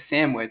holding a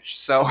sandwich.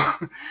 So,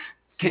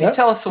 can you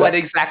tell us what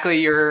exactly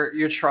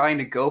you're trying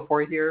to go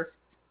for here?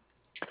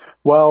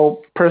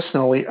 Well,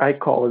 personally, I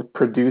call it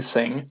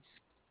producing,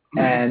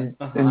 and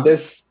in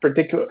this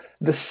particular,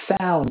 the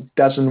sound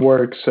doesn't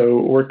work,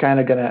 so we're kind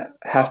of gonna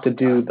have to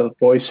do the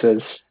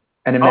voices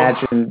and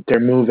imagine they're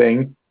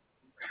moving.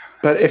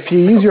 But if you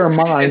use your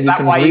mind, you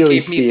can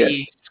really see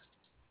it.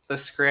 The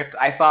script?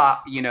 I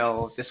thought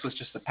this was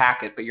just a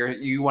packet, but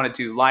you want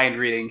to do line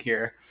reading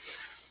here.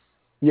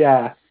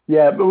 Yeah,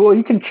 but well,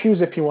 you can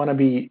choose if you want to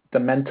be the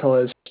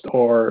Mentalist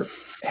or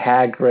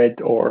Hagrid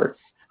or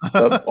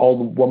the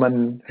old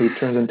woman who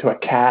turns into a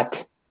cat,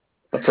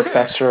 the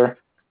professor.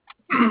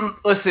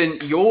 Listen,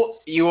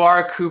 you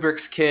are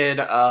Kubrick's kid,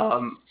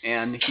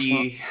 and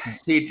he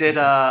did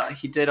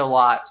a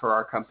lot for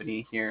our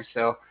company here.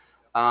 So,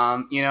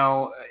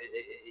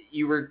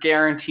 you were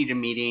guaranteed a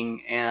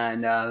meeting,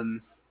 and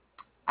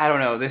I don't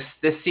know.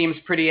 This seems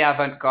pretty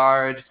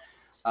avant-garde.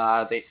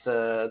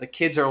 The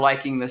kids are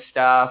liking this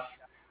stuff.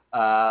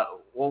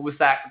 What was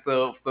that?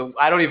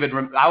 I don't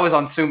even. I was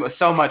on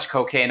so much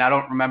cocaine. I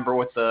don't remember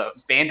what the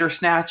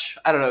Bandersnatch.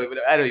 I don't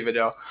even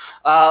know.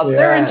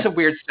 They're into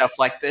weird stuff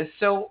like this,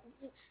 so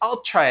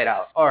I'll try it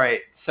out. All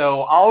right.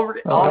 So I'll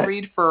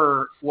read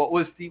for what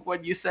was the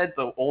what you said,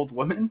 the old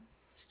woman.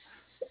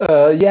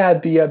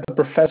 The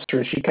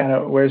professor. She kind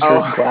of wears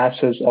her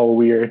glasses all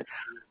weird.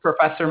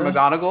 Professor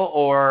McGonagall,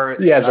 or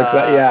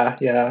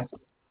yeah.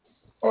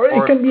 Or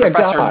it can be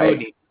Professor a guy.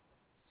 Moody.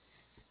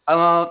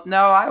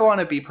 No, I want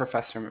to be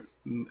Professor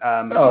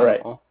McGonagall. All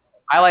right.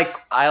 I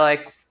like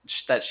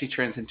that she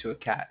turns into a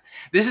cat.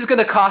 This is going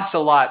to cost a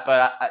lot,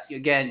 but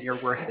again, you're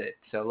worth it.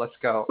 So let's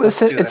go.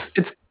 Listen,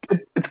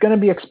 it's going to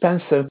be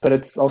expensive, but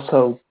it's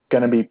also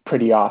going to be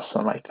pretty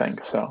awesome, I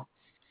think. So.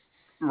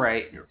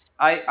 Right.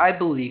 I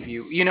believe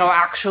you.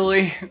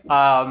 Actually,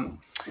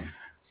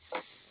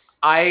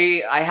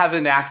 I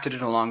haven't acted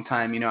in a long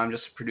time. I'm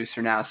just a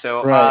producer now.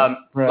 So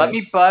let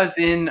me buzz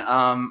in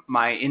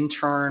my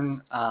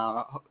intern.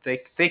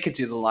 They could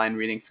do the line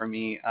reading for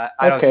me.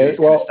 I don't do this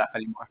kind of stuff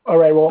anymore. All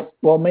right.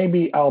 Well,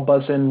 maybe I'll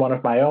buzz in one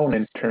of my own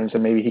interns,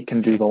 and maybe he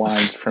can do the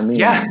lines for me.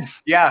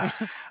 Yeah.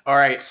 All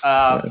right.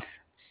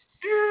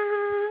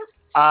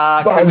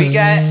 Can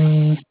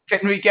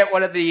we get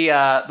one of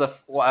the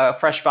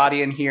fresh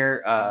body in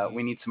here?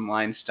 We need some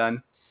lines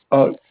done.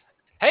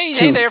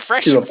 Hey there,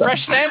 fresh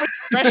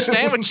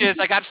sandwiches.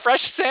 I got fresh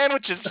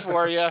sandwiches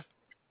for you.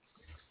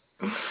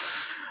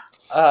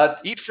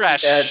 Eat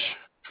fresh.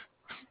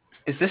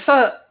 Is this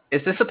a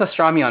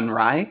pastrami on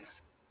rye?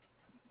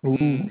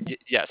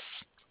 Yes.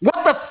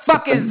 What the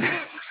fuck is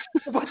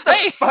this? What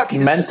the fuck?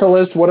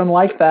 Mentalist wouldn't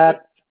like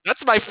that.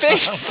 That's my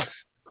face.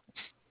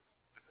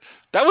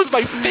 That was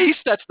my face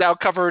that's now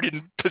covered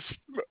in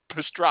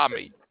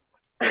pastrami.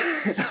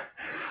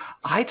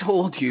 I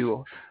told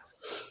you,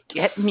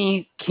 get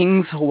me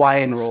King's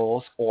Hawaiian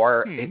rolls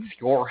or it's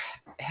your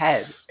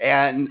head.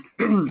 And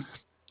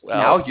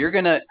now you're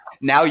gonna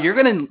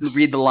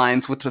read the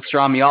lines with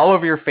pastrami all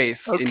over your face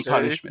in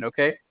punishment,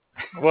 okay?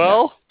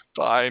 Well,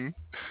 fine.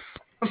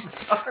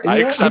 I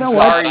accept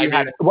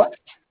what?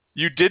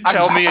 You did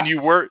tell me, and you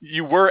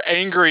were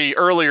angry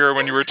earlier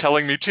when you were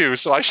telling me too,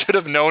 so I should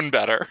have known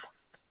better.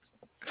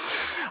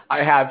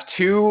 I have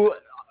two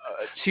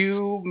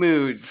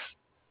moods: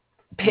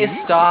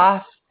 pissed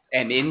off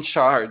and in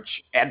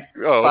charge. And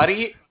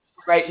buddy,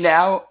 right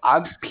now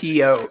I'm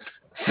PO'd.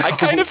 So. I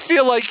kind of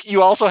feel like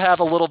you also have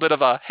a little bit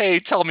of a, hey,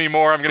 tell me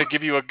more, I'm going to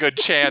give you a good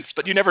chance,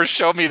 but you never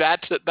show me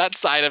that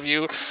side of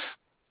you.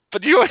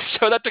 But you always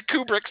show that to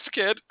Kubrick's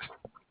kid.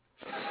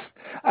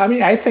 I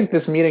mean, I think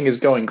this meeting is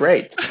going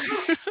great.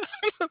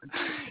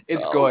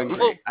 It's going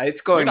great. It's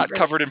You're going not great.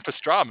 covered in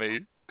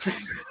pastrami.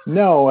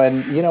 No,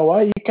 and you know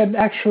what? You can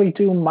actually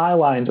do my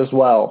lines as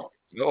well.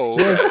 Oh,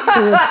 You're-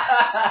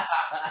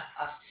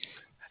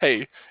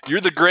 hey,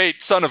 you're the great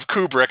son of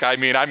Kubrick. I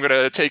mean, I'm going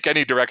to take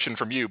any direction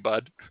from you,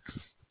 bud.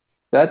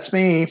 That's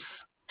me,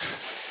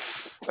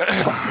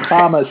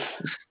 Thomas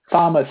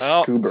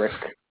Oh. Kubrick.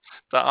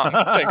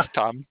 Thanks,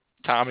 Tommy.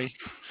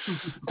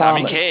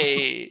 Tommy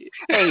K.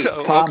 Hey,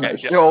 Oh, Thomas.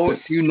 okay. Yeah. No,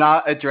 do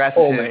not address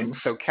Full him name.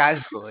 so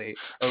casually,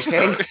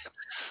 okay?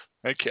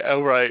 Okay.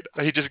 All right.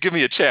 Hey, just give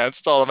me a chance.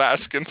 That's all I'm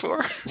asking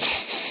for.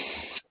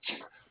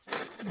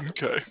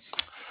 Okay.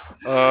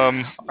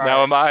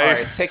 Now am I? All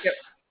right, take it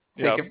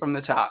Yeah. from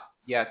the top.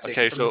 Yeah, take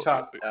Okay, it from the so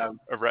top.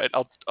 all right,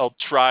 I'll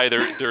try.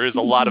 There is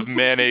a lot of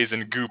mayonnaise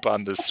and goop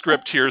on the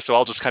script here, so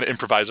I'll just kind of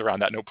improvise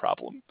around that, no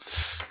problem.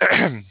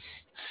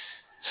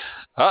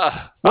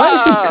 Why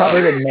is he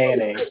covered in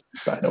mayonnaise,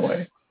 by the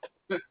way?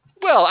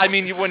 Well, I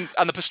mean, when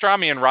on the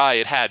pastrami and rye,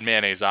 it had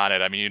mayonnaise on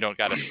it. I mean, you don't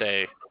got to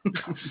say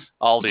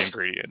all the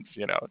ingredients,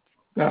 you know.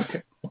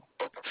 Okay.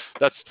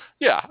 That's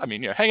I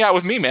mean, hang out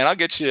with me, man. I'll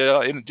get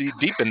you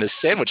deep in this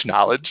sandwich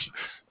knowledge.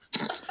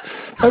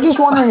 I'm just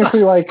wondering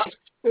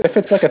if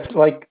it's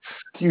like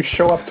you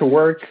show up to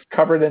work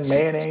covered in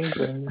mayonnaise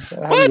and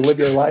how you live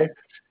your life.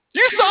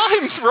 You saw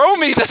him throw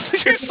me.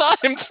 You saw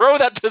him throw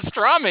that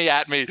pastrami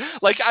at me.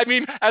 Like, I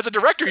mean, as a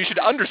director, you should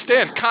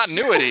understand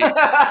continuity.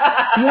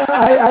 Yeah,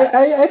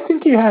 I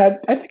think you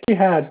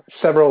had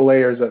several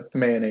layers of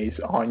mayonnaise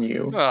on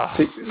you,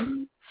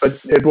 but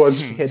it was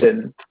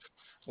hidden.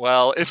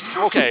 Well,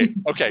 okay.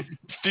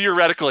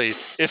 Theoretically,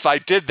 if I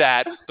did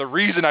that, the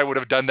reason I would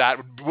have done that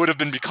would have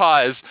been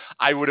because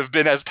I would have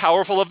been as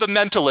powerful of the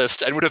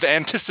mentalist and would have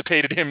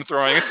anticipated him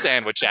throwing a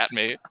sandwich at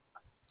me.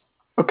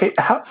 Okay,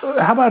 how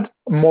about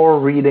more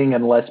reading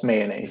and less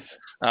mayonnaise?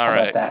 All How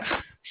right. about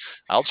that?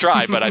 I'll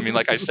try, but I mean,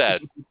 like I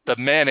said, the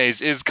mayonnaise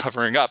is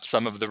covering up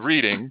some of the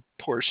reading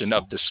portion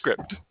of the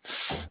script.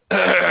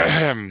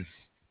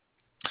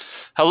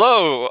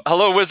 Hello,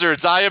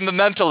 wizards. I am the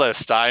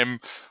mentalist. I'm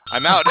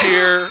out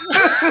here.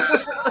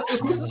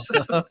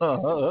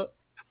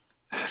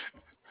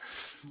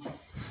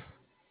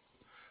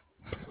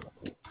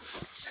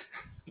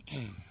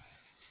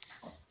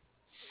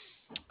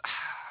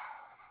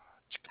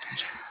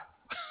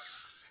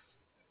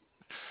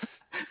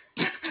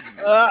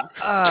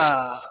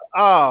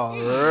 All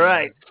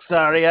right.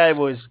 Sorry, I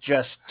was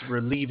just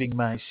relieving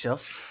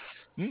myself.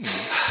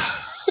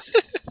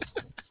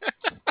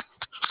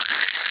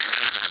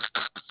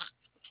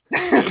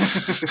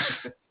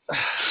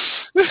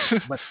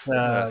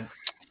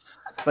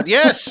 But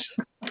yes,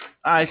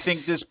 I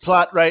think this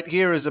plot right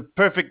here is a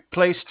perfect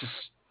place to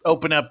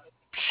open up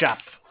shop.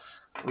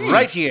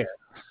 Right here.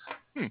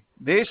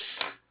 This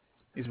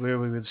is where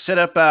we would set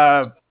up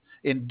our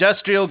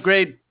industrial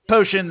grade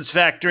potions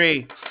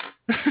factory.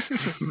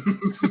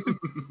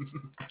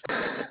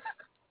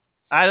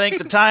 I think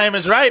the time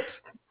is ripe.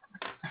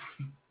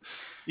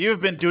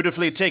 You've been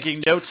dutifully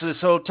taking notes this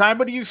whole time.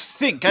 What do you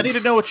think? I need to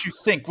know what you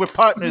think. We're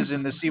partners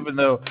in this, even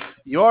though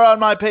you're on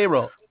my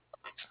payroll.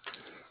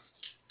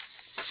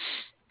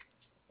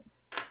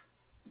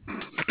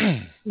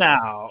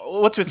 Now,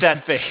 what's with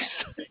that face?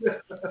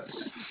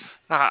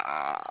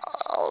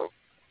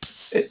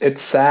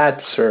 It's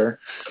sad, sir.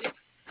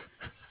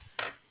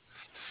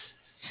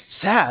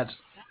 Sad?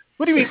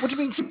 What do you mean? What do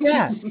you mean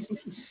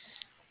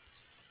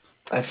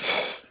sad?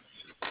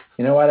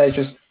 You know what? I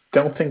just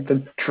don't think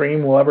the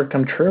dream will ever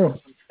come true,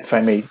 if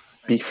I may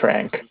be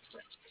frank.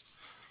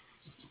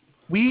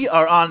 We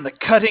are on the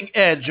cutting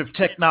edge of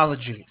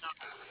technology.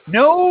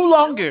 No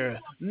longer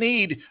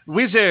need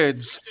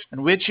wizards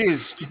and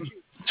witches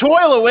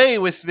toil away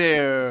with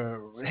their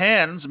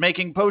hands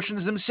making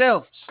potions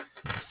themselves.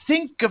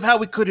 Think of how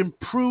we could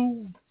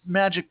improve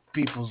magic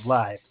people's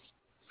lives.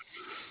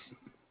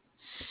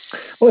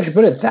 Well, if you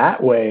put it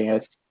that way,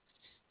 it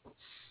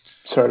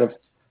sort of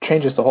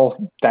changes the whole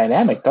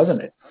dynamic,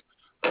 doesn't it?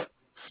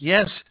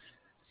 Yes,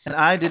 and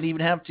I didn't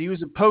even have to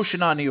use a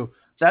potion on you.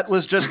 That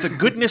was just the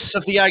goodness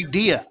of the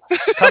idea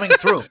coming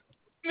through.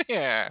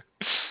 Yeah.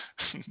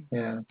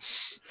 Yeah.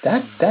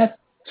 That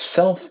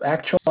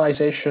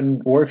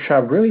self-actualization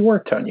workshop really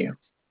worked on you.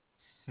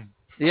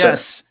 Yes,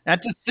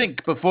 and to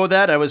think, before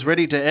that I was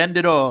ready to end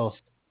it all.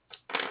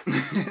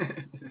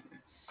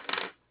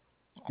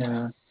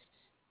 Yeah.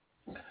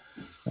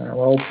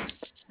 Well,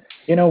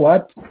 you know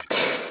what?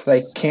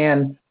 I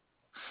can't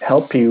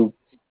help you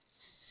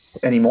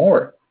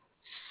anymore.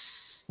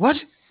 What?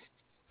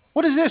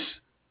 What is this?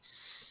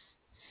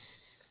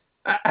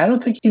 I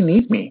don't think you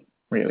need me,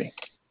 really.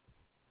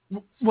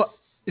 What?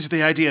 Is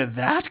the idea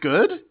that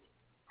good?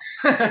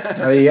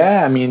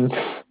 Yeah, I mean,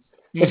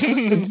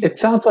 it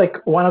sounds like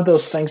one of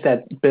those things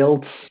that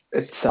builds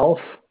itself.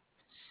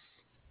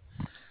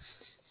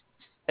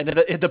 And then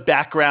in the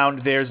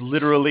background, there's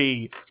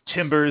literally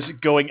timbers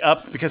going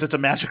up because it's a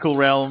magical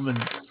realm and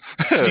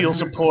steel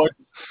support.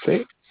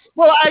 See?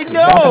 Well, I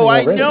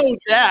know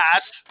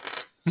that.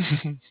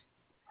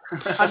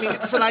 I mean,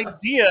 it's an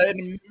idea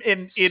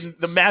in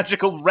the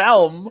magical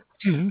realm,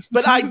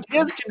 but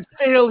ideas can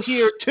fail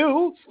here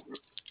too.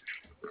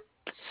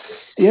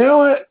 You know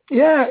what?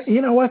 Yeah,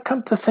 you know what?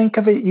 Come to think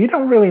of it, you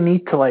don't really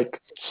need to like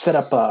set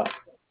up a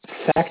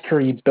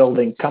factory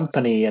building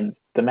company in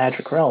the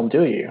magic realm,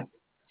 do you?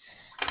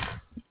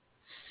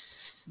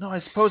 No,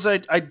 I suppose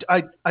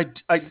I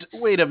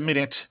wait a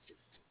minute.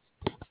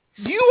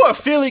 You are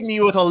filling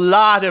me with a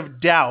lot of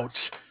doubt,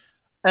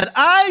 and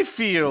I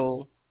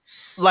feel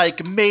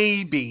like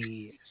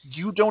maybe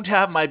you don't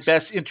have my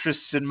best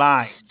interests in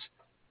mind.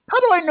 How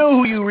do I know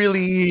who you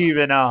really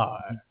even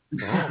are?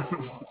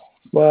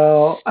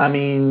 Well, I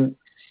mean,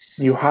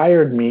 you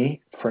hired me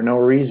for no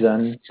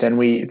reason. Then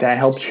that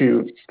helped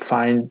you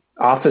find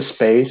office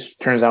space.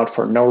 Turns out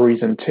for no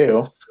reason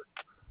too.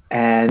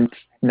 And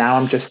now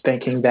I'm just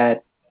thinking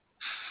that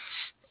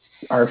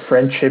our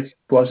friendship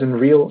wasn't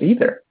real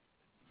either.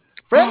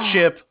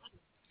 Friendship?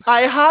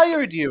 I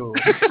hired you.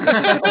 It's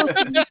supposed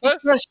to be a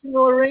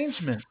professional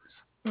arrangement.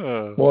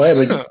 Well,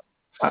 yeah,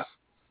 but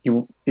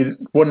you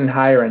wouldn't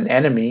hire an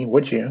enemy,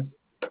 would you?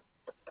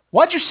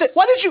 Why'd you say?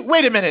 Why did you?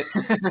 Wait a minute.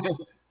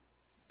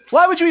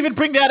 Why would you even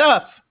bring that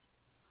up?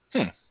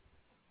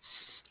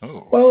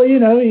 Oh. Well,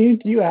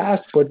 you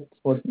asked what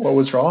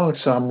was wrong,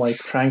 so I'm like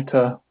trying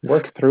to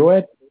work through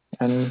it,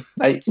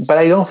 but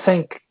I don't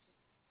think,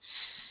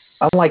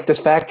 unlike this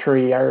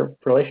factory, our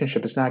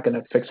relationship is not going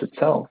to fix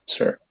itself,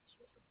 sir.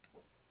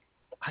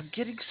 I'm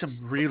getting some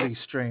really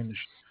strange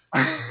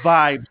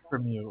vibes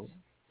from you.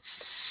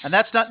 And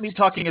that's not me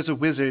talking as a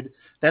wizard.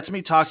 That's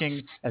me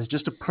talking as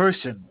just a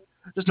person.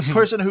 Just a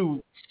person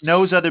who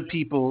knows other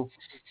people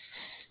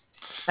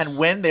and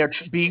when they're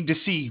being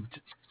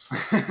deceived.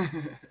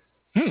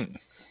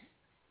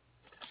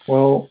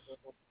 Well,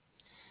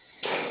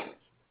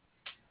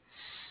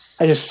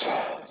 I just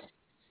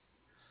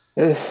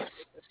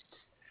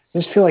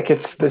feel like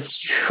it's this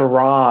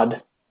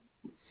charade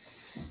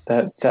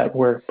that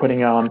we're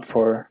putting on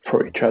for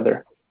each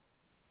other.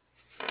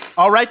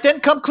 All right,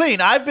 then, come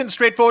clean. I've been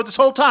straightforward this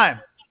whole time.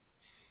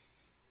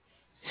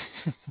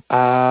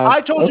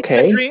 I told you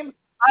okay. that dream.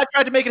 I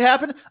tried to make it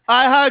happen.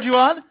 I hired you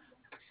on.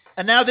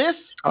 And now this?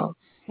 Oh.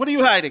 What are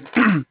you hiding?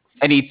 And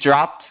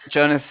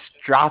Jonas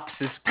drops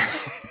his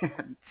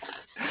pants.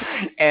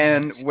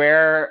 And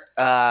where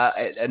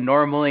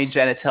normally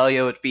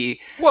genitalia would be,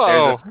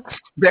 Whoa.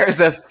 there's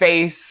a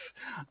face,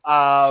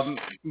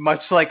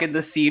 much like in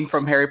the scene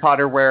from Harry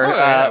Potter where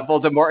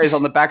Voldemort is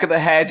on the back of the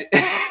head,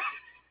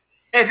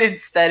 and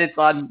instead it's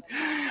on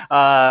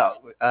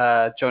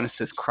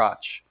Jonas's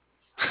crotch.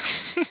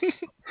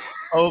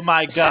 Oh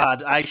my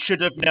God! I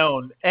should have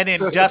known. An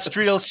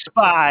industrial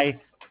spy.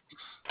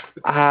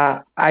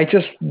 I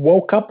just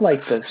woke up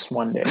like this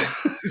one day.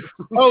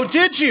 Oh,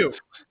 did you?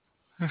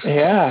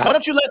 Yeah. Why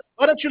don't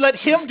you let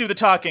him do the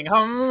talking?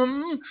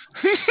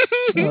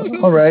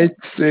 All right.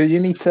 You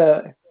need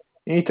to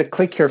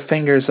click your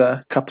fingers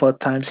a couple of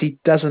times. He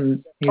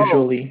doesn't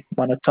usually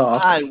want to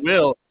talk. I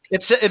will.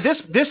 It's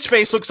this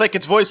face looks like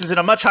its voice is in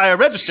a much higher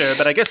register,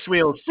 but I guess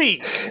we'll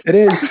see. It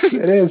is.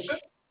 It is.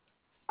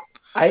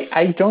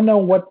 I don't know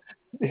what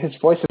his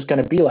voice is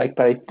going to be like,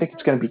 but I think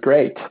it's going to be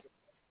great.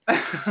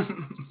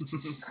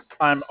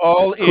 I'm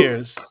all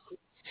ears.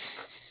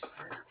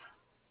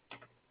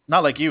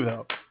 Not like you,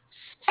 though.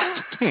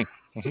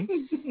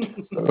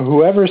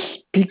 Whoever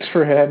speaks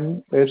for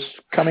him is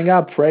coming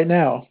up right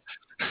now.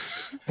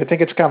 I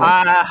think it's coming.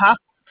 Uh-huh.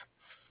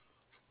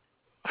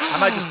 I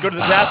might just go to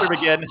the bathroom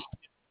again.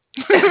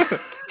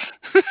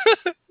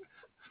 It's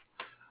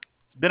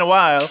been a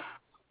while.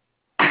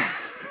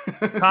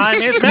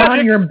 Time is Come on,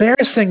 magic. you're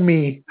embarrassing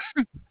me.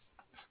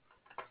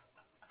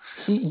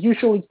 He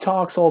usually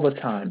talks all the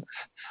time.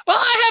 Well,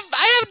 I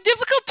have a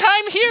difficult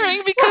time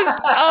hearing because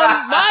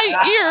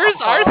my ears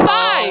are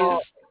thighs.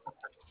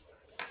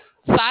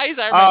 Thighs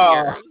are my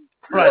ears.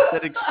 Right,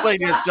 then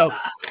explain yourself.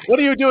 What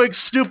are you doing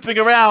snooping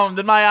around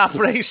in my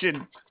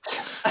operation?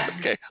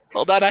 Okay,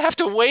 hold on. I have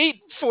to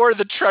wait for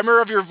the tremor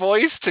of your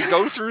voice to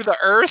go through the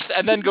earth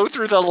and then go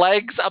through the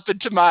legs up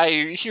into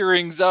my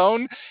hearing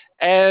zone.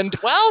 And,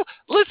 well,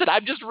 listen,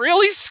 I'm just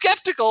really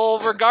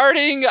skeptical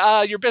regarding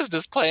your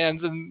business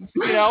plans and,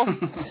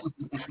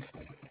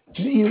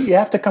 You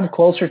have to come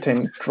closer to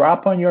him,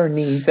 drop on your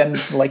knees, and,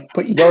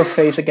 put your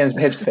face against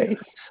his face.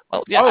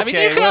 Well, yeah, okay, I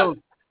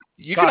mean,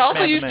 you can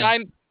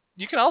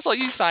also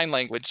use sign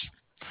language.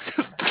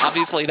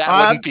 Obviously, that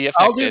wouldn't be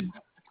affected.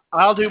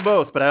 I'll do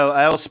both, but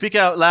I'll speak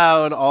out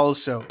loud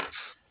also.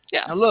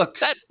 Yeah. Now look,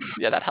 that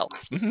helps.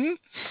 Mm-hmm.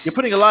 You're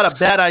putting a lot of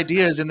bad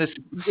ideas in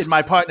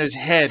my partner's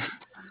head,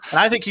 and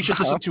I think he should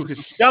listen to his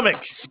stomach,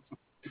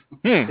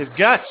 his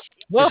guts,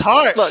 his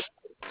heart. Look,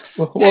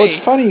 well,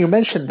 it's funny you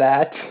mentioned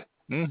that.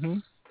 Mm-hmm.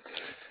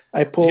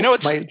 I pulled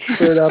my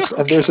shirt up,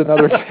 and there's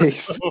another face.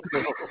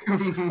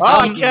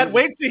 I can't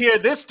wait to hear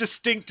this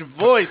distinct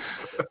voice.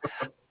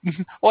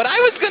 What I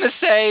was going to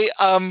say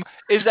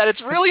is that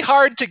it's really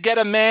hard to get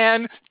a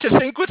man to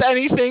think with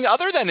anything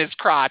other than his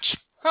crotch.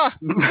 Huh.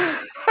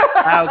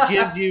 I'll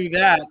give you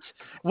that.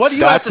 What do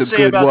you have to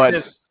say about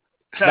this?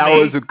 That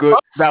was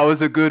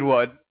a good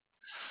one.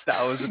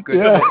 That was a good.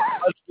 Yeah.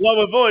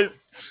 Lower voice.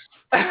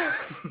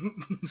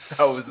 That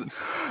was.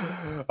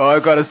 Oh, I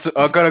got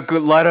a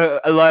good light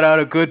out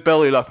a good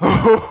belly laugh.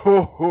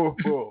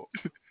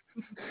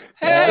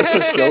 That's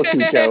a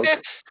goatee joke.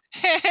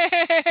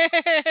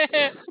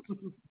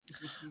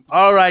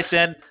 All right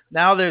then.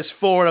 Now there's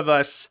 4 of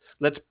us.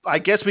 I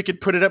guess we could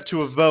put it up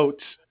to a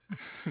vote.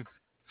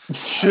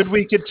 Should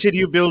we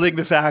continue building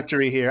the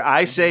factory here?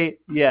 I say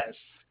yes.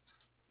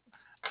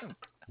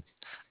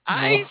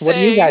 What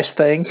do you guys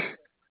think?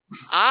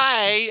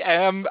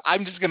 I'm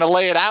just gonna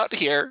lay it out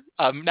here.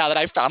 Now that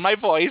I've found my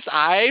voice,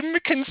 I'm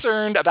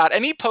concerned about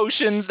any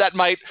potions that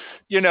might,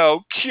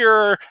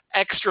 cure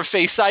extra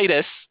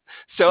faciitis.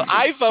 So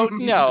I vote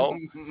no.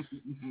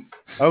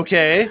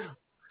 Okay.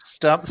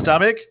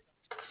 Stomach?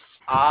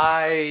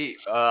 I'm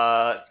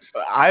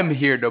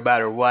here no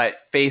matter what,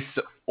 face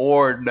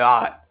or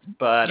not.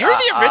 But You're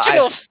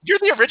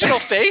the original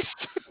face.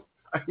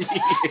 Yes.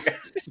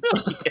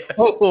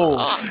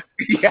 Oh.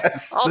 Yes,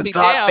 I'll the be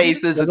top damned. face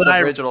is Well, the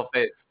then original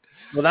face.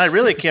 Well, I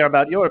really care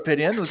about your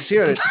opinion. Let's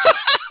hear it.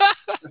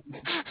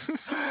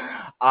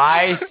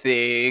 I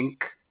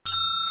think.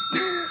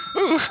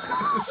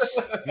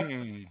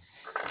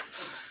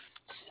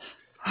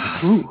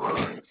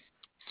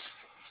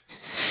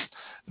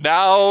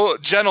 Now,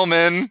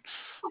 gentlemen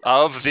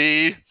of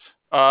the,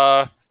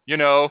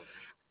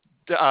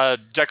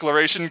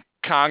 Declaration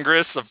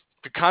Congress of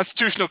the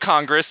Constitutional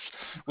Congress,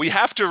 we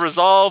have to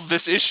resolve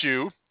this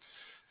issue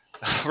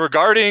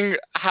regarding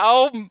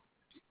how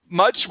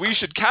much we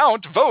should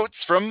count votes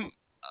from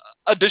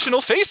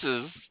additional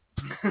faces.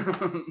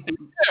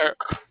 There.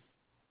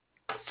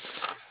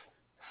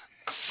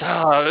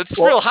 So it's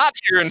real hot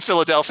here in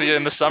Philadelphia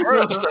in the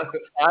summer.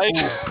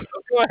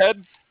 Go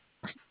ahead.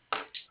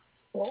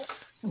 Well,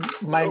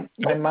 my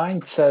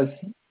mind says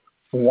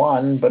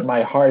 1, but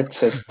my heart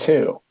says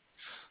 2.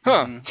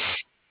 Huh.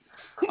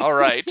 All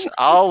right.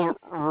 I'll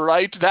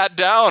write that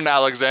down,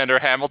 Alexander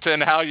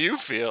Hamilton, how you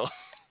feel.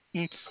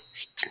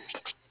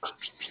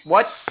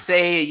 What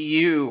say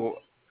you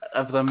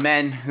of the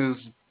men whose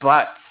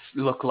butts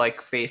look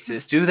like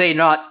faces? Do they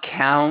not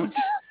count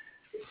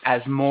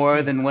as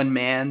more than one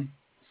man?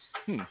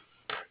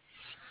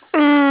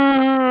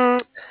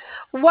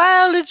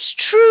 While it's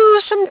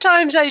true,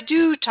 sometimes I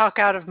do talk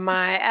out of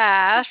my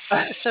ass,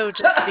 so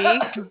to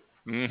speak.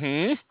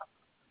 Mm-hmm.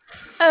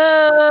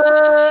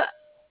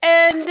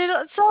 And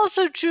it's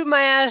also true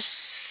my ass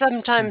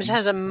sometimes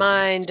has a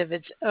mind of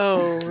its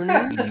own.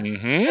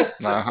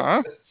 Mm-hmm.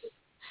 Uh-huh.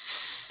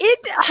 It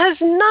has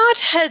not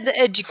had the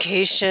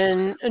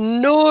education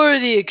nor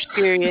the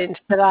experience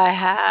that I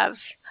have.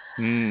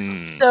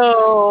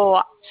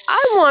 So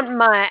I want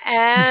my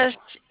ass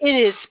in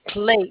its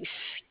place.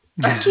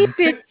 Keep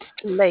its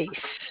place.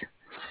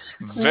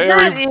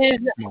 That is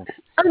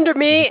under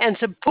me and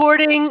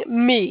supporting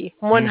me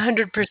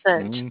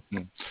 100%.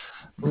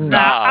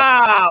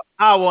 Now,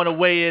 I want to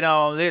weigh in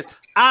on this.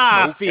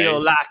 I feel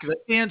like the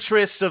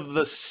interests of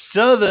the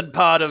southern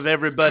part of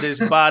everybody's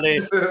body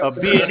are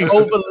being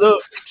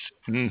overlooked.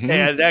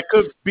 And that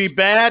could be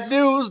bad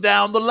news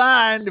down the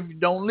line if you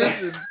don't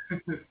listen.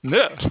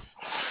 Yeah.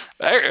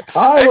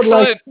 I would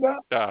like.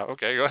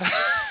 Okay, go ahead.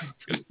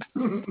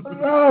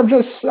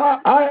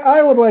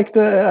 I would like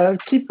to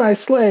keep my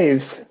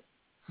slaves.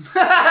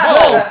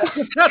 Whoa!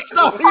 That's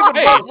not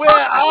even what we're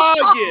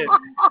arguing.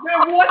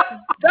 Man, what?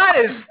 That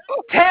is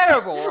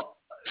terrible.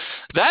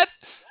 That's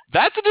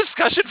a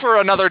discussion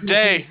for another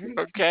day.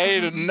 Okay,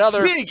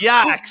 another big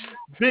yikes.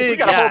 We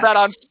gotta hold that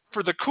on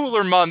for the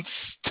cooler months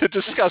to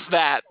discuss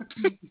that.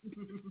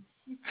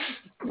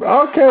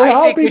 Okay,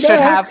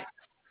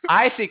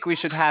 I think we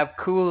should have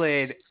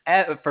Kool-Aid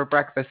for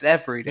breakfast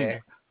every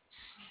day.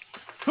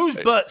 Whose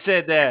butt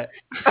said that?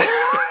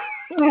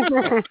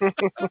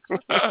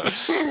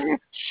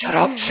 Shut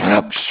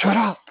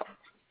up.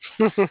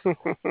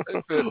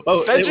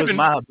 Oh, Benjamin, it was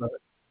my butt.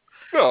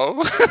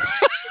 No.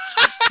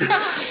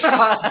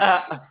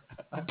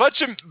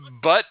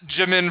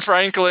 Benjamin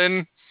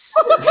Franklin,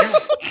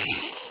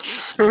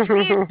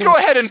 go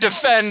ahead and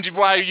defend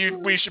why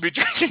we should be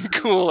drinking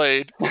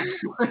Kool-Aid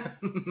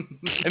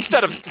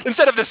instead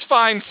of this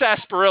fine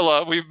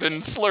sarsaparilla we've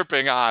been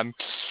slurping on,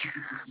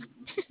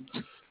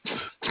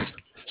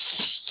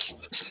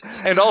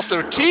 and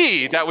also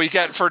tea that we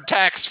get for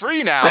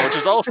tax-free now, which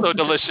is also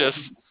delicious.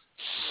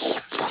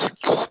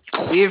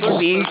 Give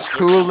me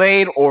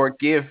Kool-Aid or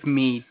give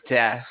me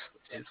death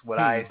is what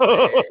I say.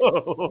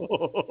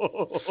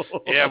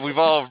 Yeah, we've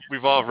all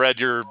read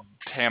your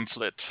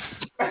pamphlet.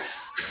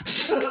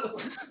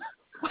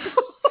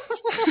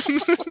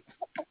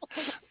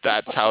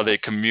 That's how they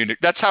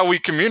communicate. That's how we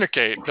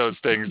communicate those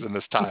things in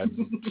this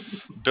time.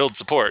 Build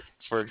support,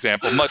 for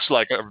example, much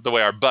like the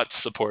way our butts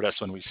support us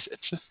when we sit.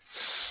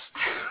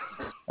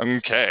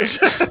 Okay.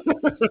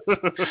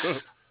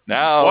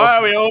 Now, why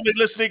are we only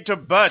listening to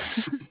butts?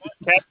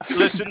 Can't we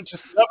listen to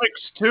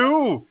stomachs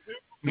too?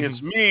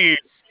 It's me,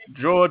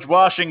 George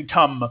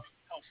Washington.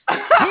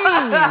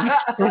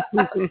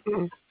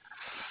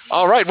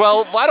 All right.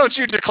 Well, why don't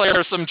you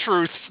declare some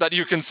truths that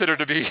you consider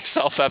to be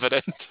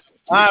self-evident?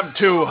 I'm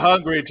too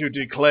hungry to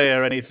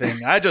declare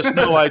anything. I just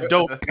know I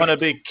don't want to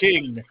be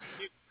king.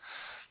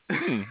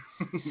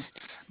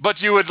 But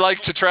you would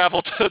like to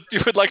travel to.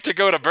 You would like to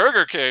go to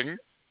Burger King,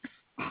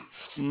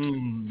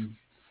 You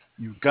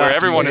got where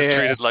everyone me is here.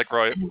 treated like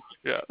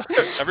Yeah,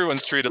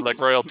 everyone's treated like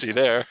royalty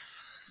there.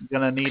 You're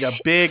gonna need a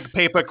big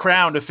paper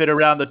crown to fit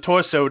around the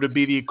torso to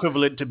be the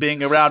equivalent to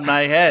being around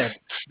my head.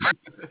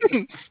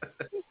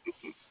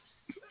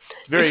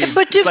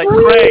 But if like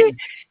we- Krang.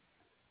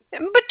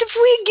 But if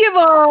we give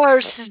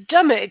our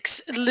stomachs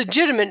a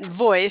legitimate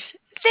voice,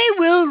 they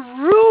will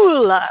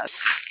rule us.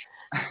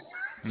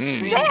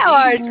 They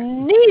are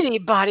needy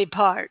body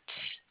parts.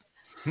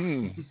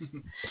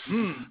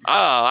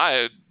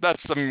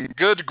 That's some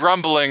good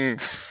grumbling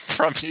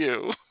from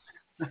you.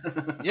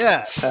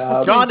 Yeah,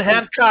 John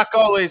Hancock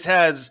always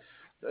has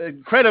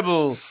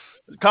incredible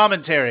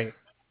commentary.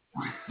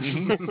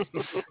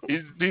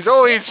 He's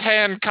always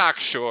Hancock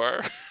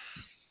sure.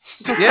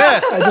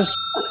 Yes.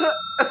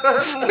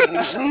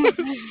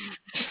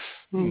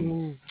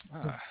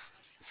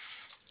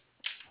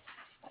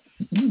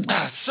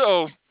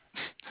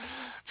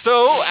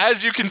 So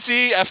as you can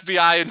see,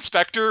 FBI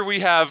inspector, we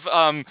have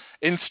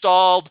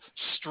installed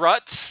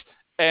struts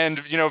and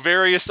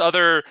various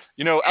other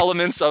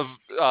elements of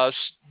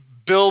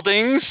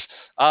buildings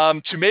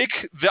to make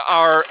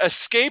our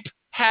escape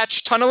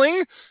hatch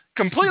tunneling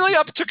completely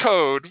up to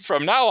code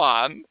from now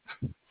on.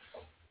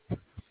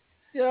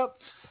 Yep.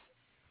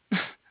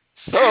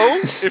 So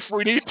if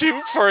we need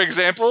to, for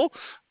example,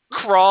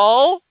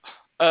 crawl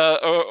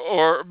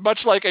or much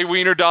like a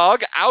wiener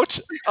dog out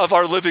of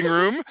our living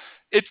room,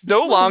 it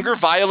no longer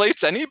violates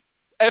any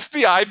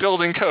FBI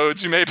building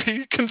codes you may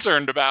be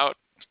concerned about.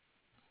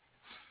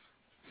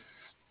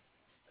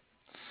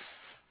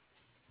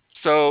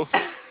 So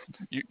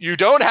you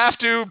don't have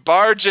to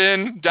barge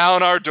in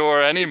down our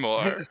door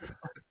anymore.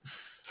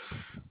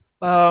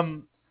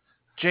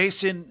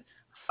 Jason,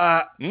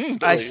 Billy.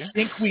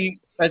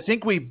 I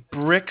think we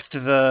bricked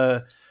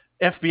the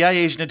FBI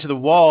agent into the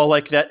wall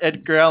like that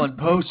Edgar Allan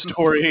Poe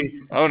story.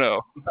 Oh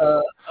no.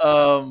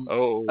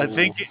 I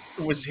think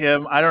it was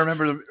him. I don't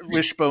remember the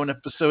Wishbone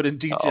episode in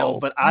detail,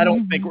 but I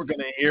don't think we're going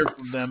to hear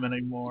from them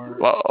anymore.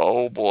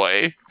 Oh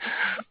boy.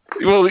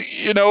 Well,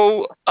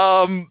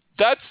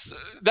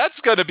 that's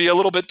going to be a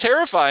little bit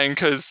terrifying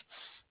because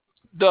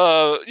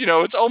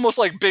it's almost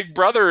like Big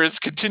Brother is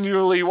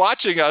continually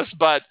watching us,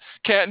 but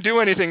can't do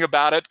anything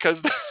about it because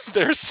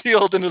they're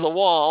sealed into the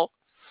wall.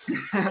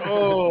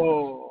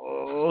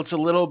 Oh, it's a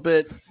little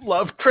bit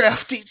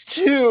Lovecrafty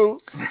too.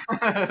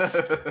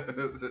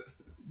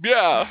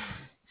 Yeah,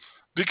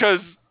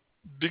 because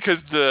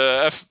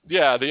the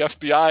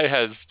FBI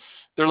has,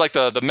 they're like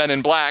the Men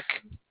in Black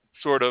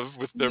sort of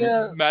with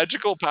their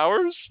magical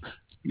powers.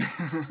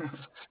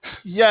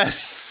 Yes,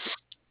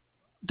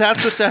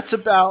 that's what that's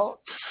about.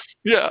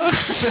 Yeah.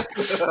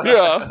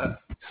 Yeah.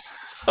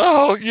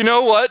 Oh, you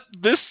know what?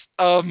 This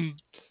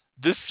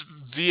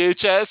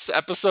VHS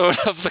episode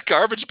of the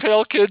Garbage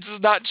Pail Kids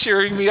is not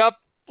cheering me up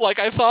like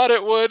I thought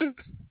it would.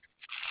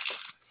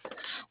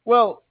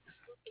 Well,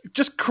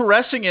 just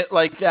caressing it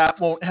like that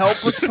won't help.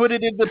 Let's put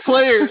it in the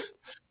player.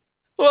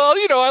 Well,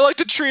 I like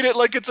to treat it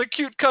like it's a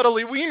cute,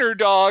 cuddly wiener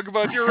dog,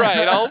 but you're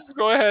right. I'll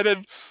go ahead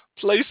and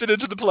place it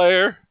into the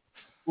player.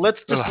 Let's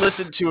just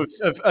listen to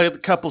a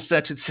couple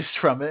sentences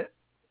from it.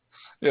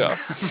 Yeah.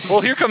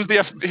 Well, here comes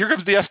the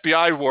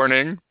FBI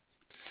warning.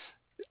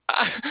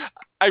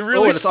 I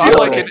really feel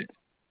like it.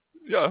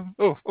 Yeah.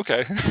 Oh,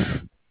 okay.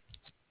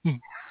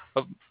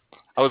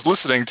 I was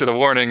listening to the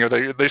warning, or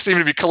they seem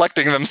to be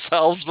collecting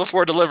themselves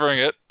before delivering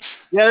it.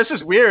 Yeah, this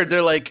is weird.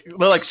 They're like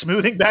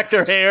smoothing back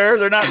their hair.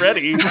 They're not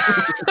ready.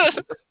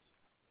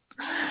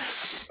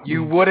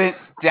 You wouldn't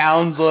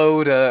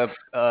download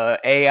a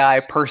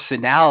AI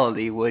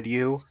personality, would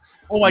you?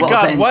 Oh my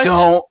God! Then what?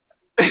 Don't.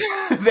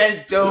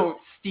 Then don't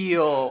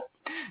steal.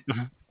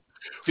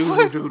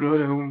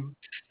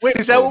 Wait,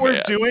 is that what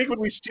we're doing when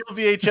we steal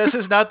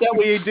VHSs? Not that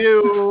we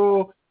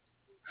do.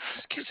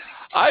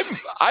 I'm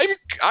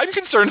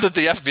concerned that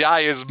the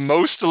FBI is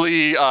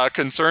mostly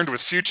concerned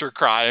with future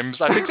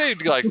crimes. I think they'd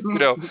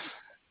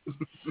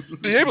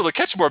be able to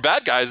catch more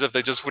bad guys if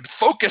they just would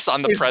focus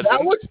on the present. Is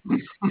that what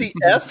the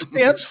F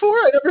stands for?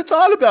 I never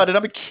thought about it.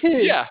 I'm a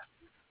kid. Yeah,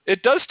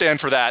 it does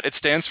stand for that. It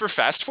stands for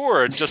fast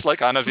forward, just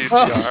like on a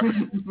VCR.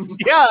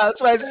 Yeah,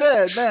 that's what I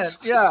said, man.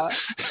 Yeah.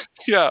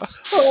 Yeah.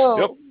 Oh,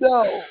 yep.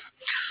 No.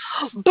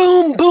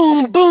 Boom,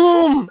 boom,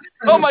 boom.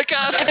 Oh my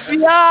God.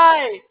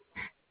 FBI.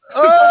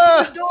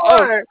 The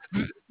door.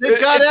 They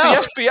got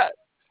out. The FBI.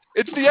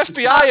 It's the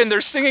FBI, and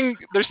they're singing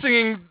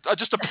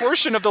just a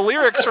portion of the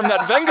lyrics from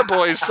that Venga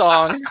Boys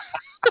song.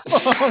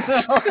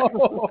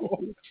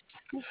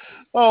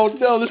 Oh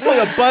no! There's probably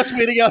a bus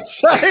waiting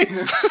outside.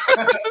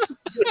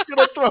 It's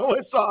gonna throw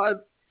us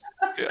on.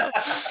 Yeah.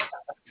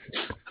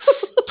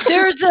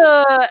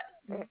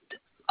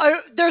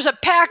 There's a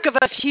pack of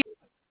us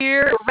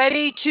here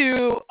ready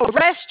to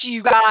arrest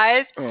you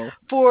guys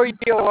for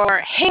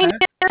your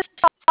heinous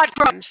thought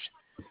crimes.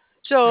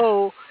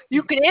 So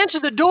you can answer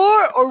the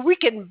door, or we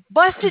can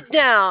bust it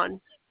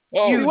down.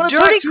 Oh, You We want to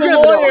dirty talk to a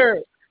criminal. lawyer.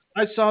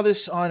 I saw this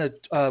on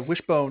a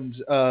Wishbone's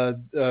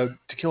To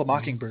Kill a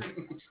Mockingbird.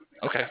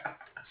 okay.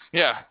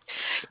 Yeah.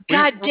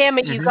 God damn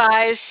it, you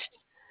guys.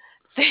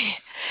 They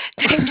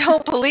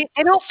don't believe.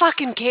 They don't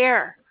fucking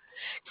care.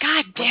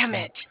 God damn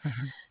it.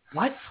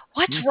 What?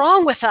 What's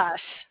wrong with us?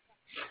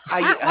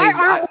 Why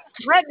aren't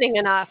we threatening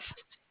enough?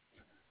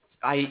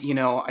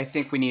 I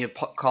think we need to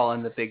call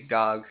in the big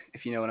dog,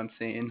 if you know what I'm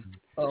saying.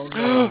 Oh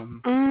no!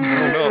 Um,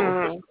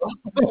 Mm.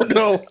 Oh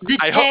no! The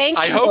I tank.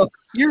 hope.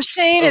 You're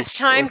saying it's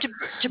time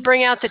to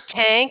bring out the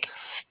tank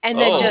and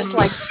then Oh. just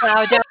like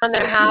plow down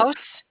their house?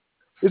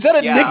 Is that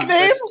a Yeah.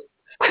 nickname?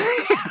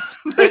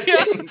 the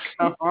tank,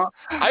 uh-huh.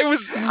 I was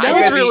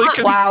Because really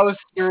he plows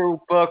through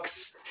books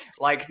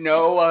like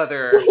no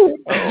other.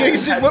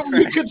 Jason, what were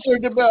you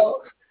concerned about?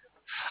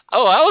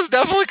 Oh, I was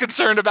definitely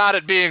concerned about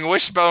it being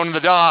Wishbone the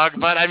dog,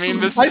 but I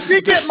mean this. I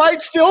think it might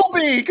still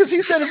be because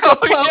he said it's got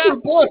Oh, plow yeah.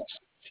 through books.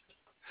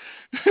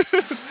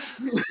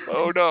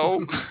 Oh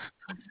no!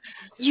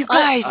 You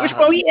guys,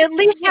 we at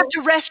least have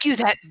to rescue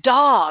that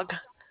dog.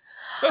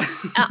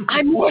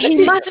 I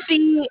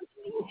mean,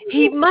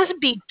 he must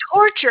be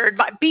tortured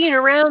by being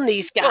around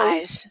these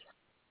guys.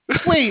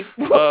 Wait,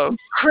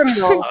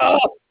 Criminals.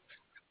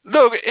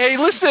 No, hey,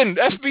 listen,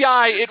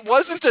 FBI, it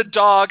wasn't a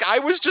dog. I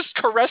was just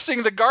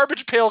caressing the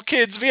Garbage Pail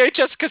Kids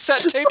VHS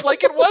cassette tape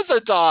like it was a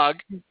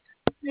dog.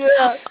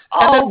 yeah.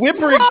 And that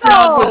whimpering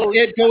sound was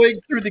it going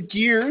through the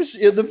gears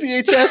in the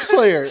VHS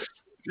player.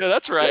 Yeah,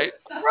 that's right.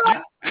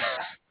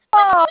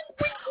 Oh,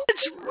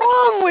 what's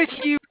wrong with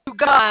you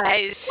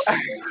guys?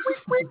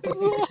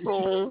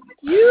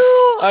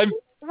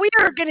 We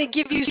are going to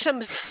give you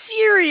some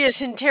serious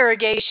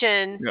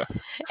interrogation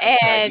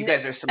and you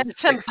guys are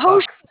some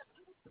potion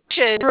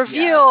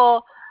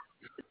reveal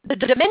the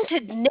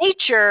demented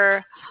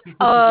nature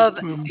of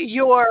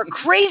your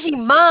crazy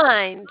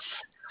minds.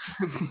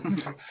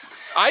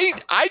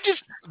 I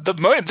just the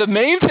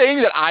main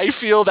thing that I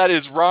feel that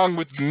is wrong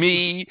with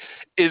me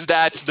is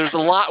that there's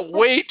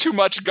way too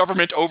much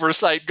government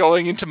oversight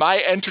going into my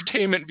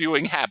entertainment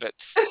viewing habits.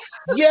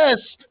 Yes,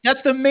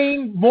 that's the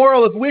main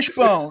moral of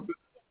Wishbone.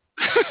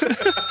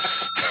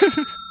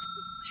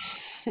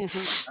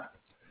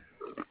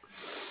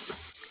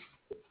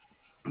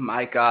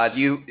 My God,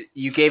 you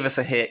gave us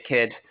a hit,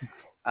 kid,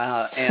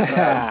 and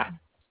I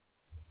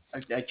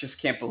just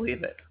can't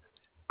believe it.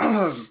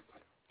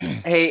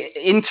 Hey,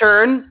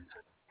 intern.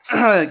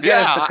 I'm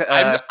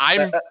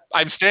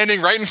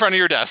standing right in front of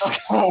your desk.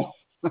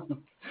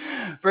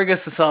 Bring us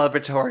the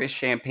celebratory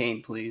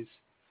champagne, please.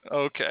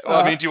 Okay. Well,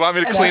 I mean, do you want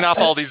me to clean off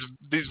all these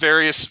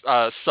various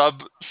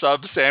sub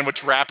sandwich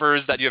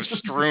wrappers that you have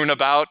strewn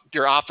about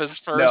your office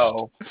first?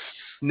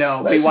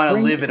 No, we want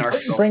to live in our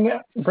film.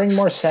 Bring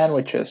more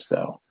sandwiches,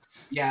 though.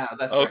 Yeah,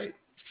 that's right.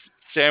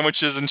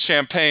 Sandwiches and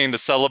champagne to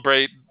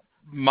celebrate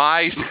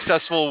my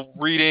successful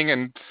reading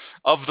and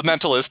of The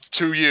Mentalist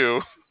to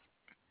you.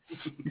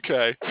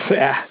 Okay.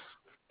 Yeah.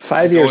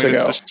 5 years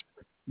ago.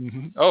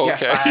 Oh,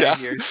 okay. Yeah,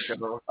 5 years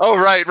ago. Oh,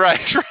 right.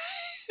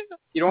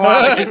 You don't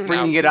want to keep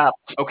bringing it up,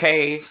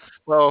 okay?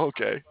 Well,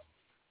 okay.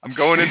 I'm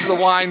going into the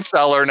wine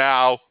cellar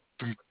now.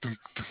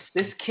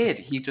 This kid,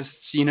 he just,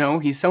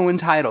 he's so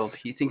entitled.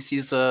 He thinks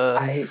he's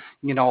I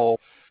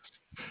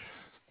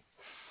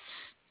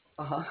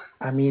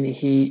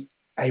mean,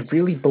 I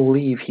really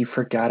believe he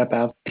forgot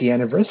about the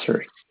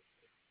anniversary.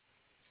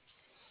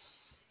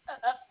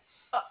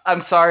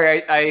 I'm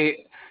sorry.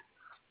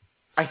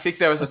 I think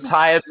there was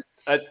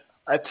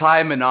a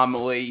time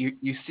anomaly.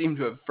 You seem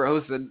to have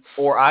frozen,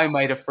 or I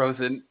might have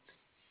frozen.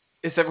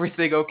 Is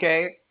everything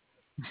okay?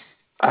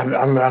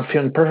 I'm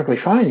feeling perfectly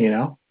fine,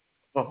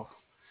 Oh,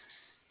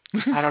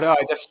 I don't know.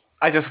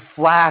 I just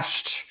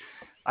flashed.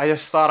 I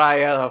just thought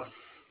I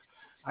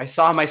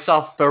saw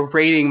myself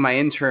berating my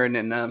intern,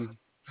 and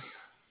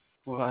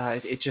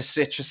it just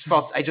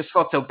felt. I just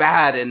felt so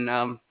bad, and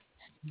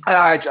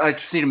I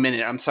just need a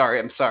minute. I'm sorry.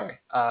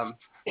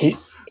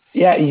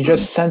 You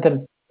just sent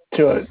him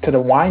to the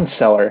wine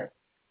cellar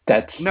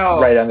that's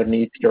right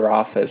underneath your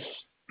office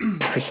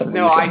for some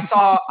reason.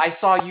 I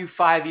saw you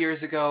 5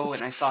 years ago,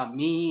 and I saw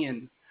me,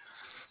 and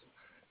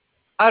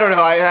I don't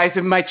know.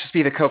 It might just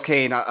be the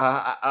cocaine.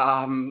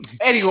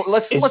 Anyway,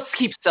 let's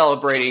keep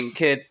celebrating,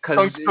 kid.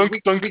 Cause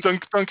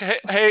dunk.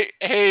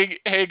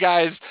 Hey,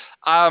 guys.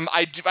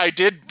 I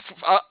did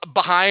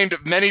behind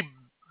many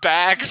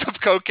bags of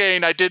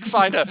cocaine. I did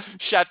find a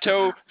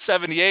Chateau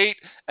 78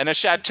 and a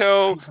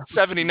Chateau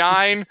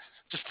 79.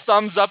 Just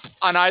thumbs up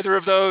on either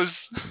of those.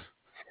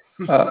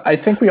 I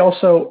think we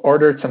also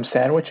ordered some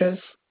sandwiches.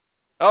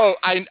 Oh,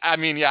 I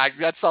mean, yeah,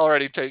 that's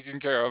already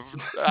taken care of.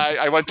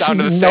 I went down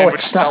to the No,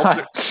 sandwich it's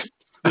not.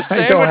 The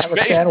I don't have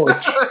a sandwich.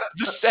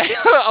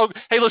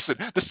 Hey, listen,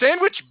 the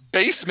sandwich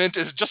basement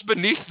is just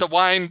beneath the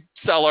wine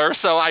cellar,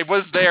 so I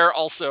was there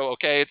also.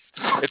 Okay,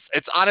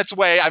 it's on its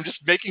way. I'm just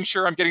making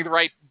sure I'm getting the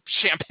right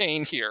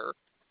champagne here.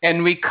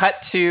 And we cut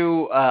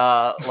to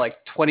like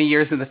 20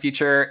 years in the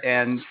future,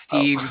 and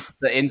Steve,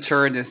 the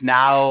intern, is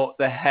now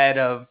the head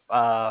of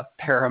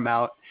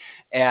Paramount,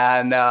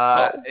 and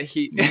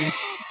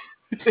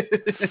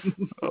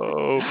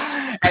Oh.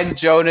 And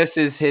Jonas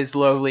is his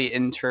lowly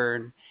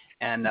intern,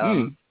 and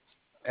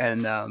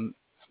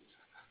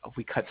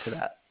we cut to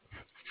that.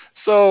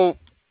 So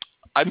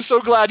I'm so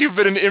glad you've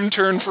been an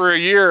intern for a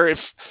year. If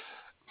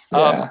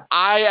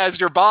I, as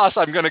your boss,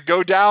 I'm going to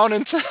go down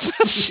into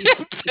the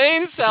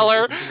champagne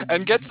cellar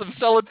and get some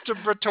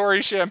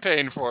celebratory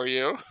champagne for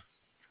you.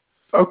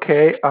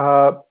 Okay.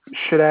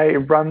 Should I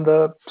run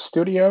the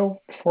studio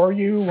for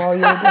you while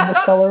you're in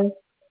the cellar?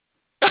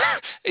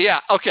 Yeah,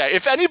 okay.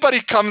 If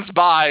anybody comes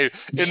by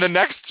in the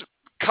next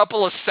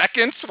couple of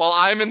seconds while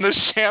I'm in the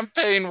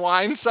champagne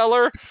wine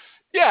cellar,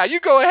 yeah,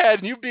 you go ahead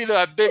and you be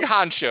the big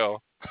honcho.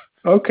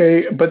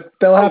 Okay, but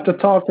they'll have to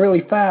talk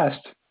really fast.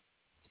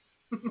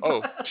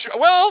 Oh, sure.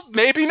 Well,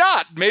 maybe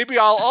not. Maybe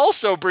I'll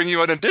also bring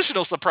you an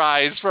additional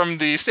surprise from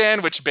the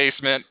sandwich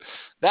basement.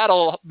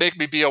 That'll make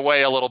me be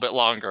away a little bit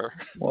longer.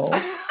 Well,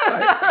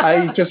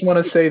 I just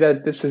want to say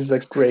that this is a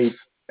great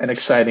and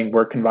exciting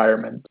work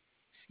environment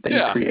that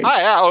you create.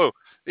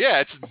 Yeah,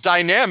 it's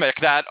dynamic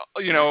that,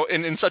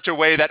 in such a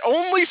way that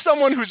only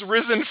someone who's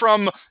risen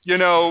from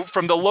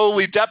the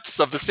lowly depths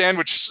of the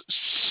sandwich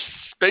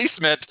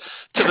basement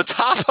to the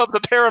top of the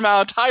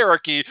Paramount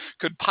hierarchy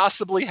could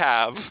possibly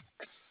have.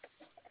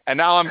 And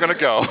now I'm going to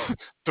go.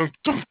 Dunk,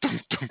 dunk,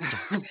 dunk, dunk,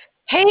 dunk.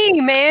 Hey,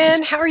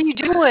 man, how are you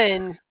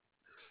doing?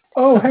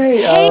 Oh,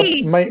 hey.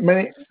 Hey. My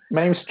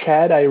name's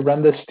Chad. I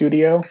run the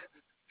studio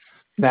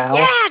now.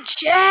 Yeah,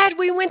 Chad,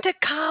 we went to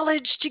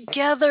college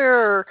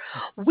together.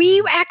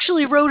 We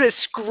actually wrote a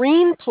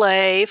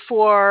screenplay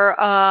for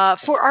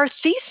our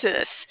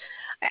thesis.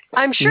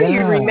 I'm sure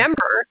you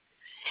remember.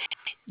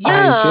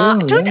 Yeah,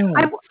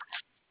 I do,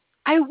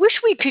 I wish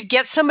we could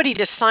get somebody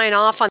to sign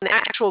off on the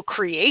actual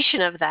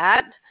creation of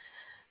that.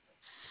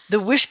 The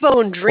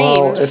Wishbone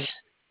Dreams.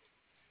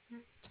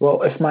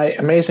 Well, if my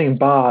amazing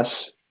boss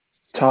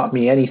taught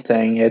me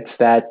anything, it's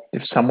that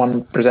if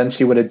someone presents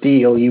you with a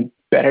deal, you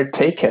better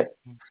take it.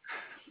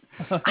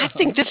 I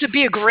think this would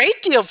be a great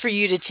deal for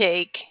you to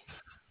take.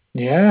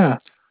 Yeah,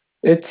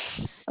 let's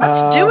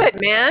do it,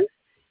 man.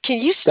 Can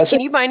you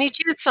by any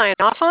chance sign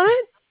off on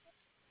it?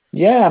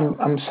 Yeah,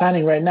 I'm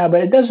signing right now,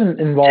 but it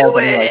doesn't involve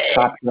any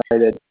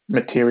copyrighted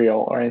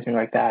material or anything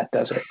like that,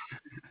 does it?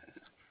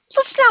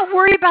 Let's not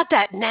worry about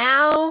that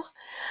now.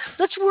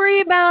 Let's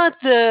worry about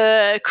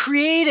the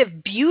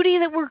creative beauty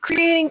that we're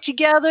creating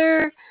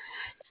together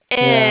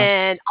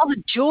and all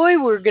the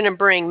joy we're going to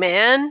bring,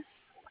 man.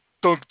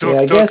 Dunk,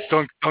 dunk, dunk,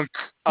 dunk, dunk.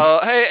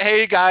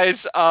 Hey, guys.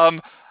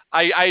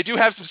 I do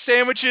have some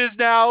sandwiches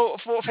now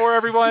for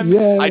everyone.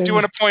 Yeah. I do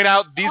want to point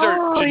out these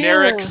are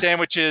generic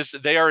sandwiches.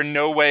 They are in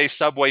no way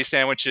Subway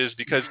sandwiches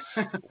because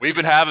we've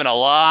been having a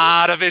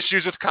lot of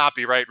issues with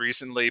copyright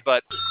recently,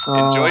 but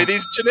enjoy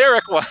these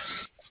generic ones.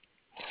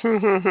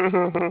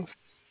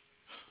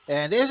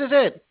 And this is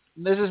it.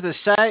 This is the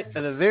site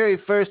of the very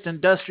first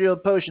industrial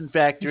potion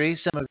factory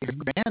some of your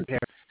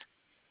grandparents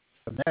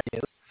from there do.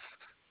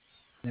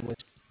 It was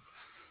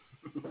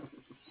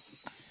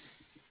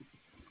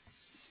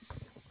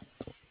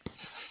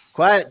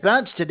quiet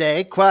bunch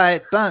today,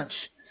 quiet bunch.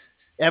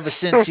 Ever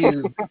since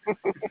you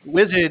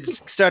wizards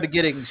started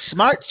getting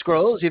smart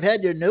scrolls, you've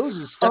had your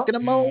noses stuck in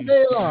them all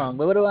day long.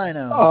 But what do I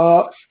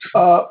know?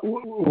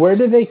 Where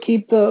do they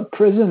keep the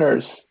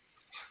prisoners?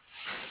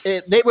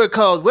 They were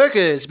called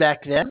workers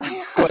back then.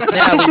 Of course,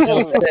 now we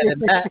know better than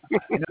that.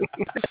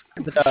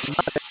 With our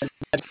modern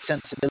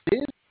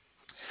sensibilities.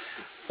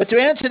 But to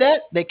answer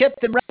that, they kept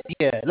them right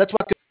here. Let's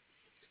walk.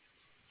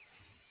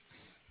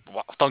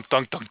 Dunk,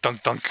 dunk, dunk,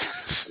 dunk, dunk.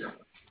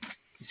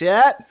 See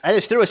that? I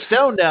just threw a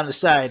stone down the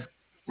side.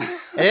 And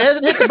it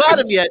hasn't hit the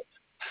bottom yet.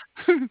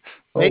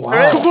 Wait for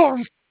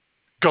it.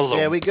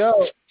 There we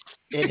go.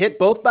 It hit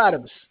both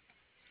bottoms.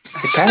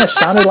 It kind of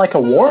sounded like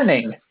a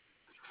warning.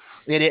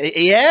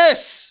 Yes.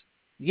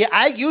 Yeah,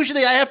 I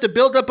have to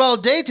build up all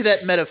day to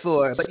that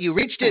metaphor, but you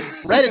reached it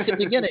right at the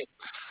beginning.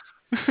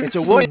 It's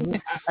a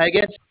warning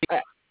against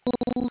the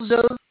rules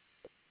of...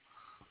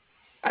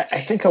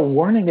 I think a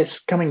warning is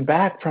coming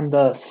back from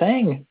the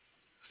thing.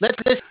 Let's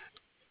listen.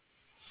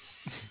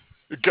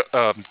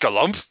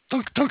 Galump?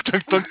 Dunk, dunk,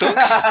 dunk, dunk, dunk.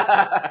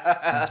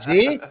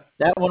 See?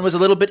 That one was a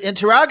little bit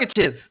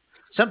interrogative.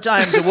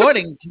 Sometimes a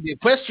warning can be a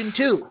question,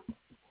 too.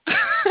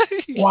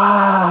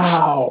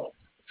 Wow.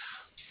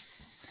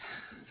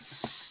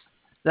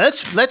 Let's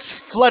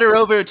flutter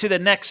over to the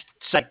next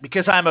site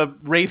because I'm a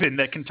raven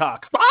that can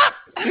talk.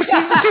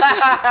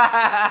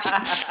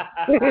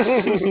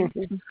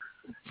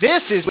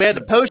 This is where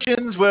the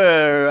potions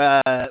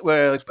were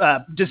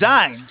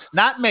designed,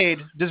 not made.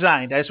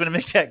 Designed. I just want to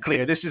make that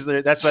clear. That's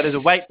why there's a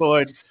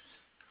whiteboard.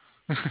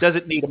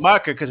 Doesn't need a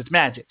marker because it's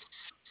magic.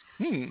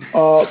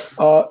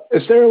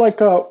 Is there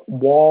like a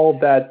wall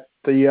that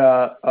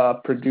the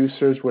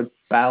producers would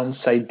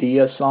bounce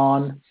ideas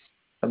on?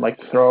 And like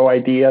throw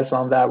ideas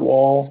on that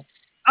wall.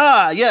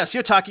 Ah, yes,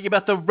 you're talking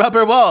about the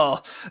rubber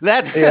wall.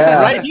 That's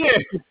right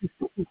here.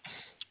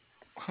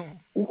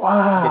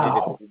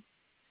 Wow.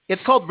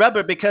 It's called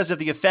rubber because of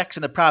the effects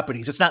and the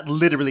properties. It's not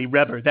literally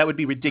rubber. That would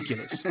be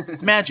ridiculous.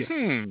 Magic.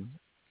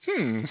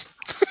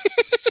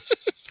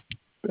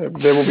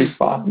 They will be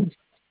fun.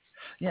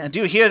 Yeah, do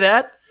you hear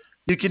that?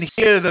 You can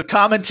hear the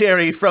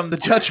commentary from the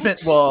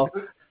judgment wall.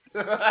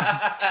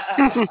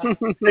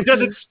 It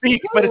doesn't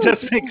speak, but it does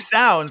make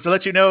sounds to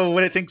let you know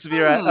what it thinks of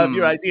your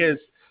ideas.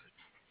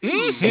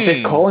 Is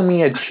it calling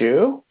me a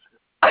Jew?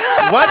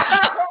 What?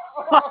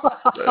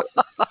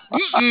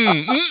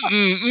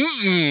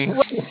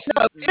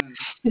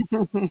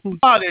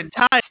 Modern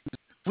times,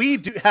 we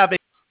do have a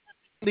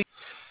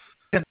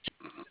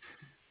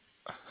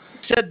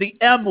said the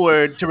M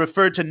word to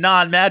refer to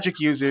non-magic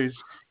users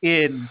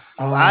in,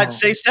 I'd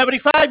say,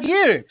 75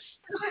 years.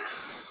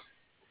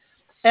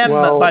 M,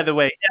 Well, by the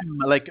way, M,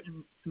 like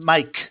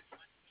Mike.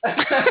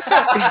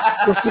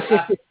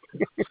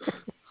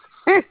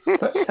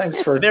 Thanks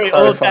for Very clarifying.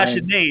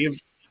 old-fashioned name.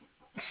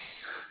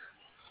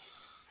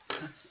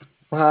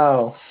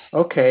 Wow.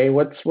 Okay.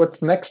 What's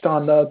next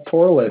on the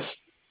tour list?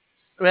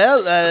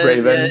 Well,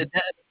 Raven.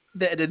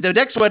 the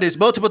next one is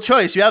multiple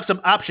choice. You have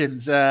some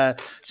options.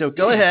 So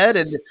go ahead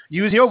and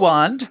use your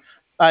wand,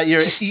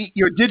 your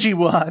digi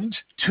wand,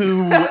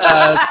 to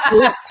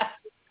select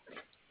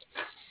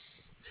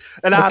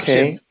an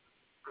option.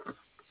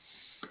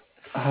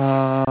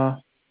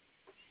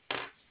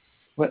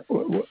 What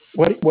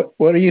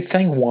do you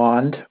think,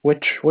 Wand?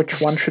 Which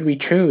one should we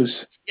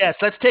choose? Yes,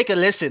 let's take a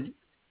listen.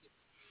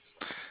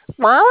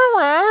 Your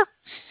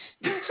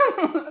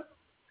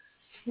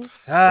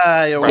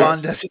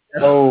wand doesn't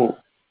know. Oh,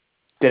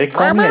 did it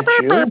call me a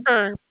Jew?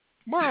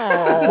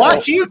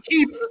 Why do you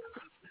keep...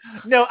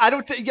 No, I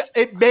don't think...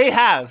 It may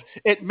have,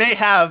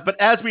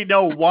 but as we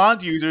know,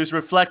 wand users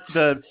reflect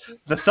the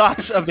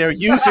thoughts of their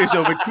users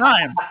over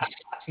time.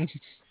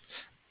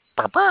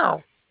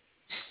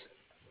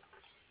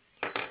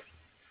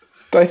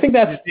 So I think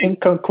that's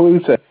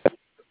inconclusive.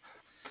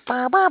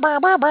 I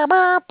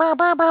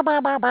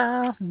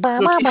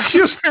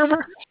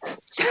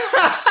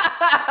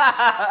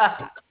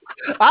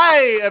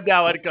am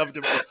now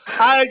uncomfortable.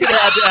 I'm going to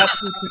have to ask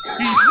you to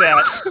cease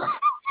that.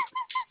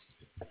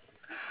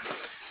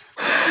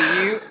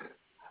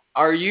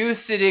 Are you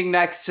sitting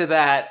next to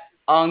that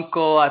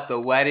uncle at the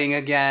wedding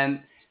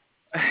again?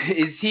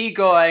 Is he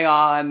going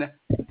on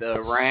the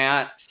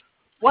rant?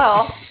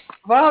 Well,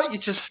 why don't you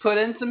just put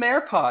in some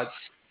AirPods?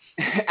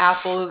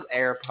 Apple's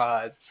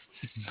AirPods,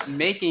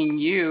 making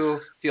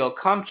you feel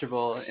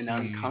comfortable in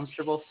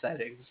uncomfortable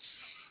settings.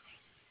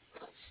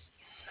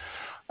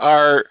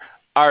 Are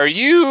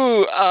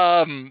you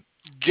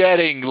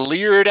getting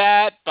leered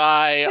at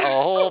by a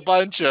whole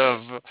bunch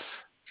of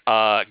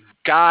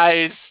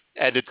guys,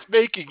 and it's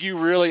making you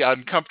really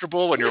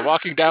uncomfortable when you're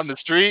walking down the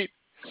street?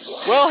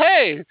 Well,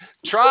 hey,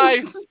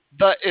 try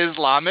the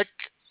Islamic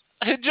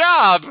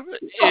hijab.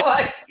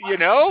 It's,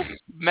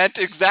 meant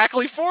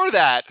exactly for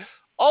that.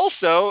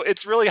 Also,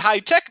 it's really high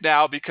tech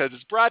now because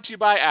it's brought to you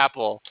by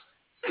Apple.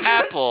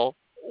 Apple,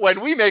 when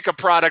we make a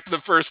product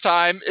the first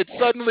time, it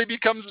suddenly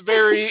becomes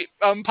very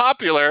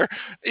popular,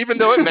 even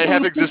though it may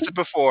have existed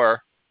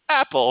before.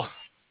 Apple.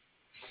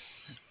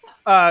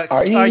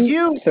 Are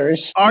you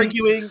thirsty?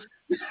 Arguing?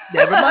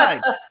 Never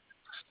mind.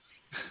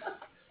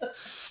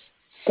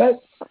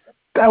 That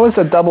was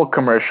a double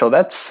commercial.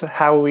 That's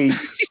how we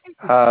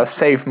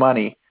save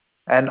money.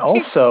 And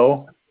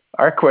also,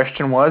 our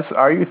question was,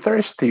 are you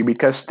thirsty?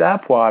 Because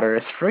tap water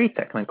is free,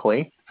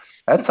 technically.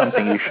 That's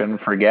something you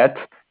shouldn't forget.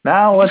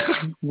 Now let's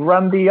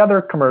run the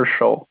other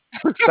commercial.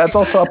 That's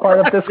also a part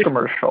of this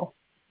commercial.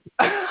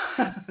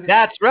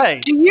 That's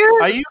right.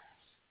 Are you?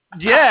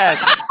 Yes.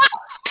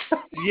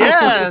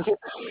 Yes.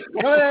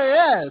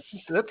 Yes.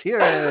 Let's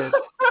hear it.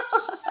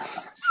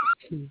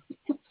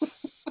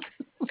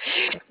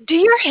 Do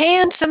your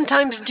hands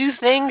sometimes do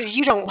things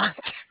you don't want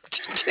them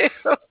to do?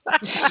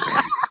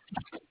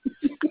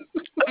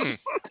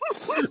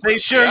 They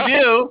sure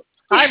do.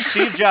 I'm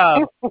Steve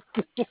Jobs.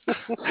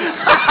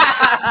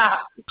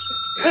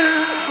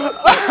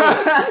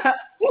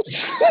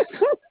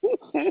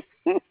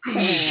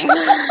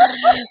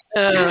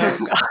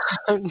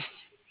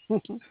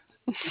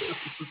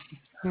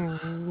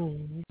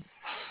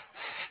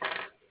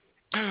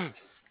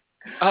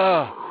 Oh,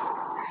 God.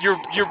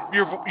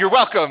 You're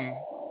welcome,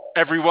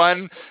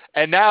 everyone.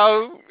 And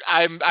now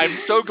I'm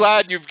so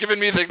glad you've given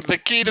me the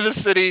key to the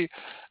city.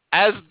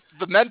 As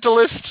the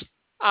mentalist,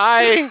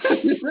 I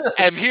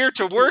am here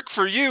to work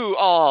for you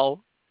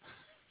all.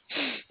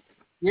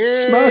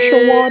 Yay! Smash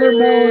a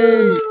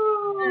watermelon!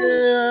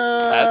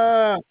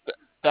 Yeah.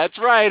 That's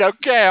right.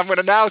 Okay, I'm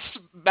gonna now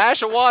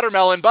smash a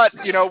watermelon, but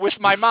with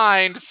my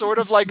mind, sort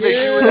of like they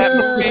do in that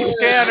movie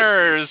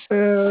Scanners.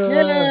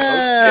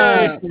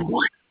 Yeah. Okay.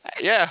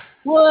 Yeah.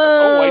 Whoa!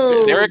 Oh,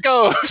 wait, there it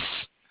goes.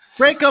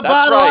 Break a That's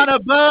bottle right. on a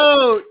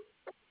boat.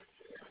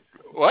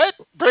 What?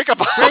 Break a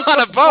bottle Break on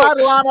a a boat?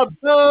 bottle on a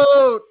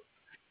boat.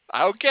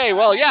 Okay,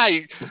 well, yeah,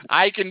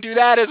 I can do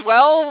that as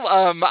well.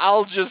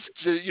 I'll just,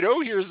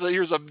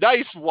 here's a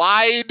nice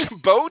wide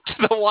boat,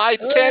 the Wide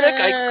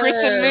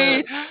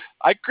Tanic.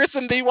 I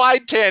christened the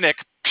Wide Tanic.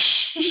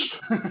 Do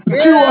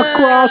a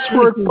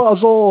crossword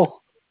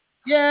puzzle.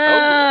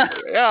 Yeah. Oh,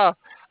 yeah.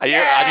 I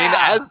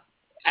mean,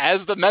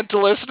 as the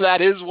mentalist,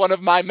 that is one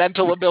of my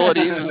mental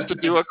abilities is to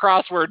do a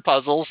crossword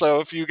puzzle. So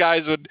if you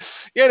guys would,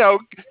 hey,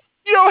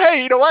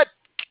 you know what?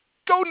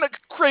 Go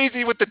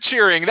crazy with the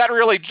cheering. That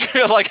really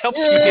like helps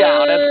me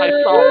out as I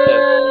solve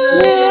this.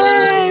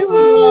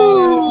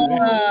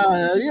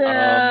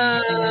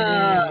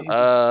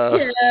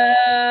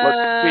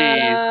 Let's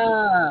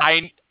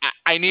see.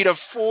 I need a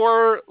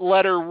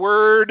 4-letter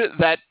word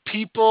that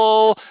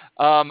people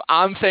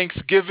on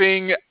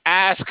Thanksgiving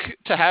ask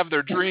to have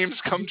their dreams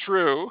come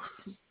true.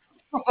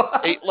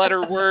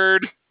 8-letter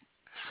word.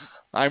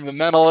 I'm the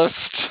mentalist.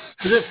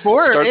 Is it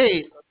 4 or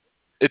 8?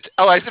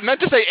 I meant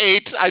to say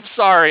 8. I'm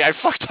sorry. I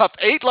fucked up.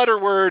 8-letter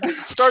word.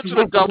 Starts with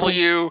a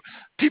W.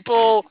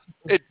 People,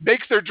 it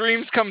makes their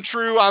dreams come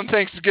true on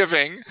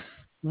Thanksgiving.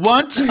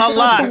 Want a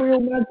lot.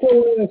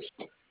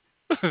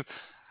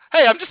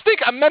 Hey,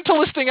 I'm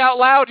mentalisting out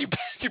loud, you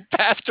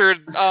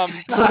bastard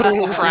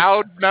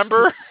crowd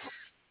member.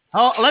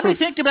 Oh, let me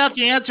think about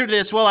the answer to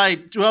this while I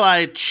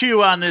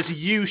chew on this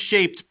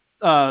U-shaped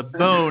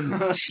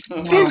bone.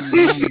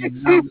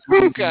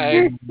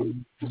 Okay.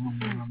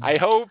 I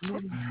hope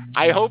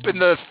in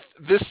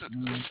this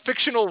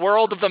fictional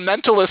world of the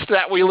mentalist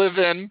that we live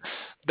in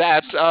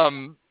that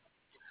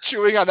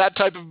chewing on that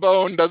type of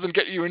bone doesn't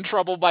get you in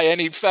trouble by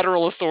any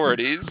federal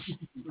authorities.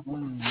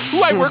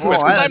 Who I work with,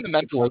 because I'm the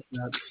mentalist.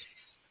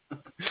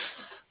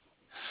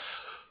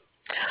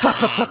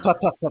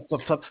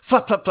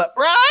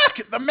 Rock,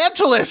 the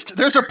mentalist.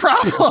 There's a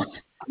problem.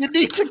 You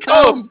need to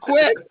come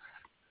quick.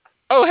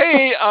 Oh,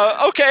 hey,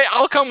 okay,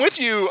 I'll come with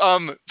you,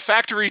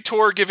 factory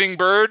tour giving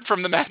bird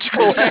from the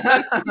magical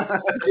land.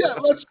 Yeah,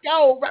 let's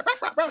go.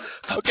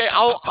 Okay,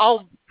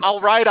 I'll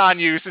ride on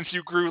you since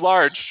you grew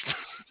large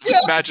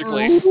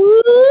magically.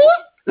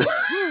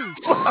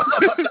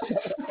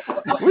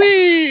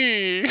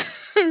 Whee!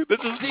 This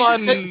is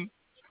fun.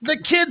 The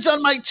kids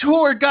on my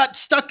tour got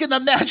stuck in the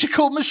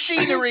magical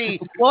machinery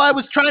while I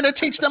was trying to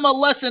teach them a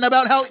lesson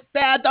about how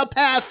bad the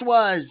past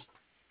was.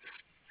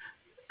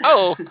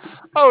 Oh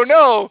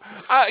no!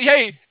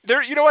 Hey,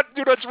 you know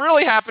what's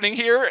really happening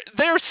here?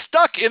 They're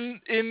stuck in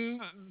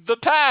the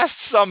past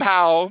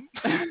somehow.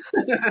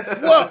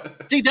 Well,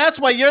 see, that's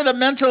why you're the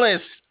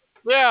mentalist.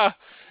 Yeah.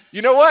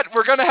 You know what?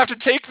 We're gonna have to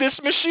take this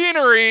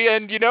machinery,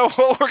 and you know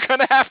what we're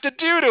gonna have to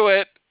do to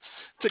it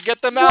to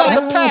get them out of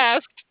the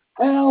past.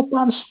 Help!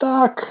 I'm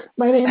stuck.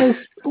 My name is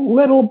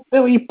Little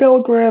Billy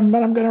Pilgrim,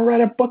 and I'm gonna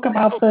write a book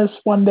about this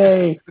one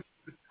day.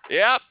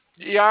 Yep.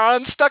 You're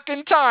unstuck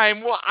in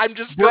time. Well, I'm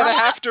gonna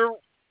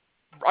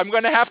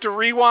have to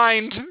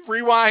rewind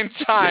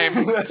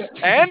time,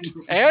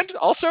 and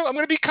also I'm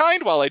gonna be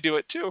kind while I do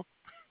it too.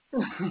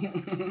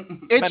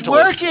 It's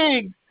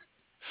working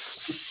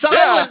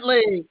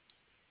silently.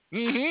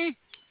 Yeah.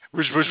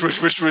 Wish.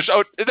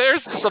 Oh,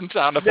 there's some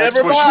sound effects.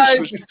 Never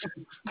mind. Wish.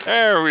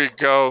 There we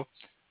go.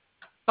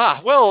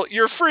 Well,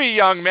 you're free,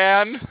 young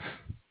man.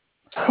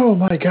 Oh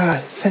my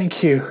God!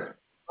 Thank you.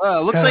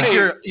 Looks like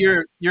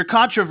your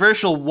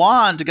controversial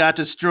wand got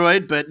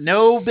destroyed, but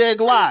no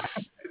big loss.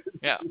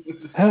 Yeah.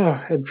 Oh,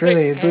 it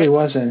really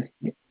wasn't.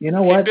 You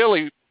know what,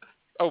 Billy?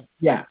 Oh,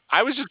 yeah.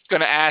 I was just going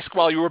to ask,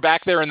 while you were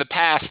back there in the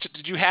past,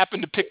 did you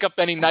happen to pick up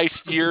any nice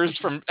years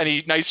from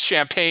any nice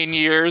champagne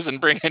years and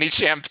bring any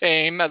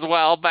champagne as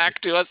well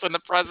back to us in the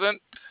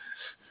present?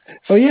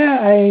 Oh yeah,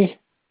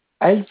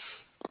 I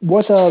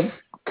was a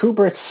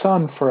Kubrick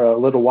son for a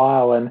little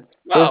while, and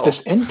there's this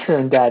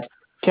intern that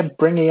kept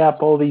bringing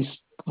up all these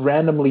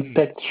randomly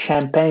picked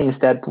champagnes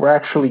that were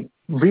actually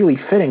really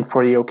fitting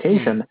for the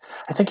occasion.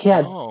 I think he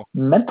had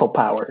mental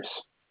powers.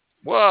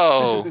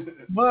 Whoa.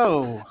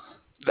 Whoa.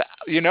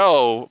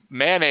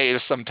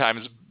 Mayonnaise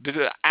sometimes.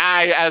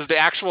 I, as the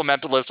actual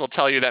mentalist, will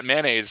tell you that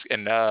mayonnaise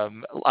and a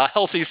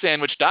healthy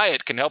sandwich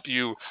diet can help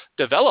you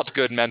develop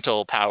good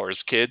mental powers,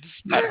 kids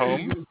at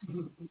home.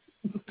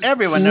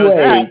 Everyone knows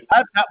that.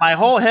 I've got my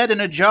whole head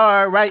in a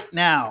jar right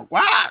now.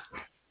 Wow.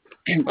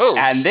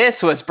 And this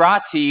was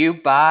brought to you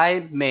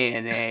by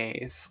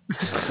mayonnaise.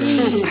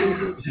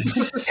 There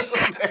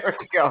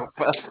we go.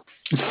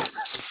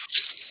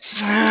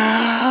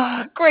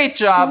 Great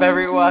job,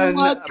 everyone.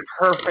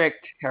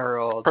 Perfect,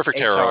 Harold. Perfect,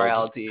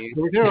 Harold.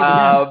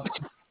 HRLD.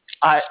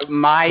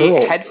 My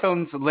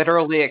headphones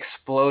literally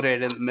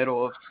exploded in the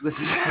middle of this.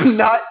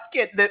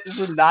 This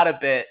is not a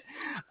bit.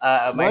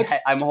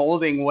 I'm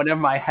holding one of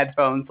my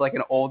headphones like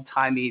an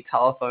old-timey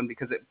telephone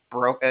because it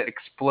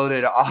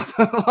exploded off.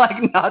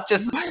 Like, not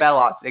just fell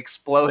off, it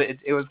exploded.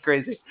 It was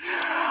crazy.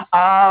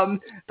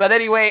 But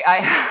anyway,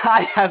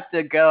 I have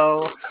to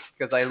go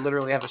because I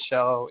literally have a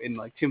show in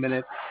like 2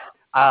 minutes.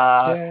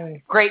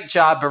 Great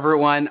job,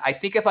 everyone. I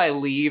think if I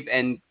leave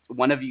and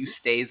one of you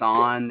stays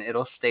on,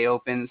 it'll stay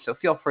open. So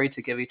feel free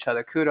to give each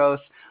other kudos.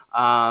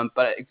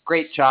 But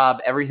great job.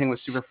 Everything was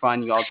super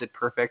fun. You all did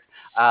perfect.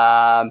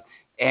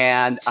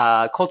 And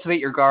cultivate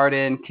your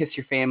garden, kiss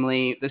your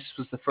family. This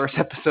was the first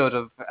episode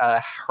of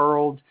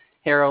Harold.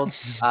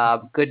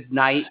 Good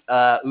night,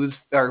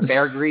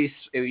 Bear Grease.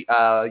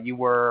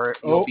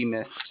 You'll be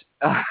missed.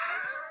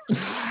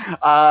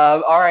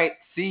 All right.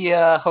 See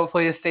ya.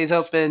 Hopefully it stays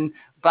open.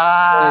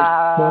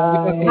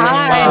 Bye.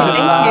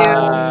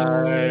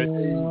 Hi, thank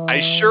you.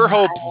 I sure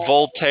hope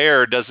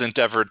Voltaire doesn't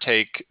ever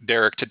take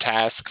Derek to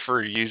task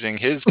for using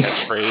his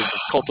catchphrase of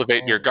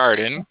 "cultivate your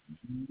garden."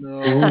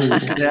 No,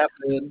 that could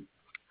happen.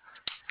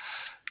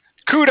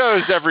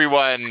 Kudos,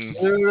 everyone.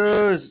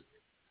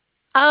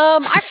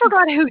 I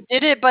forgot who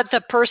did it, but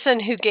the person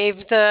who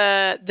gave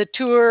the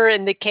tour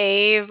in the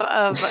cave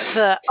of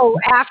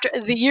after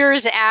the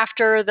years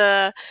after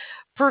the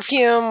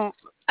perfume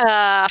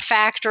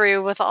factory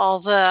with all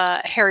the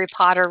Harry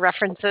Potter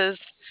references.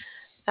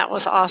 That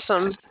was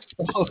awesome.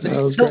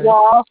 The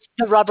wall,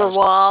 the rubber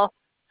wall.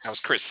 That was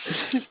Chris.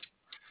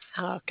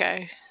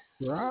 Okay,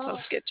 that was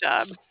a good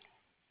job.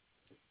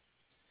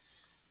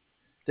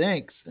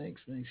 Thanks.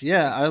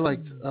 Yeah, I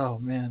liked. Oh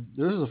man,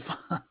 this was a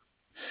fun.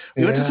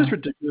 We went to such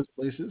ridiculous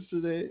places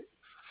today.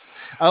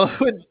 I love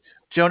when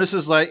Jonas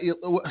is like,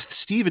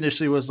 Steve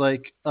initially was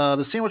like,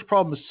 the sandwich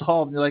problem is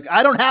solved. And you're like,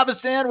 I don't have a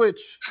sandwich.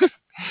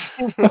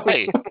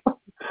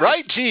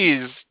 Right,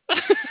 cheese.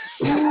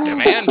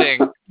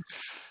 Demanding.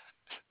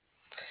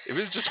 It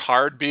was just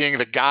hard being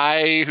the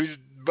guy who's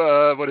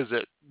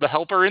the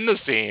helper in the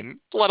scene,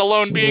 let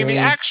alone being the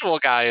actual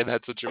guy in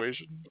that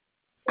situation.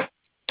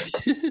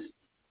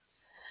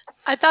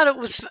 I thought it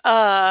was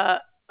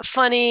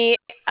funny.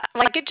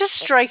 Like it just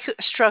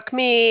struck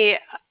me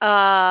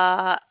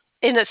in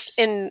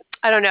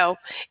I don't know.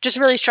 It just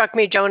really struck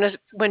me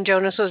when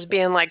Jonas was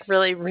being like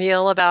really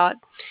real about,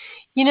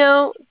 this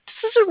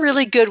is a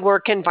really good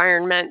work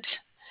environment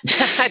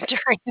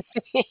during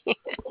the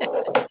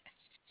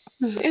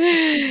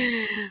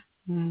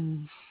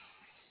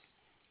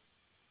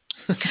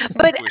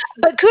but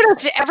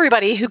kudos to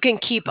everybody who can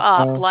keep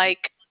up.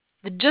 Like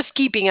just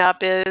keeping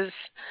up is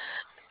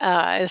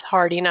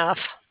hard enough.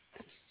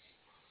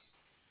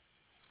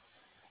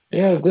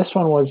 Yeah, this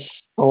one was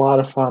a lot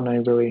of fun. I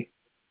really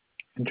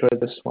enjoyed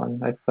this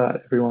one. I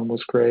thought everyone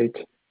was great.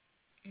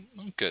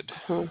 Good.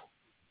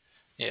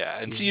 Yeah,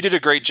 and so you did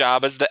a great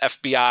job as the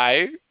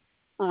FBI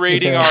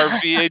raiding our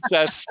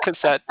VHS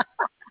cassette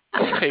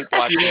tape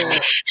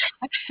watching.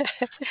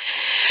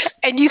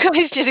 And you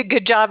guys did a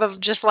good job of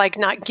just like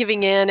not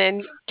giving in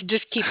and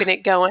just keeping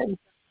it going.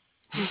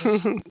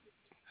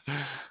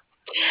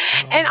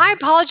 And I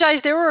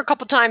apologize. There were a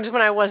couple times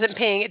when I wasn't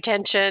paying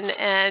attention,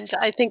 and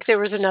I think there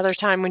was another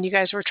time when you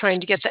guys were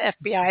trying to get the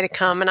FBI to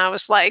come, and I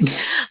was like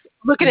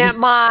looking at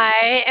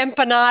my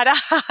empanada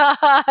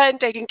and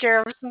taking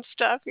care of some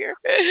stuff here.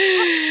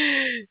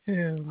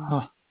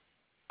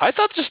 I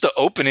thought just the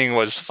opening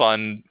was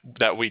fun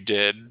that we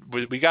did.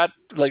 We got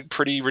like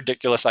pretty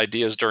ridiculous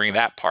ideas during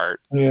that part.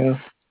 Yeah.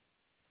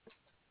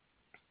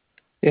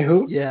 I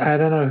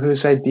don't know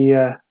whose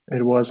idea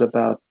it was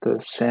about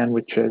the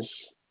sandwiches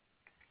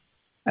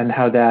and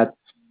how that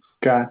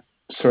got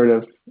sort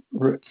of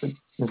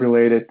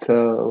related to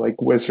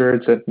like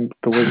wizards and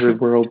the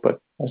wizard world,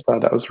 but I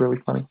thought that was really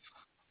funny.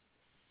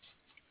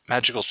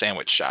 Magical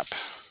sandwich shop.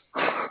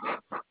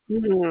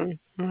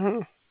 Mm-hmm.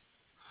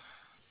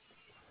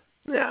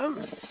 Yeah.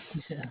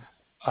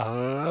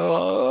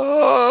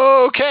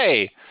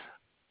 Okay.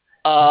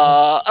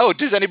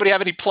 Does anybody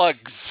have any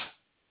plugs?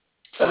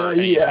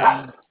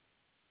 Yeah,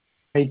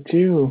 I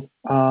do.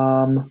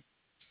 I'm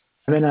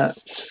in a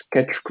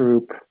sketch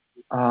group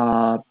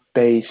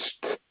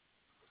based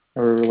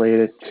or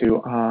related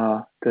to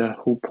the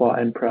Hoopla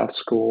Improv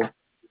School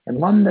in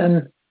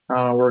London.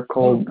 We're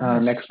called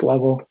Next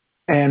Level,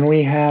 and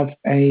we have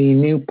a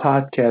new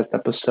podcast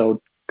episode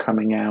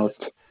coming out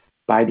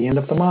by the end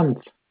of the month.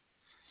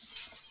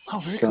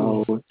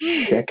 So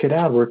check it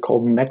out. We're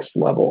called Next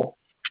Level.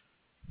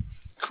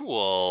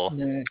 Cool.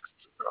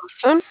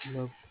 Awesome.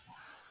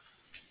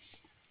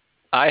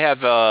 I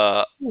have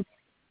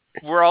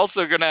we're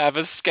also gonna have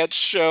a sketch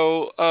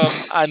show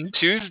on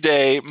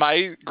Tuesday.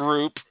 My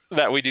group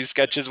that we do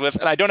sketches with,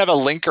 and I don't have a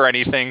link or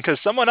anything because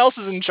someone else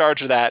is in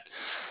charge of that.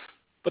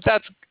 But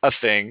that's a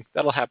thing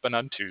that'll happen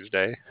on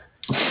Tuesday.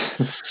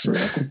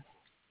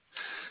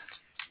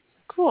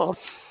 Cool.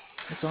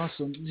 That's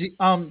awesome.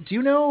 Do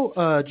you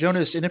know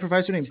Jonas, an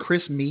improviser named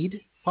Chris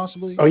Mead,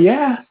 possibly? Oh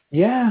yeah.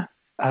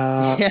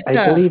 I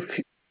believe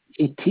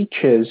he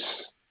teaches.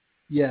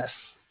 Yes.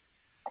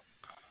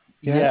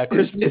 Yeah,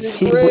 Chris Mead is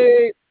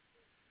great.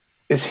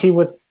 Is he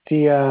with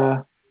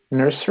the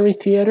Nursery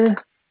Theater,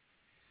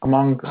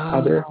 among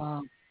other?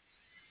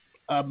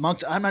 I'm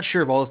not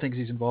sure of all the things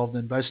he's involved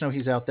in, but I just know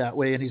he's out that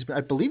way, and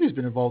I believe he's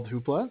been involved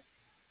with Hoopla.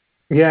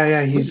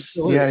 Yeah, he's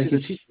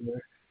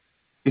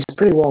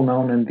pretty well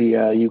known in the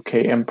UK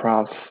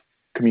improv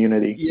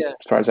community. Yeah,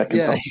 as far as I can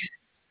tell.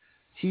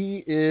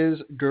 He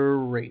is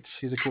great.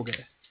 He's a cool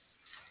guy.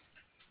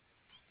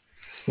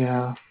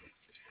 Yeah.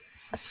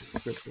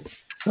 Very cool.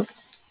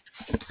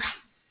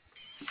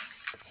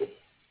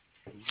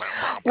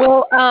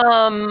 Well,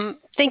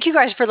 thank you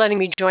guys for letting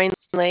me join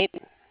late.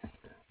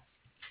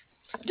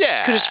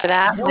 Yeah. Kudos for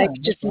that.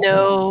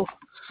 Yeah,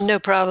 no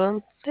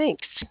problem.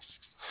 Thanks.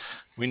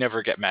 We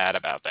never get mad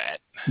about that.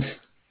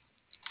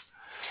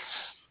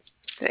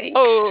 Thanks.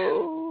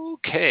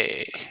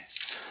 Okay.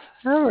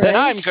 All right. Then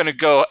I'm going to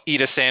go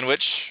eat a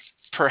sandwich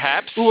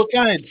perhaps. Ooh, what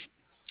kind?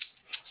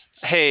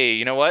 Hey,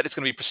 you know what? It's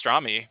going to be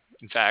pastrami,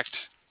 in fact,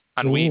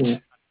 on wheat.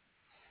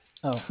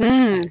 Oh,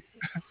 Mm.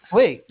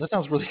 wait, that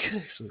sounds really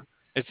good, actually.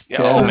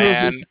 Oh, Yeah.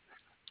 man.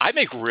 I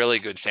make really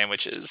good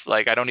sandwiches.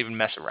 Like, I don't even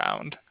mess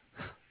around.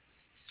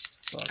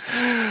 Nice.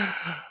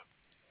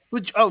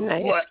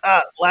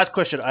 Last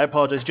question. I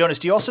apologize, Jonas.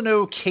 Do you also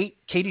know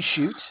Katie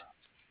Shoot?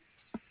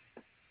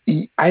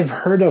 I've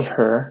heard of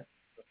her,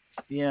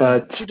 Yeah,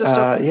 but she does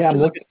stuff. yeah, She's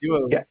like a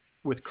duo yeah,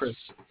 with Chris.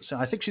 So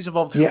I think she's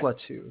involved with yeah, Hoopla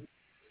too.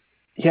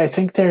 yeah. I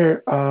think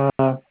they're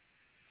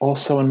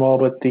also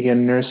involved with the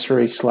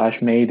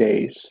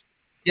nursery/Maydays.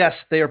 Yes,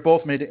 they are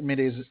both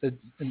Maydays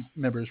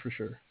members for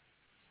sure.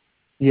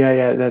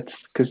 Yeah. That's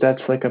because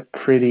that's like a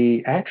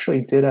pretty. I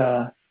actually did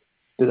a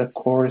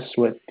course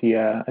with the.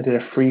 I did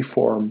a free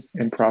form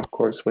improv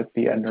course with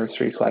the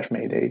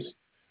nursery/Maydays.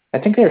 I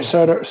think they're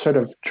sort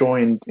of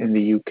joined in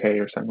the UK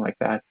or something like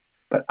that.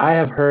 But I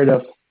have heard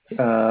of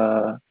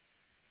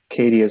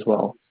Katie as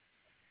well.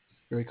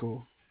 Very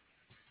cool.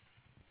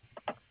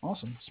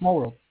 Awesome. Small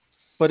world.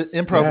 But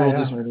improv world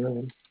Yeah, is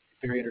really.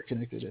 very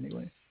interconnected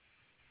anyway.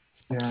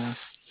 Yeah.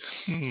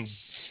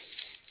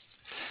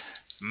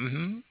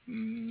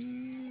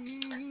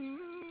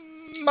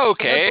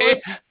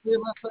 Okay.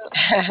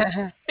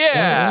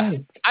 Yeah. All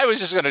right. I was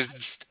just going to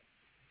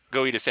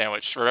go eat a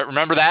sandwich.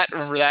 Remember that?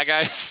 Remember that,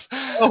 guys?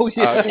 Oh,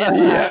 yeah.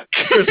 Yeah.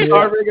 You're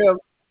starving him.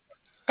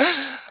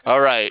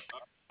 All right.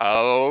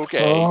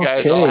 Okay. You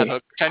guys all have Okay.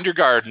 a tend your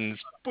gardens.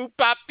 Boop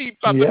bop beep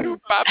bop a Yeah. doop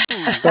bop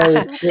boo. So,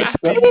 Boop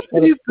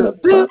bop beep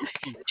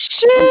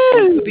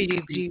Shoo, boop boo,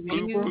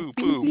 boo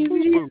boo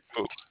boo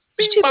boo.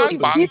 Bing bong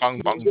bong bong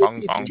bong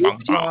bong bong bong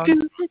bong.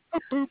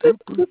 Boop boop boop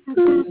boop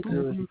boop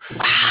boop.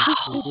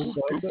 Boop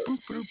boop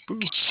boop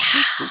boop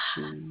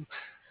boop.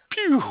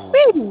 Pew.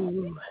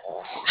 boo.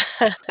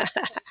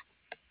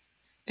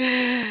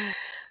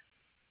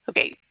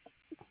 Okay.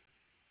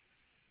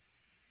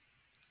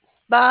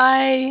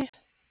 Bye.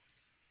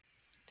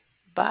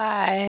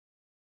 Bye.